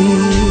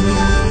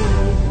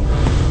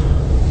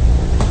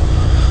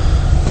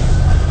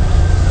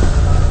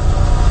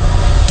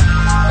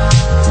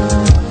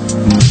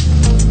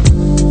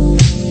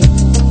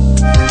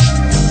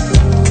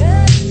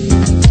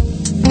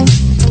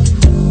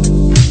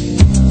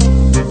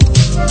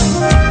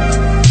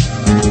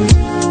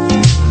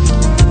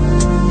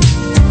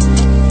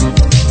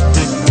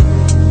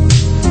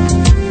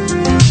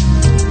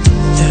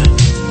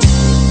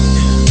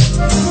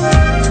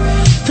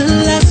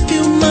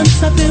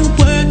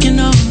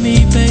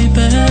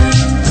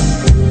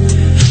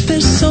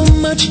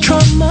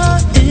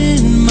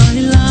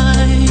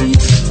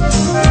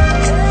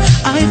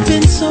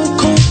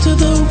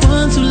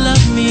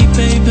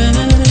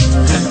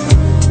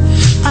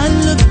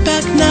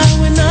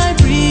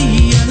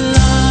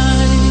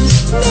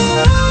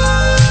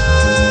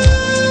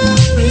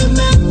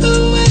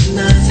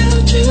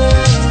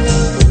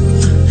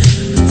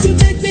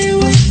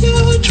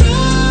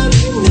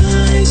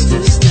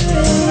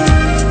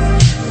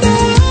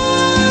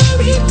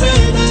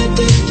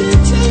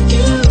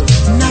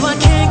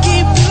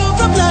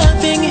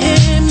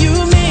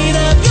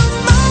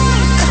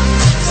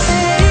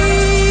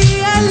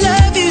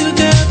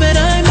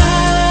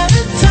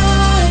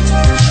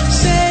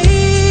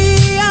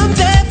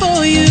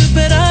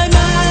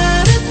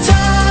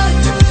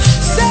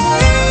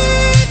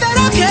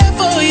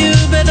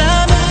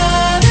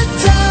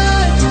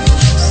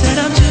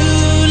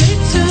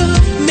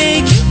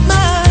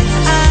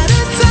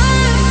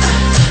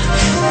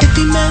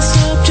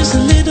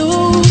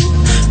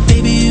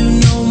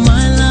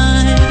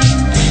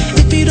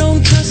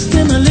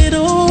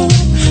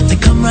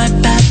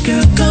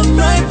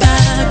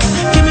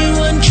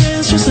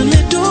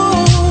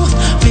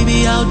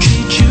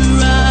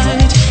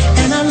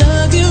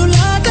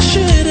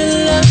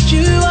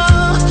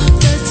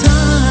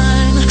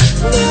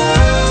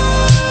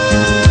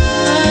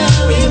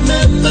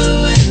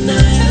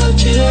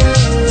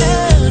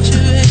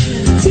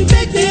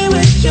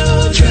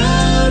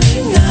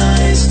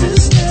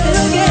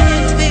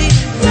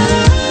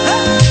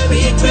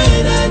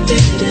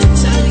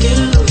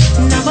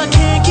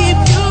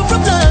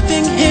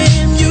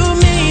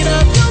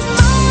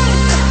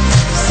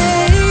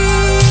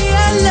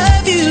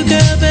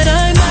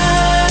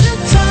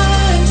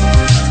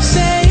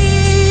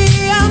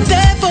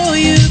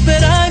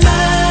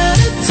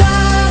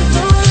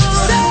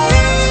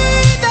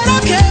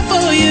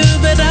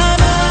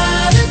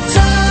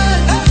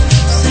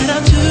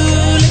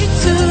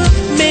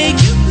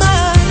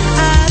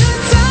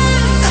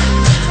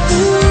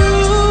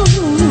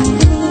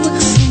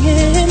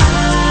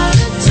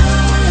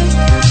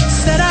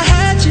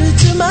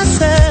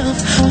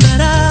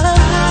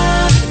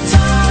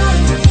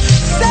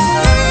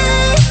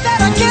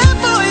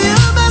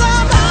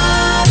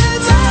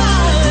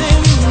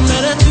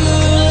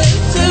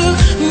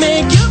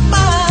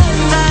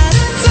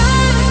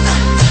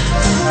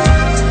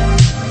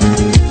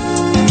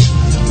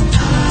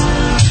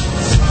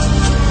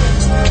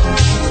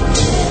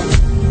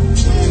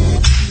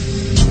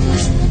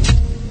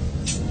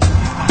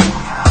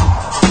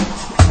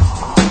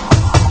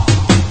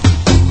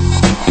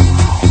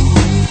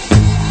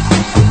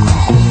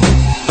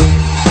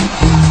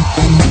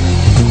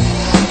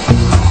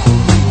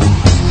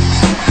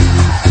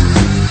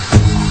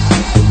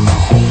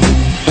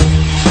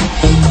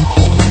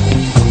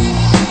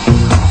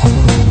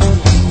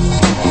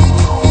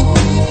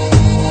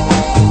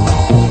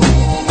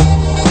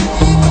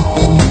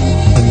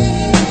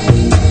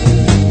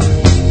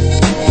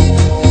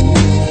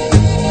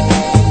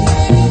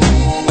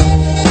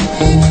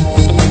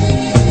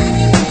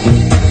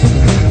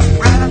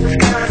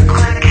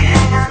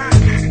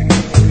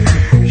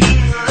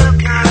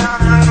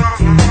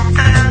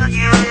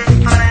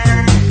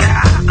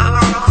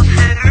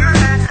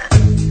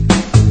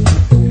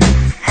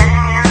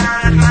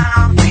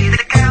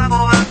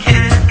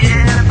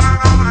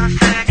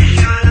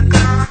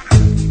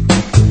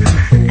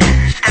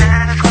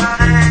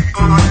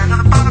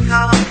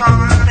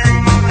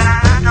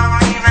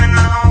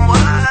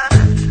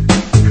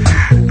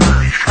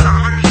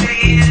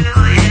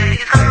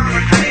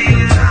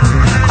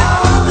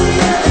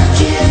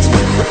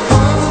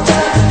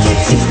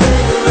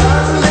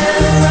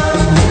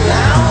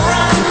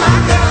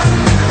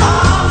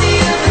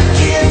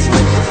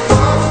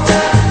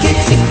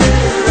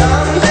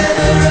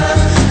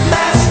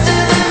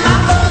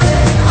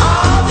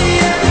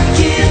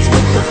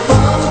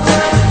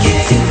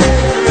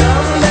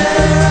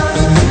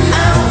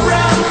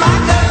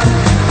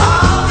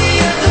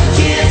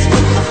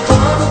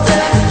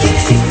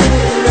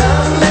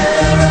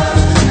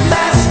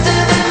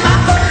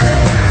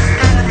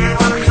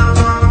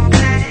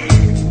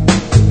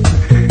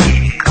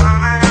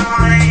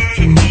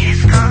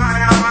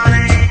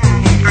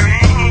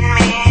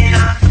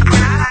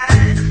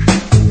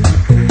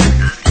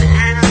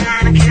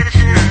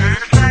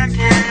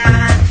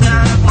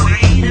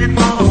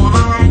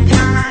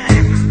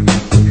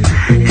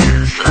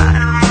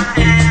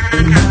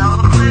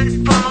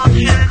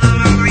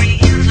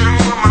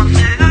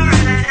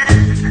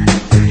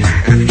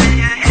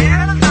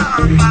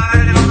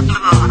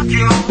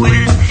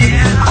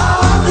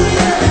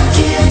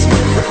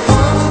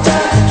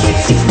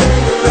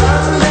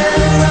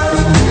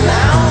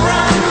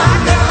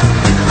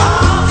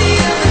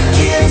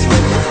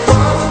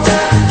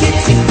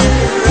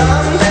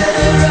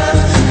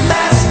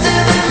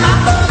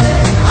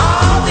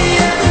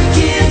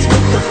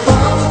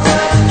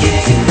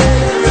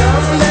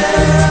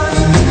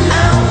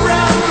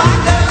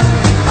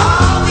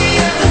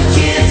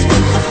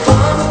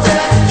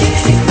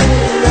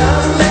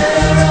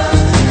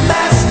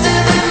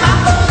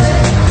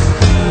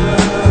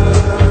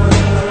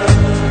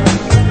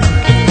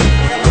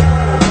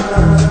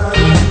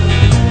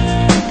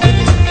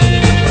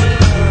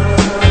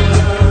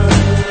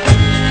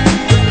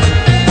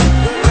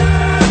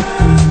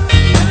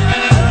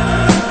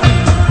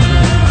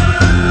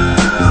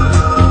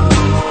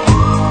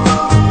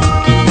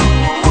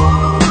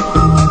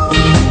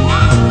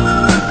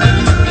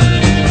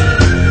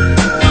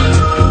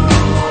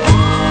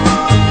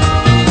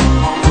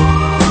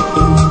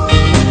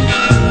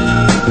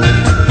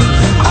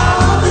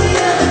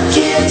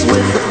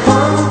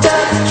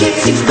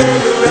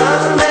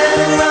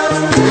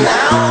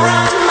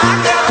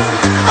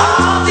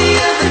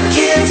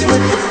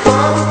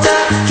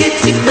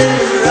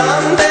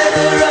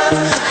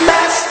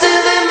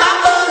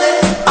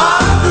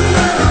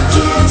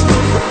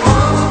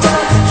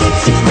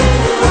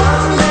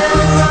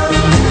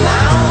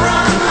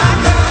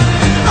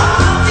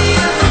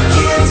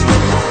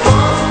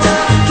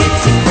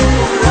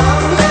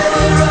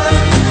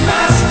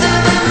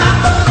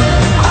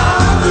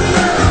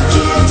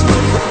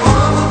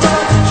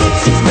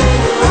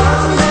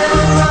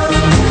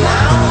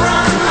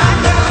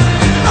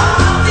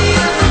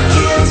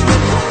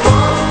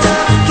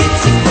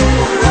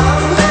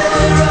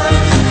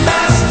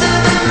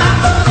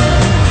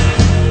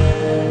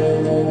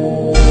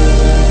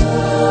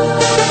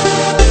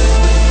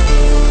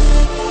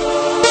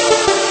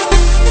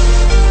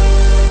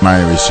 My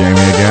name is Jamie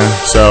again.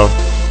 So,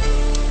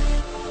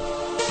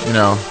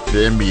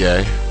 the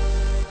NBA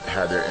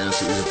had their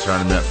in-season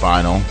tournament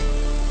final.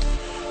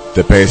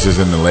 The Pacers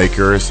and the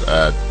Lakers.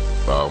 The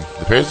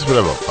Pacers put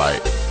up a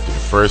fight. The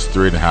first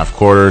 3.5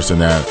 quarters, and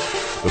then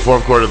the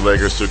fourth quarter, the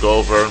Lakers took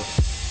over.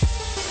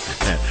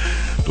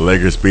 The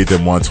Lakers beat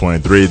them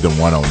 123 to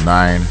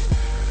 109.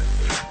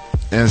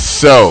 And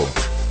so,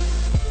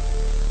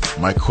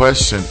 my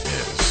question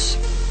is,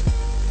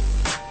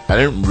 I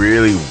didn't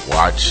really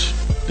watch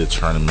the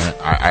tournament.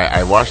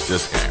 I watched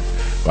this game,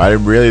 but I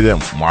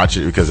didn't watch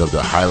it because of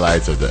the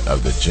highlights of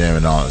the gym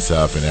and all that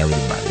stuff and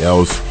everybody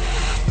else.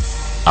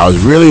 I was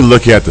really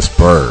looking at the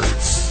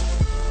Spurs.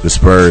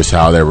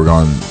 How they were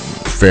going to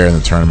fare in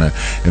the tournament,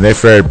 and they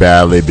fared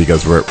badly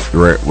because we're on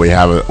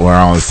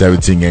a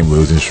 17-game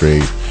losing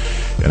streak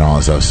and all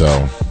that stuff.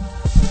 So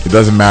it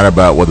doesn't matter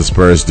about what the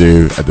Spurs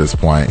do at this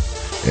point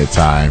in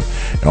time.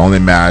 It only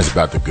matters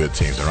about the good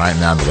teams. And right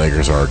now, the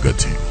Lakers are a good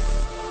team.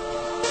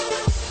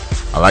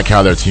 I like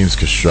how their team's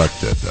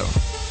constructed, though.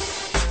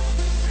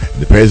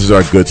 The Pacers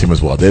are a good team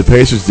as well. The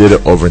Pacers did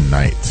it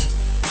overnight.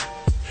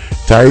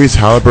 Tyrese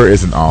Halliburton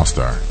is an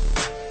all-star.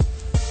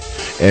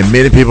 And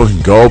many people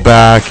can go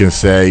back and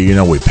say,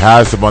 we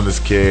passed up on this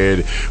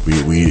kid.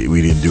 We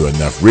didn't do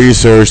enough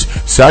research.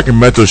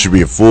 Sacramento should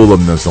be a fool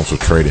of themselves for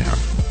trading him.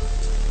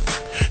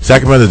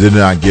 Sacramento did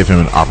not give him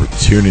an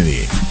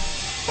opportunity,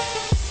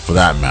 for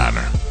that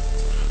matter.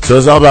 So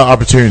it's all about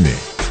opportunity.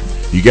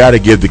 You got to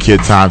give the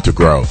kid time to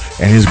grow.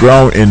 And he's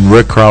grown in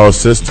Rick Carlisle's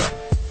system.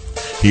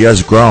 He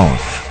has grown.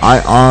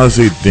 I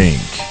honestly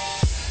think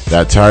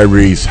that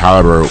Tyrese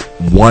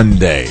Halliburton one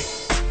day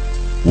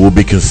will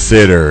be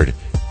considered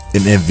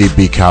an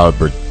MVP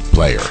caliber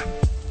player.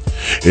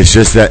 It's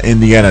just that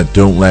Indiana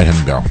don't let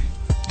him go.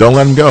 Don't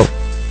let him go.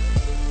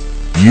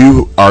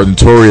 You are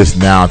notorious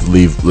now to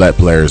let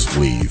players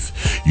leave.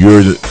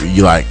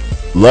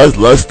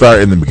 Let's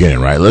start in the beginning,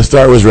 right? Let's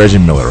start with Reggie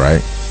Miller,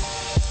 right?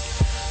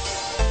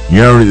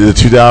 The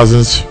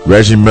 2000s,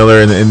 Reggie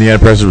Miller and the Indiana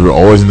Pacers were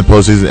always in the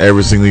postseason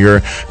every single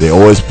year. They are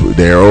always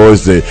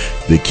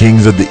the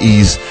kings of the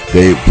East.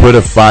 They put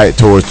a fight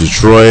towards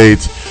Detroit.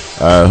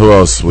 Who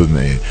else was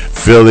named?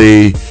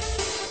 Philly,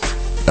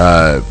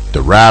 the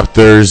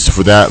Raptors,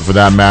 for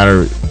that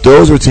matter.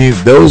 Those were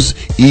teams. Those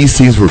East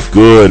teams were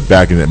good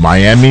back in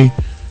Miami.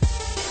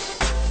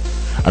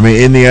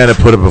 Indiana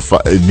put up a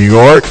fight. New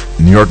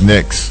York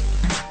Knicks.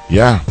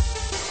 Yeah.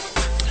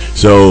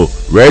 So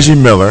Reggie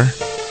Miller,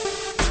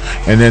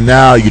 and then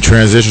now you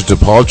transition to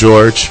Paul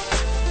George.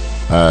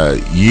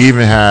 You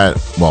even had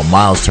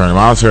Miles Turner.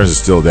 Miles Turner is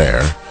still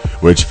there,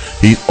 which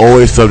he's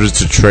always subject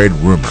to trade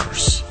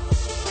rumors.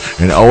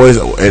 And always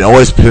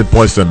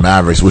pinpoints the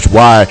Mavericks, which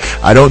why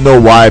I don't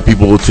know why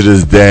people to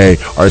this day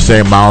are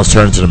saying Miles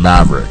Turner to the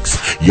Mavericks.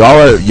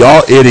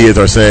 Y'all idiots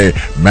are saying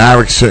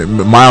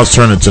Miles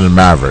Turner to the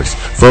Mavericks.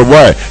 For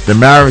what? The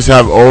Mavericks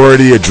have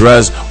already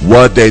addressed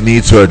what they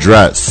need to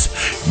address.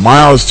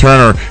 Miles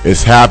Turner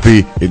is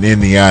happy in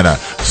Indiana.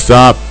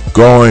 Stop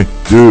going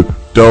through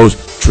those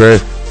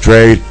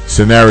trade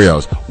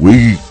scenarios.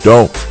 We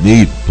don't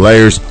need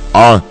players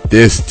on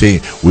this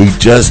team. We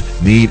just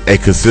need a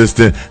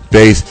consistent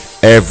base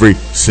every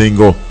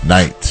single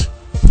night.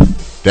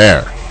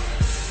 There.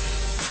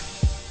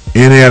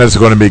 Indiana's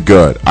going to be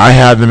good. I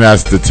had them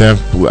as the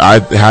 10th. I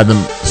had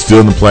them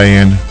still in the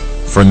play-in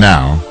for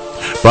now.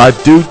 But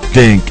I do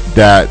think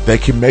that they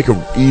can make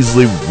an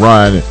easily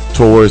run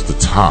towards the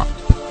top.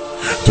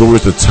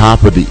 Towards the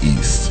top of the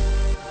East.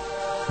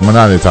 Well,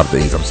 not the top of the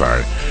East, I'm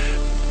sorry.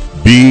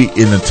 Be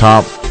in the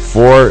top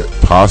 4,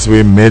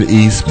 possibly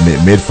mid-East,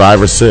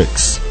 mid-5 or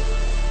 6.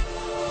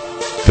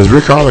 Because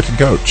Rick Carlisle can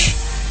coach.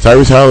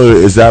 Tyrese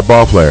Halliburton is that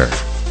ball player.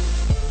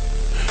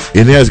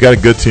 Indiana's got a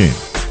good team.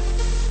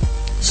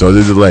 So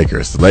did the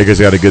Lakers. The Lakers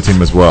got a good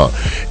team as well.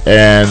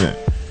 And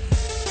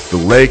the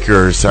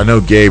Lakers, I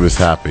know Gabe is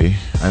happy.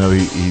 I know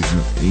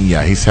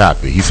he's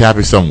happy. He's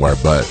happy somewhere,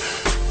 but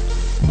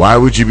why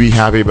would you be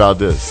happy about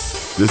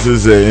this? This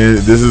is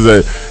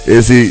a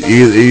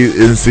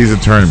in-season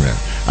tournament.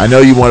 I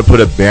know you want to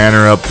put a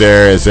banner up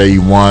there and say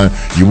you won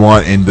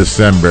in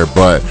December,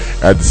 but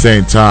at the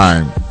same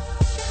time,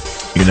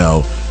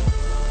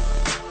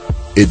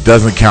 it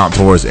doesn't count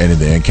towards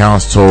anything. It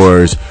counts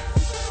towards,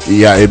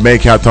 it may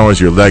count towards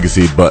your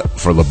legacy, but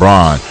for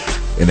LeBron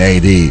and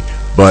AD,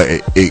 but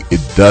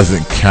it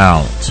doesn't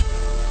count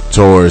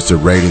towards the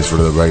ratings for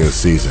the regular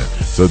season.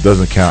 So it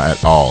doesn't count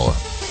at all.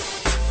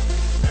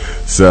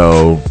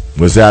 So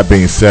with that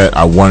being said,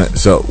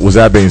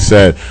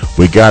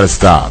 we gotta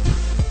stop.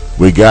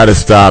 We gotta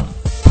stop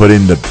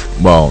putting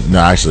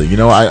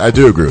I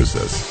do agree with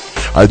this.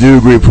 I do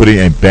agree with putting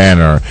a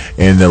banner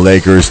in the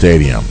Lakers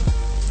stadium.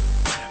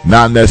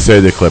 Not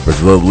necessarily the Clippers.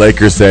 The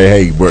Lakers say,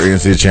 hey, we're going to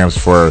see the champs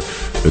for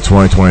the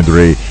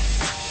 2023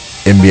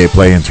 NBA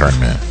play-in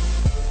tournament.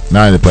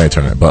 Not in the play-in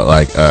tournament, but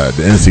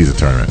the in-season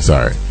tournament,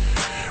 sorry.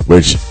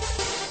 Which,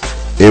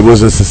 it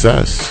was a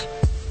success.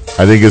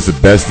 I think it's the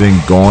best thing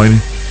going.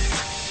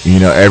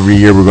 Every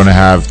year we're going to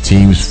have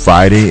teams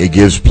fighting. It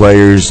gives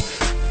players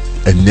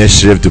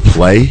initiative to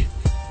play.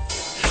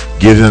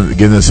 give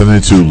them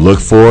something to look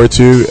forward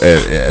to,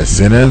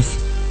 incentive,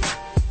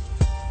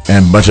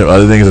 and a bunch of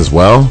other things as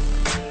well.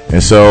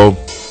 And so,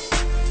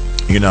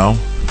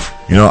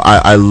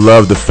 I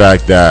love the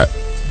fact that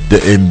the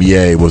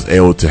NBA was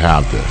able to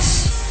have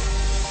this.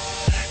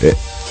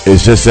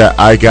 It's just that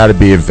I got to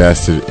be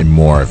invested in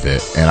more of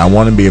it, and I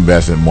want to be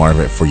invested in more of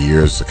it for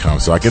years to come,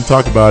 so I can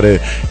talk about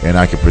it and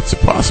I can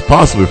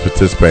possibly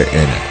participate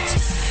in it.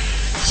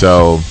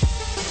 So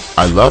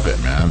I love it,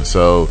 man.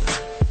 So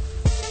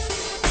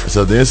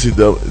the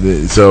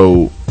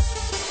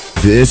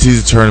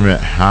NCAA tournament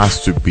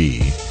has to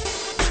be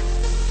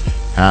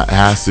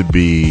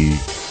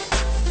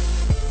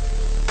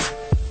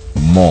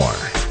more.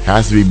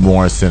 Has to be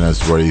more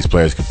incentives where these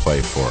players can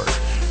play for it.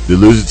 The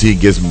losing team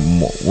gets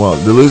more. Well,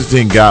 the losing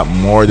team got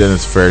more than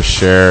its fair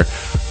share,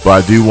 but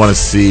I do want to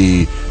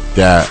see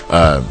that.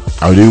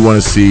 I do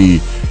want to see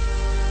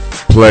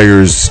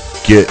players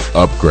get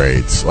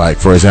upgrades. Like,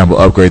 for example,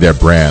 upgrade their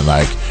brand.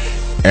 Like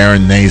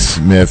Aaron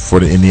Naismith for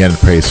the Indiana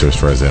Pacers,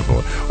 for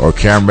example, or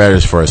Cam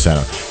Reddish for a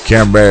center.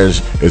 Cam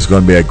Reddish is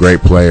going to be a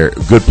great player,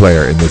 good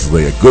player in this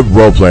league, a good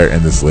role player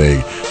in this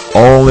league,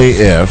 only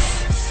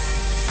if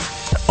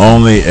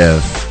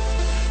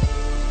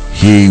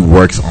he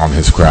works on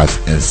his craft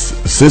and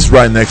sits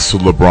right next to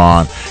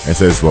LeBron and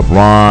says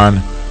LeBron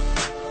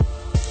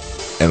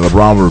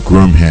will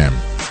groom him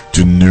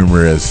to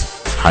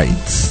numerous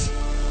heights.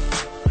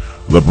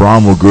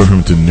 LeBron will groom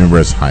him to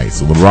numerous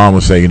heights. LeBron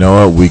will say, you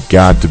know what, we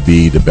got to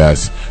be the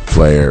best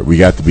player. We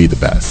got to be the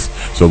best.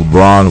 So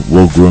LeBron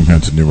will groom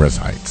him to numerous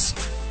heights.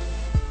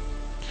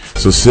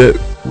 So sit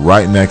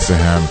right next to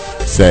him,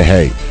 say,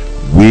 hey,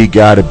 we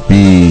got to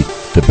be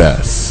the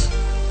best.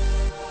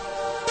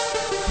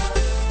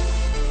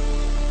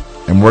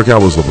 And work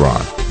out with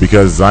LeBron,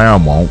 because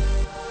Zion won't.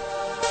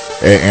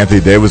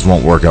 Anthony Davis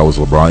won't work out with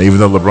LeBron, even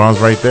though LeBron's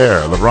right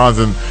there.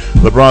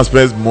 LeBron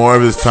spends more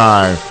of his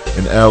time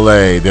in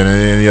LA than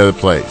in any other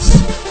place.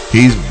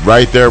 He's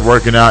right there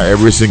working out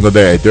every single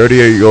day. A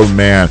 38-year-old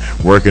man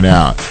working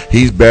out.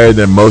 He's better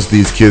than most of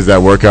these kids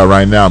that work out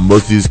right now.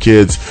 Most of these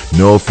kids,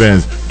 no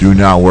offense, do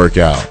not work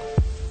out.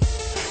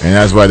 And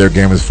that's why their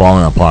game is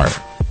falling apart.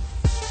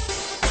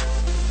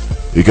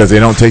 Because they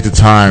don't take the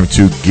time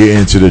to get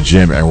into the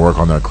gym and work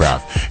on their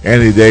craft.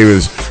 Anthony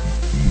Davis,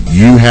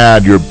 you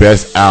had your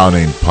best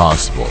outing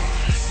possible.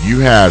 You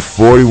had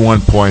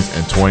 41 points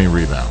and 20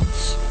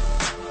 rebounds.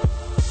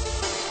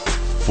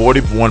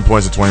 41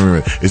 points and 20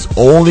 rebounds. It's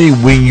only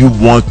when you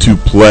want to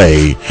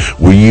play,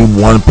 when you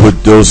want to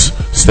put those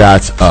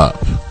stats up.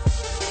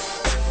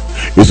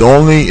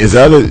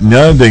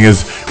 Another thing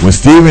is when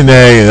Stephen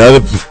A and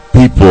other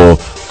people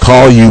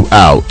call you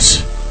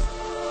out.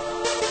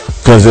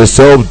 Because they're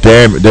so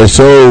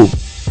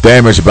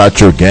damaged about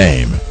your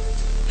game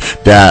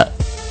that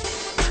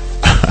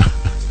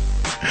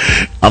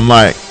I'm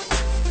like,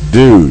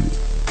 dude,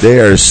 they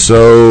are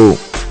so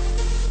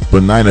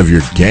benign of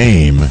your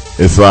game.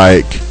 It's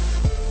like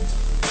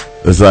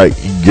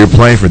you're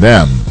playing for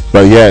them,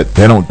 but yet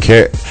they don't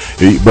care.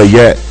 But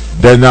yet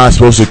they're not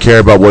supposed to care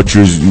about what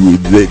you're.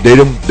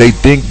 They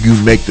think you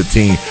make the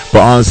team, but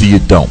honestly, you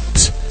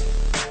don't.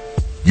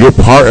 You're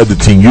part of the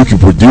team. You can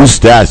produce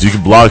stats. You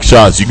can block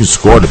shots. You can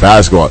score the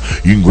basketball.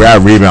 You can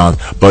grab rebounds.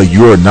 But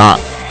you're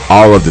not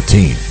all of the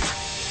team.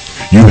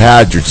 You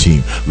had your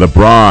team.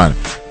 LeBron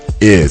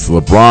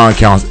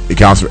counts. He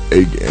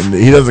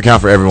doesn't count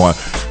for everyone.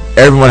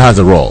 Everyone has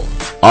a role.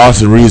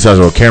 Austin Reeves has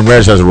a role. Cam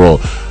Reddish has a role.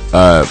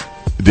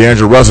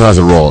 D'Angelo Russell has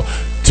a role.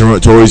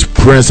 Taurean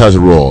Prince has a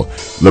role.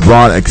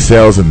 LeBron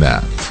excels in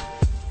that.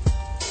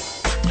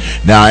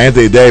 Now,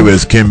 Anthony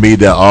Davis can be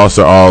the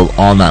all-star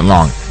all night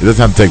long. It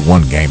doesn't have to take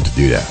one game to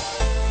do that.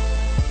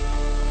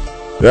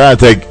 It got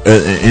to take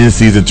an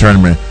in-season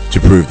tournament to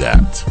prove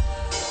that.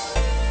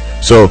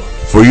 So,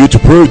 for you to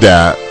prove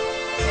that,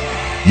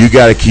 you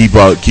got to keep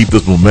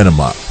this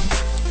momentum up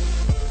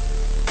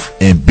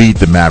and beat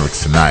the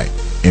Mavericks tonight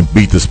and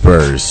beat the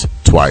Spurs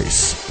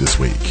twice this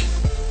week.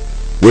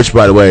 Which,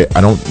 by the way,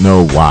 I don't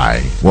know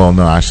why. Well,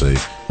 no, actually,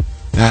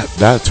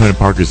 that Tony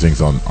Parker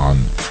thing's on.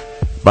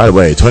 By the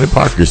way, Tony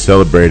Parker is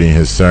celebrating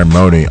his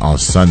ceremony on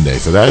Sunday,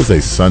 so that is a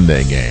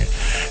Sunday game.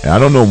 And I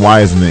don't know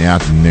why it's in the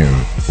afternoon,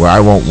 where I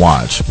won't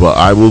watch, but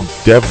I will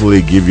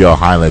definitely give you a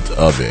highlight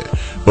of it.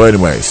 But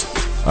anyways,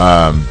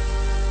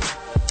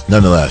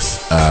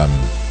 nonetheless,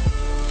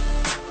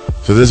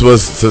 so this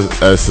was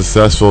a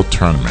successful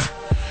tournament.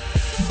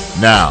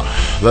 Now,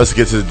 let's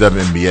get to the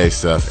WNBA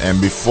stuff.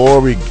 And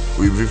before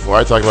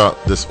I talk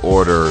about this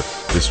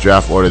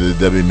draft order that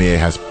the WNBA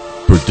has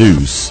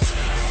produced,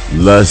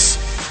 let's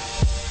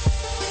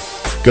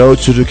go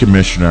to the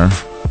commissioner,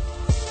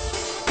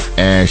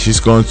 and she's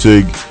going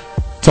to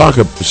talk.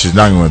 She's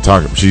not going to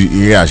talk.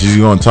 She's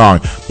going to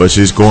talk, but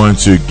she's going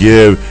to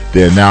give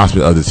the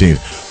announcement of the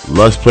teams.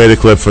 Let's play the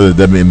clip for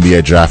the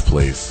WNBA draft,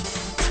 please.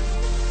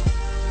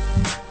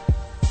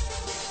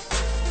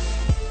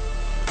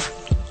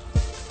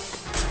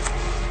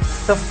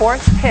 The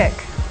fourth pick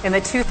in the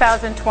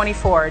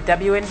 2024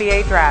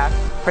 WNBA draft,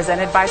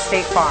 presented by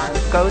State Farm,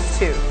 goes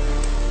to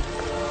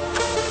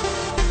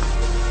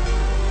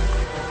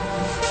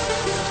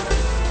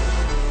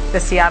the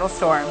Seattle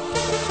Storm.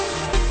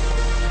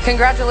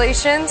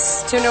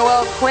 Congratulations to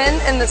Noel Quinn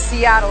and the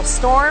Seattle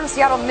Storm.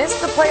 Seattle missed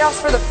the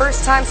playoffs for the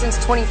first time since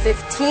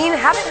 2015.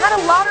 Haven't had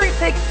a lottery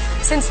pick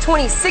since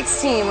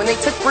 2016 when they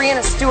took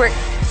Breanna Stewart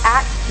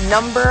at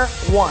number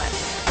 1.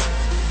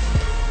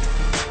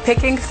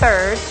 Picking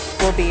third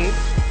will be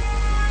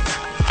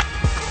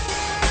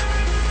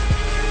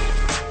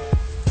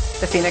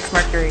the Phoenix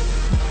Mercury.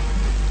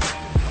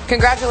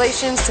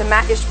 Congratulations to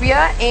Matt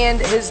Ishbia and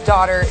his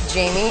daughter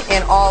Jamie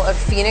and all of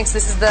Phoenix.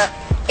 This is the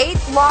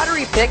 8th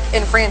lottery pick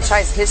in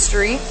franchise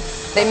history.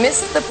 They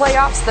missed the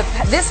playoffs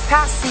this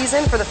past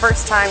season for the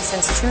first time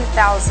since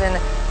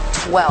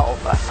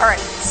 2012. All right,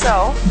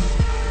 so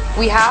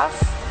we're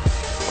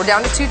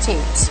down to 2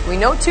 teams. We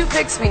know 2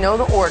 picks, we know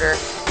the order.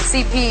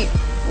 CP,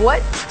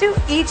 what do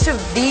each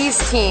of these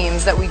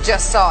teams that we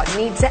just saw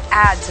need to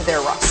add to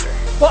their roster?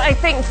 Well, I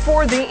think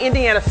for the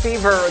Indiana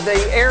Fever,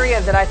 the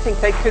area that I think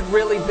they could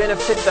really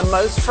benefit the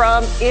most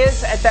from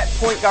is at that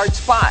point guard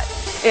spot.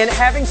 And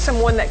having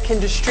someone that can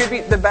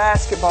distribute the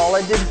basketball,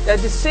 a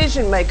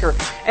decision maker,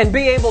 and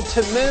be able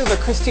to move a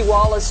Christy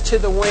Wallace to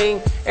the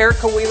wing,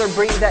 Erica Wheeler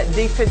bring that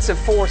defensive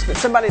force, but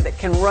somebody that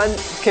can run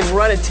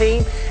a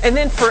team. And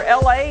then for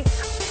LA,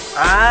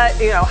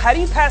 how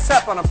do you pass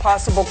up on a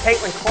possible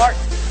Caitlin Clark?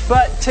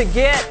 But to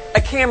get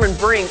a Cameron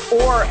Brink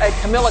or a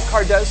Camila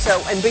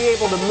Cardoso and be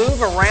able to move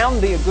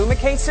around the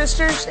Agumake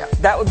sisters,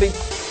 that would be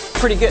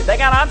pretty good. They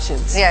got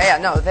options.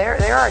 No,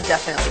 there are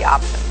definitely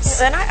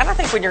options. And I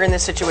think when you're in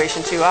this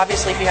situation too,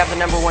 obviously if you have the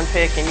number 1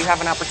 pick and you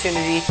have an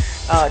opportunity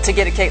to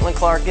get a Caitlin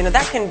Clark,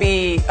 that can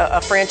be a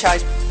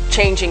franchise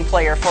changing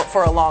player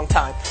for a long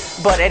time.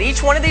 But at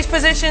each one of these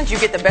positions, you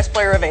get the best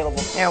player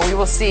available. Yeah, we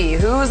will see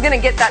who's going to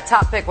get that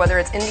top pick, whether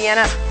it's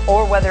Indiana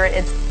or whether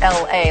it's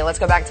LA. Let's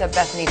go back to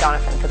Bethany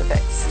Donovan for the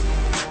picks.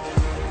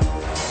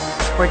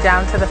 We're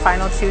down to the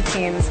final 2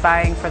 teams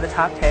vying for the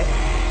top pick.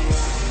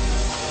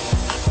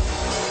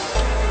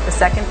 The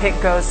second pick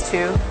goes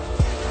to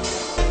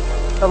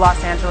the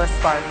Los Angeles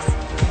Sparks.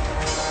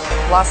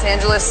 Los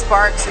Angeles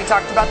Sparks, we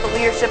talked about the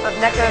leadership of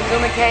Nneka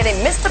Agumake.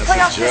 They missed the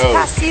playoffs this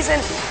past season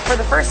for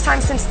the first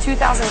time since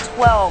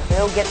 2012.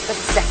 They'll get the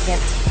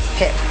second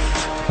pick.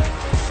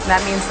 And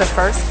that means the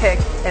first pick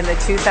in the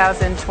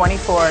 2024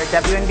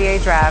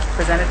 WNBA draft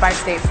presented by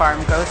State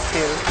Farm goes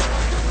to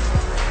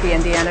the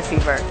Indiana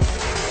Fever.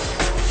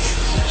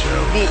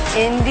 The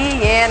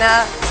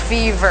Indiana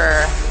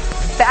Fever.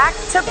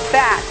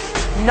 Back-to-back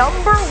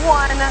number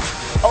 1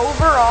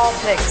 overall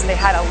picks. They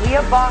had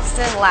Aaliyah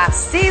Boston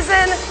last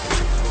season.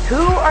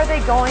 Who are they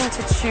going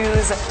to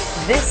choose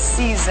this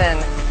season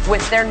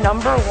with their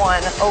number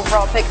 1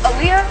 overall pick?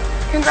 Aaliyah,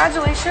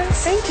 congratulations.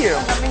 Thank you.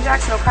 Jumping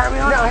jacks, no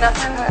cartwheel,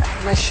 nothing.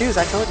 My shoes,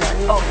 I told you.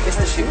 It's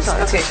the shoes.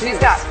 Okay, she's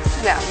got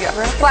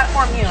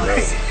platform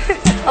heels.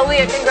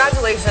 Aaliyah,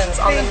 congratulations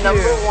on the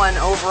number 1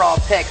 overall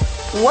pick.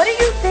 What do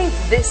you think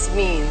this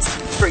means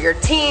for your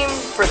team,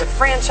 for the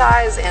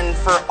franchise, and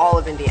for all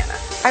of Indiana?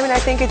 I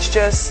think it's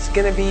just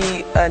going to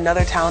be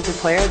another talented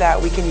player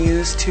that we can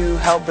use to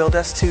help build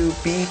us to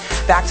be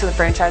back to the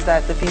franchise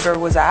that the Fever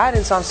was at.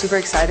 And so I'm super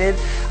excited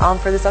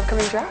for this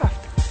upcoming draft.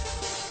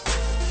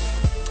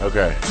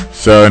 Okay.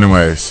 So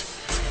anyways,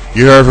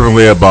 you heard from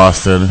Aaliyah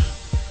Boston.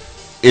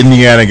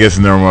 Indiana gets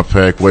the number 1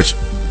 pick, which...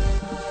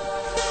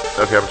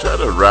 Okay, I'm trying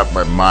to wrap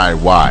my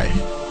mind. Why?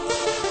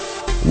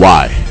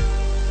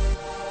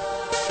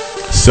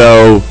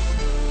 So,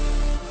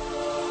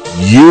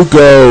 you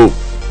go...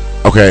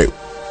 Okay.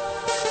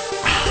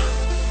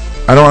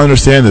 I don't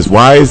understand this.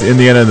 Why is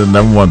Indiana the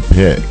number 1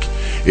 pick?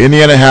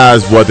 Indiana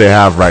has what they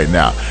have right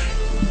now.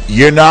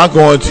 You're not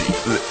going to...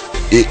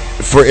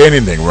 for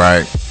anything,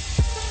 right?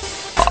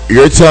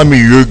 You're telling me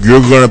you're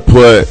going to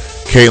put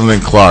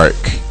Caitlin Clark,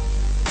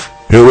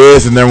 who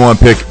is the number 1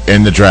 pick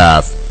in the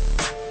draft.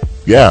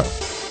 Yeah.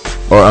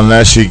 Or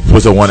unless she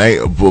pulls a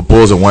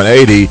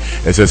 180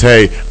 and says,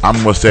 "Hey, I'm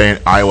going to stay in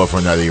Iowa for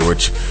another year."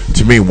 Which,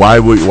 to me, why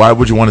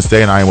would you want to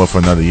stay in Iowa for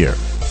another year?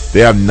 They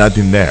have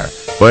nothing there.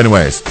 But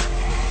anyways,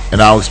 and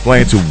I'll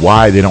explain to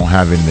why they don't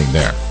have anything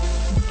there.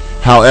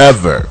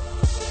 However,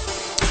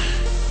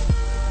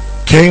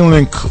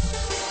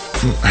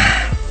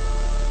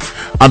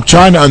 I'm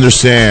trying to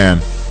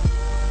understand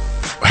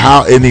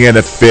how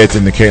Indiana fits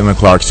in the Caitlin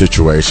Clark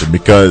situation,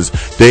 because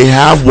they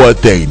have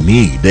what they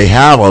need. They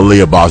have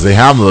Aaliyah Boston. They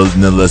have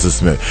Nalissa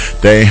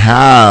Smith. They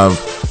have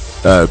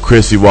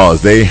Chrissy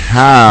Wallace. They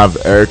have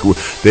Eric.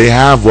 They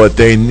have what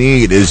they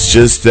need. It's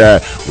just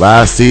that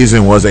last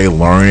season was a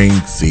learning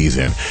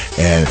season,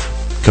 and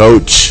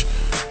Coach,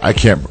 I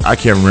can't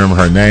remember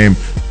her name,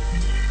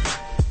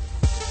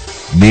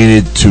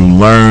 needed to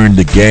learn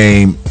the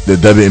game, the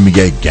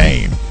WNBA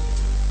game,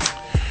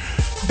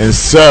 and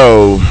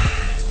so.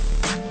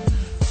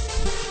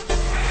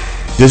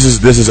 This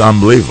is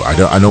unbelievable.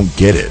 I don't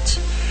get it.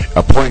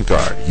 A point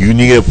guard. You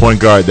need a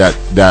point guard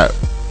that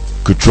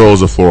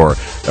controls the floor.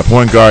 A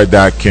point guard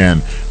that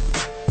can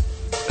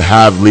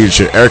have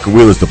leadership. Erica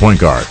Wheeler is the point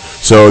guard.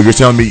 So you're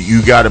telling me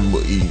you got to,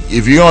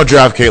 if you're gonna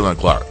draft Caitlin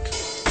Clark,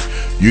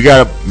 you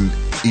got to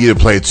either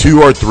play 2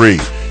 or 3.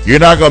 You're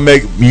not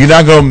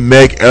gonna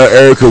make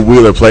Erica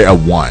Wheeler play a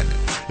 1.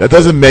 That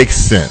doesn't make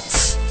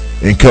sense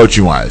in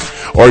coaching wise.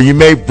 Or you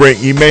may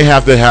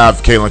have to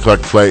have Caitlin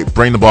Clark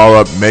bring the ball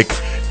up, make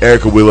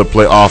Erica Wheeler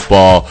play off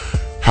ball.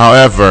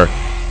 However,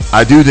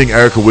 I do think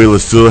Erica Wheeler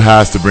still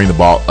has to bring the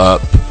ball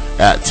up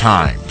at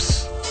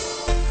times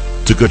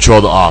to control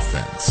the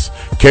offense.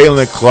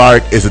 Caitlin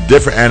Clark is a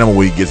different animal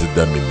when he gets it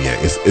done in the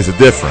NBA. It's a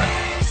different.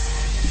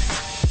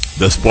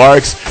 The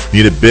Sparks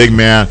need a big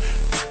man.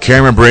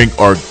 Cameron Brink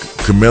or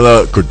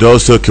Camila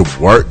Cardoso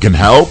can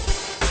help.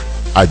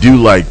 I do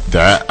like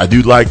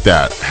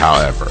that.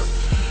 However,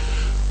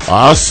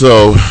 I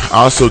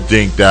also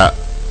think that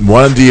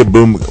one of the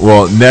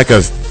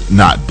NECA's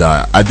not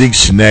done. I think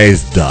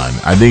Shanae's done.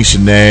 I think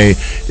Shanae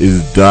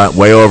is done,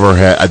 way over her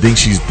head. I think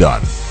she's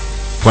done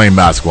playing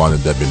basketball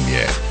in the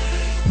WNBA.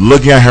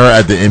 Looking at her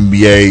at the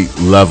NBA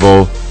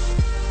level,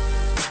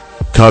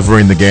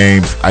 covering the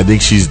games, I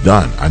think she's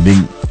done. I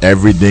think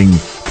everything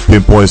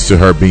pinpoints to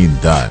her being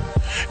done.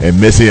 And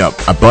missing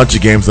a bunch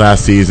of games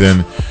last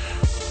season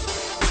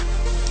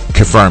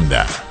confirmed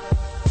that.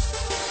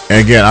 And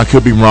again, I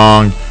could be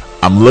wrong.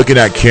 I'm looking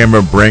at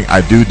Cameron Brink.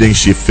 I do think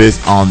she fits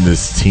on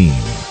this team.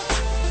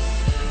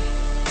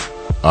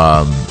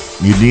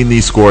 You need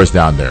these scores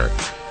down there.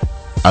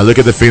 I look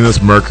at the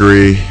Phoenix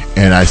Mercury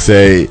and I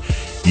say,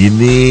 you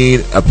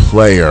need a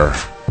player.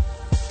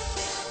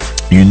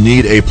 You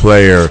need a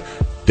player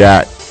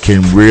that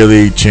can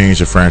really change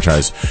the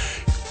franchise.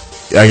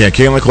 Again,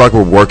 Caitlin Clark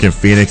will work in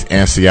Phoenix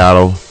and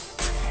Seattle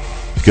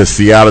because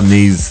Seattle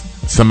needs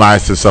somebody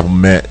to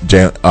supplement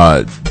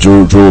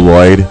Drew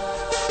Lloyd.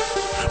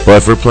 But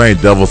if we're playing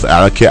devil's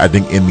advocate, I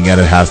think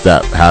Indiana has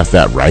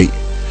that right.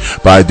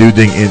 But I do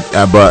think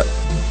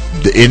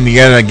the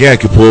Indiana again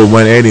could pull a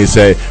 180 and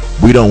say,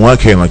 we don't want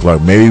Caitlin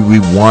Clark. Maybe we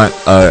want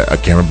a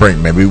Cameron Brink.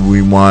 Maybe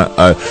we want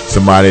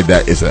somebody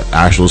that is an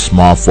actual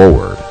small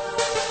forward.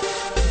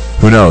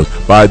 Who knows?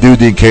 But I do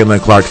think Caitlin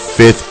Clark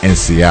fits in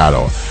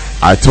Seattle.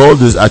 I told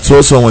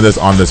someone this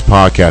on this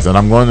podcast, and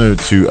I'm going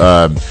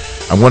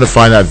to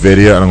find that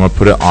video and I'm going to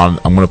put it on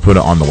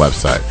the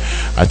website.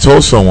 I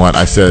told someone,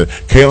 I said,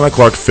 Caitlin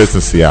Clark fits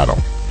in Seattle.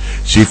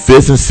 She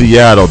fits in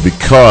Seattle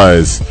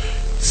because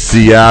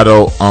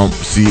Seattle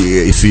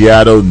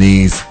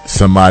needs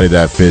somebody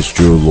that fits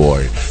Drew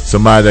Lloyd,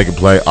 somebody that can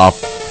play off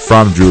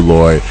from Drew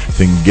Lloyd,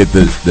 so can get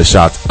the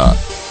shots up.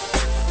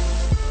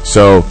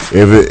 So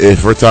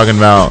if we're talking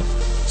about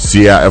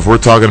Seattle, if we're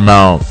talking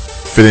about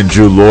fitting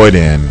Drew Lloyd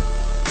in,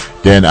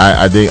 then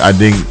I think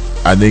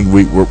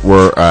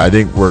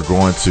we're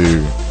going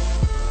to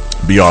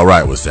be all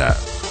right with that.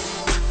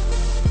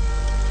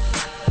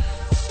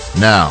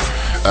 Now,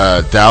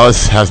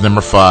 Dallas has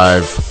number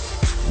 5,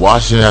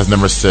 Washington has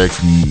number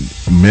 6,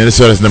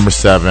 Minnesota has number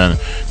 7,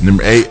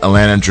 number 8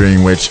 Atlanta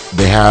Dream, which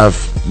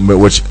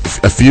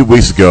a few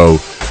weeks ago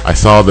I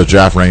saw the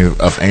draft ranking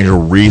of Angel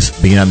Reese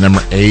being at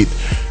number 8.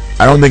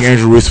 I don't think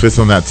Angel Reese fits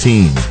on that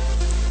team,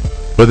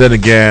 but then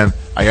again,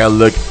 I gotta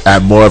look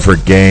at more of her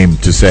game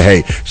to say,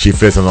 hey, she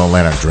fits on the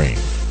Atlanta Dream.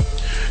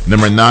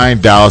 Number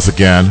 9, Dallas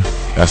again.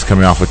 That's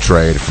coming off a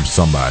trade from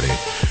somebody.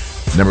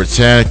 Number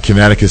 10,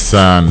 Connecticut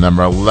Sun.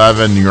 Number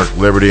 11, New York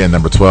Liberty. And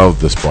number 12,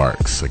 the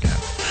Sparks again.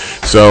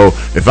 So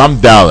if I'm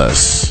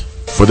Dallas,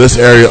 for this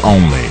area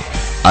only,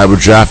 I would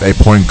draft a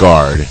point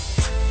guard.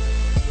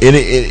 In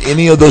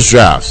any of those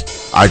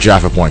drafts, I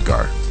draft a point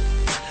guard.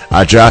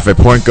 I draft a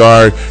point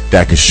guard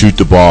that can shoot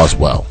the ball as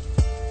well.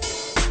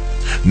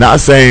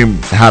 Not saying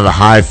have a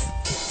high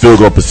field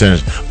goal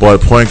percentage,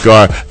 but a point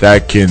guard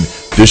that can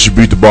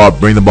distribute the ball,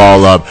 bring the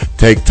ball up,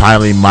 take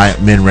timely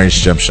mid-range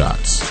jump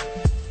shots.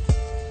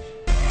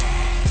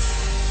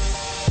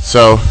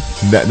 So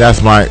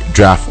that's my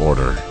draft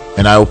order,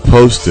 and I will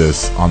post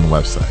this on the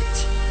website.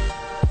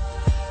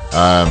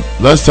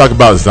 Let's talk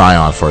about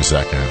Zion for a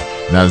second.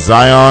 Now,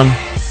 Zion,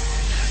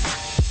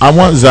 I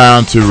want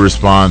Zion to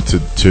respond to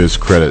his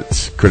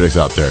critics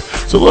out there.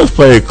 So let's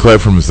play a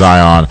clip from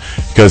Zion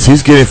because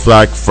he's getting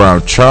flack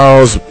from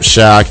Charles,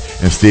 Shaq,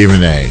 and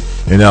Stephen A.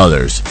 and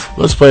others.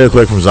 Let's play a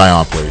clip from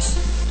Zion, please.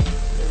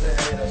 Is there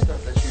any of that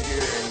stuff that you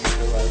hear and you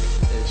feel like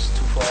it's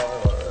too far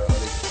or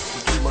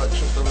too much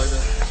or stuff like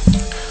that?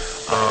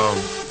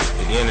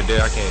 At the end of the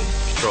day, I can't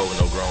control what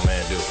no grown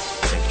man do.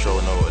 I can't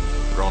control what a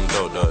grown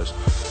adult does.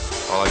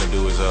 All I can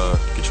do is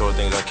control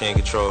things I can't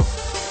control.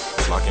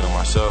 Lock in on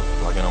myself,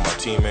 lock in on my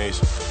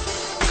teammates,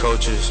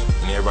 coaches,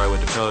 and everybody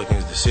with the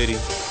Pelicans, the city,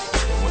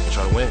 and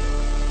try to win. Do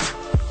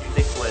you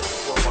think what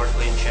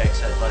Barkley and Shaq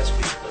said last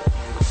week,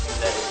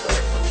 that is a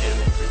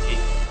legitimate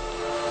critique?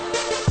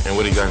 And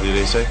what exactly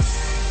did they say?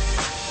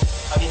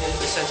 I mean,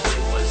 essentially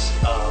it was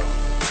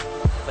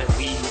like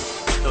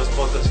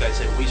both those guys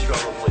said we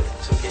struggled with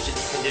some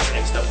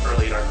conditioning stuff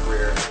early in our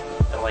career,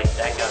 and like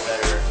that got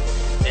better,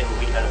 and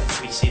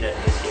we see that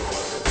in his game a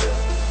little bit too.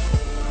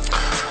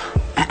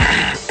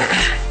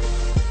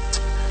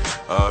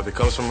 If it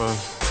comes from a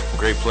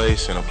great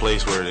place and a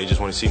place where they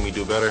just want to see me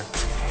do better,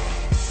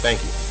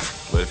 thank you.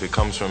 But if it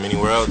comes from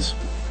anywhere else,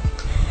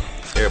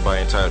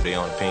 everybody entitled to their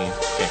own opinion.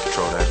 Can't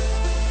control that.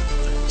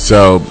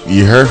 So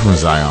you heard from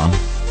Zion.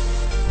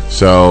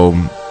 So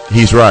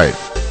he's right.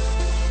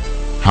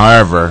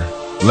 However,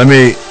 let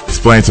me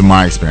explain to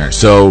my experience.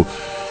 So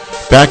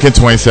back in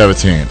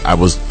 2017, I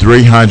was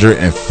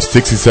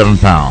 367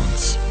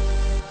 pounds.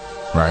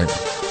 Right?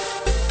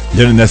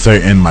 Didn't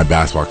necessarily end my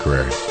basketball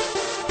career.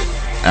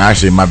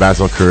 Actually, my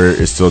basketball career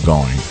is still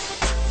going.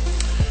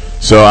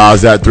 So I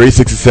was at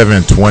 367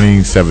 in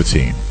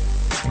 2017.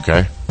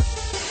 Okay?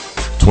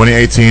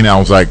 2018, I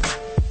was like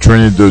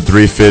trying to do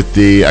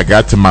 350. I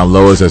got to my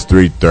lowest as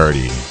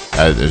 330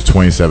 at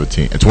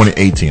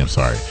 2018, I'm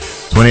sorry.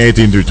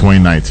 2018 through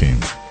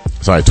 2019.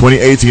 Sorry,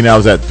 2018 I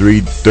was at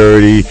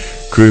 330,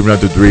 cruising up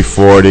to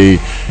 340,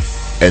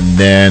 and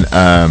then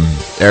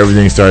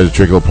everything started to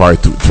trickle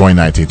apart.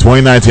 2019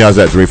 I was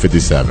at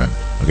 357.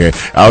 Okay,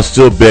 I was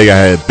still big. I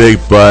had a big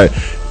butt,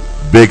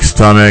 big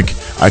stomach.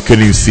 I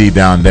couldn't even see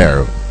down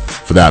there,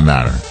 for that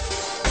matter.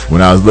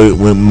 When I was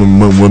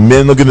when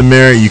men look in the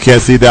mirror, you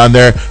can't see down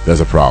there.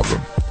 There's a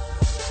problem.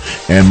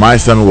 And my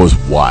stomach was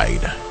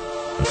wide.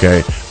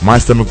 Okay, my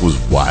stomach was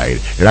wide,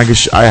 and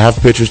I have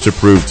pictures to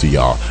prove to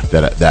y'all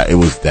that it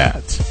was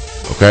that.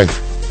 Okay.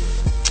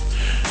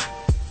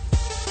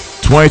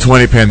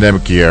 2020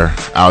 pandemic year,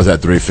 I was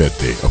at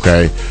 350.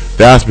 Okay,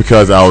 that's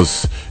because I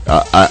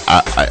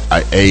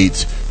ate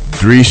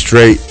 3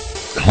 straight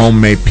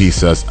homemade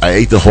pizzas. I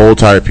ate the whole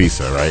entire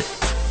pizza, right?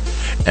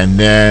 And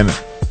then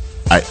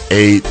I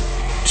ate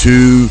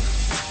 2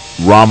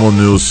 ramen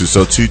noodle soups.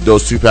 So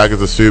those 2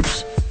 packets of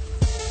soups.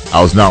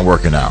 I was not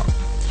working out.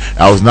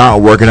 I was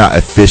not working out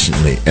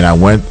efficiently, and I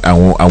went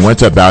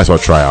to a basketball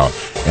tryout,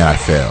 and I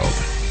failed.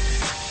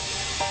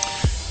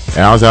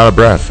 And I was out of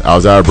breath.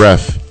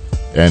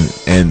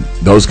 And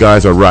those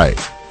guys are right.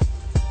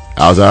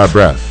 I was out of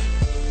breath.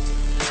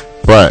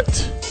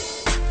 But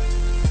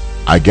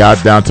I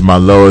got down to my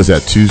lowest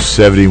at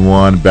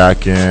 271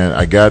 back in.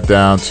 I got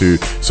down to,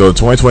 so in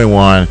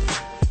 2021,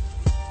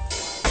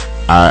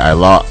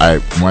 I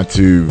went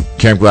to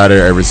Camp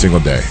Gladiator every single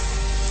day.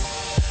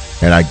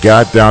 And I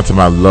got down to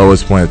my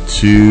lowest point at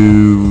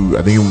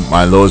I think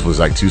my lowest was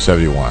like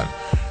 271.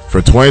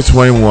 From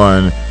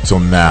 2021 till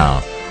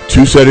now,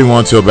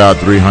 271 till about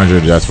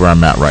 300, that's where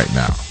I'm at right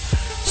now.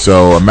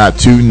 So I'm at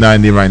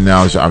 290 right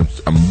now. So I'm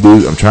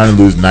trying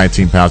to lose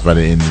 19 pounds by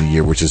the end of the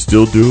year, which is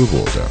still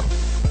doable though.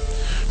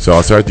 So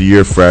I'll start the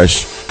year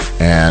fresh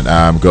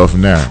and go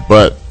from there.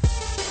 But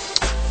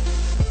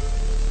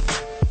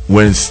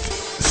when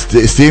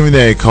Stephen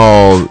A.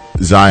 called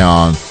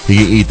Zion, he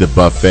can eat the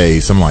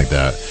buffet, something like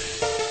that,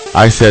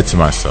 I said to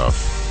myself,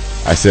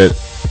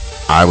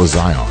 I was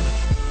Zion.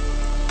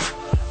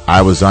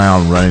 I was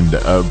Zion running,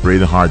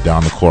 breathing hard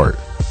down the court,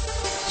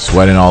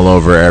 sweating all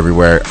over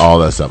everywhere, all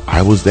that stuff.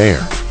 I was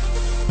there.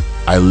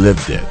 I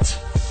lived it.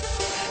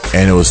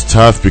 And it was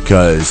tough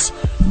because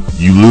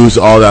you lose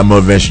all that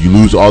motivation, you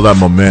lose all that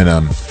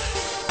momentum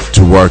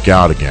to work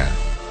out again.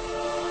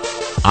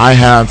 I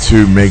had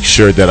to make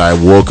sure that I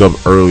woke up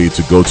early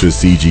to go to a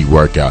CG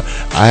workout.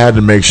 I had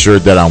to make sure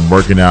that I'm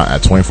working out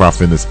at 24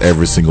 Fitness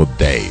every single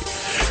day,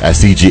 at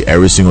CG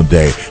every single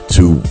day,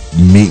 to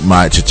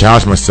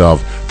challenge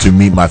myself to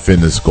meet my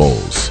fitness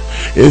goals.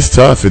 It's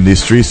tough in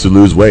these streets to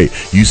lose weight.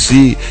 You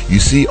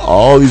see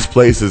all these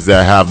places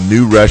that have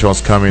new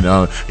restaurants coming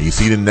up, and you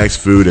see the next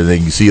food, and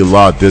then you see a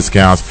lot of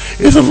discounts.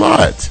 It's a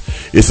lot.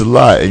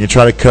 And you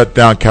try to cut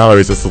down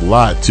calories. It's a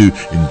lot to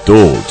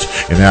indulge.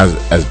 And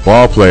as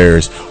ball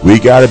players, we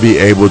got to be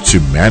able to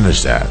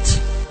manage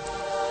that.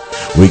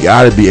 We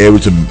got to be able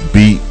to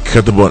be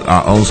comfortable in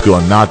our own skill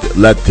and not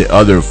let the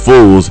other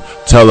fools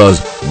tell us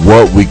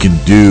what we can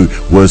do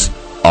with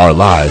our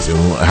lives and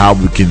how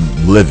we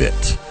can live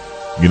it.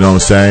 You know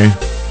what I'm saying?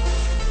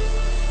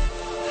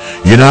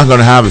 You're not going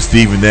to have a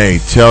Stephen A.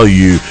 tell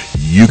you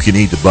you can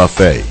eat the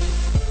buffet.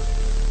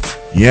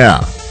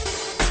 Yeah.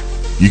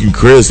 You can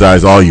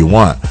criticize all you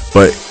want,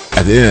 but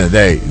at the end of the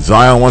day,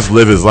 Zion wants to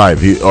live his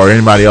life. Or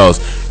anybody else,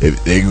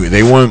 if they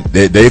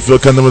feel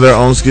comfortable with their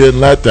own skin,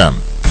 let them.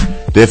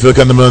 They feel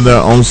comfortable in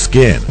their own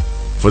skin,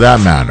 for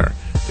that matter.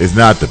 It's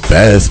not the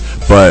best,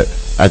 but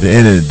at the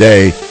end of the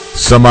day,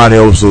 somebody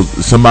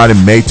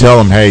may tell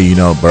them, hey, you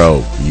know,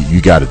 bro,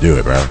 you got to do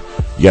it, bro.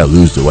 You got to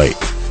lose the weight.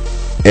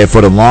 And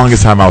for the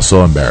longest time, I was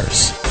so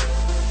embarrassed.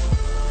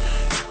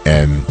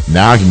 And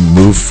now I can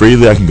move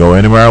freely. I can go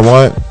anywhere I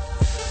want.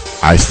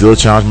 I still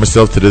challenge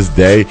myself to this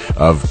day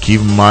of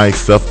keeping my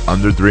stuff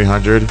under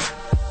 300.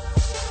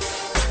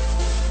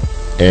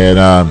 And,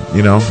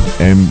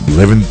 and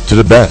living to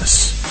the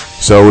best.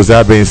 So with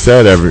that being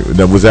said,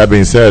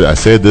 I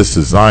say this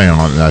to Zion,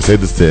 and I say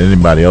this to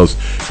anybody else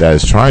that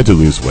is trying to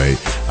lose weight.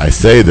 I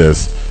say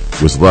this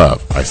with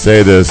love. I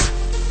say this,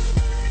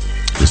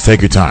 just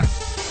take your time.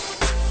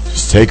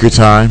 Just take your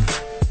time.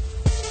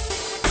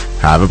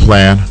 Have a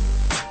plan.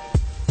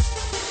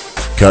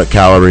 Cut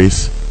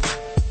calories.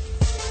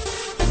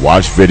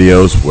 Watch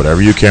videos,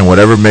 whatever you can,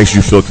 whatever makes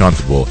you feel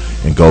comfortable,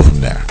 and go from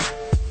there.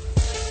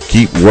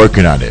 Keep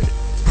working on it.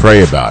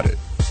 Pray about it.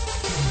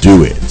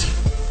 Do it.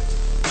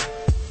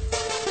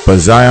 But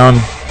Zion,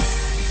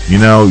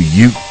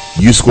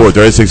 you scored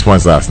 36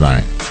 points last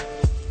night,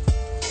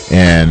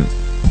 and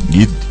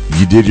you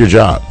did your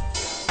job.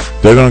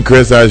 They're going to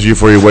criticize you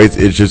for your weight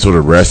issues for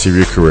the rest of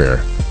your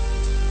career.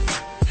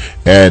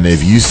 And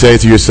if you say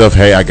to yourself,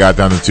 hey, I got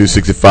down to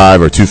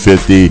 265 or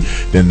 250,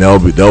 then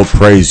they'll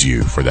praise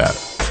you for that.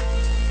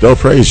 They'll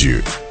praise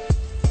you.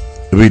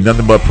 It'll be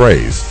nothing but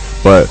praise.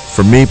 But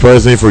for me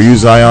personally, for you,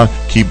 Zion,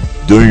 keep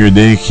doing your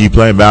thing, keep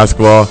playing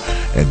basketball,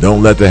 and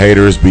don't let the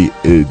haters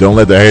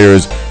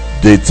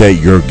dictate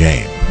your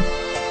game.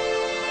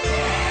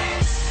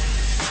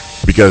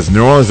 Because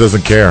New Orleans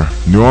doesn't care.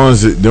 New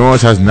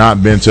Orleans has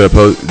not been to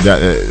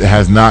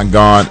has not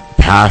gone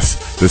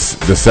past the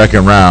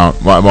second round.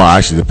 Well,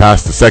 actually,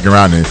 past the second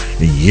round in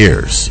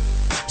years.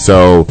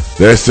 So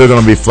they're still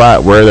going to be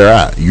flat where they're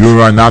at.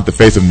 You are not the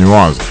face of New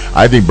Orleans.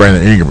 I think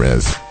Brandon Ingram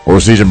is, or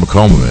CJ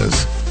McCollum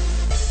is.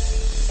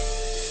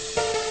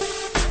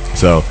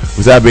 So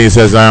with that being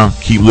said, Zion,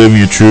 keep living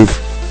your truth,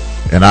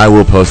 and I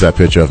will post that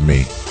picture of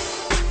me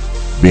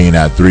being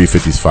at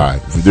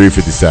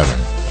 357.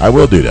 I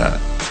will do that.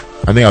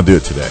 I think I'll do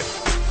it today.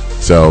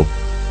 So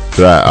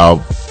that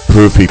I'll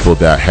prove people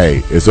that,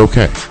 hey, it's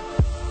okay.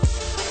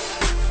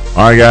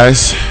 All right,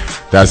 guys.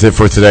 That's it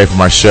for today for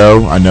my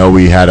show. I know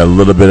we had a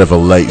little bit of a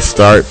late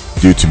start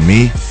due to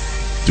me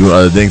doing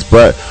other things,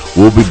 but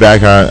we'll be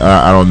back on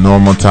our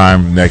normal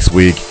time next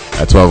week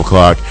at 12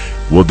 o'clock.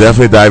 We'll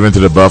definitely dive into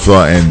the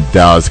Buffalo and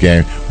Dallas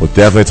game. We'll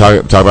definitely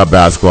talk about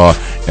basketball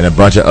and a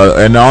bunch of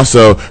other, and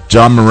also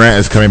John Morant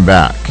is coming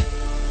back.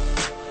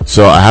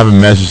 So I have a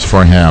message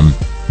for him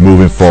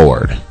moving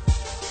forward.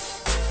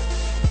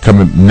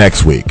 Coming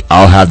next week.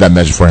 I'll have that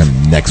message for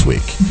him next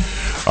week.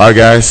 All right,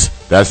 guys.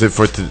 That's it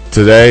for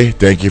today.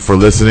 Thank you for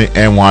listening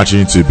and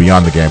watching to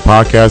Beyond the Game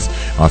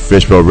podcast on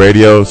Fishbowl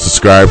Radio.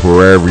 Subscribe for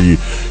wherever you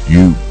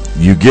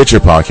get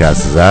your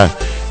podcasts at.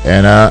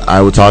 And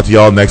I will talk to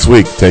y'all next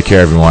week. Take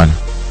care, everyone.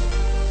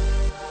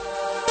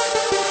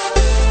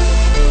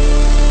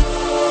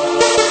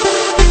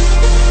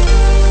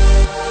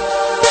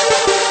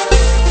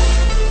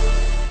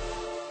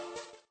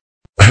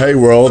 Hey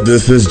world,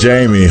 this is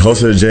Jamie,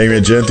 host of the Jamie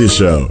Egenti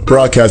Show,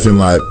 broadcasting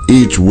live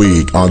each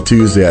week on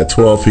Tuesday at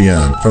 12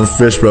 p.m. from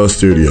Fishbowl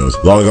Studios.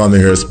 Log on to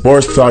hear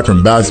sports talk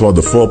from basketball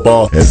to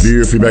football and view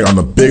your feedback on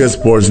the biggest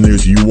sports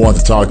news you want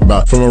to talk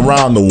about from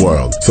around the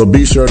world. So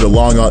be sure to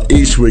log on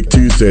each week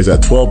Tuesdays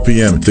at 12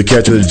 p.m. to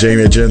catch the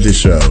Jamie Egenti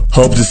Show.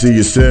 Hope to see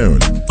you soon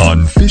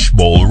on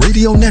Fishbowl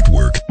Radio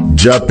Network.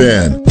 Jump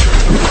in.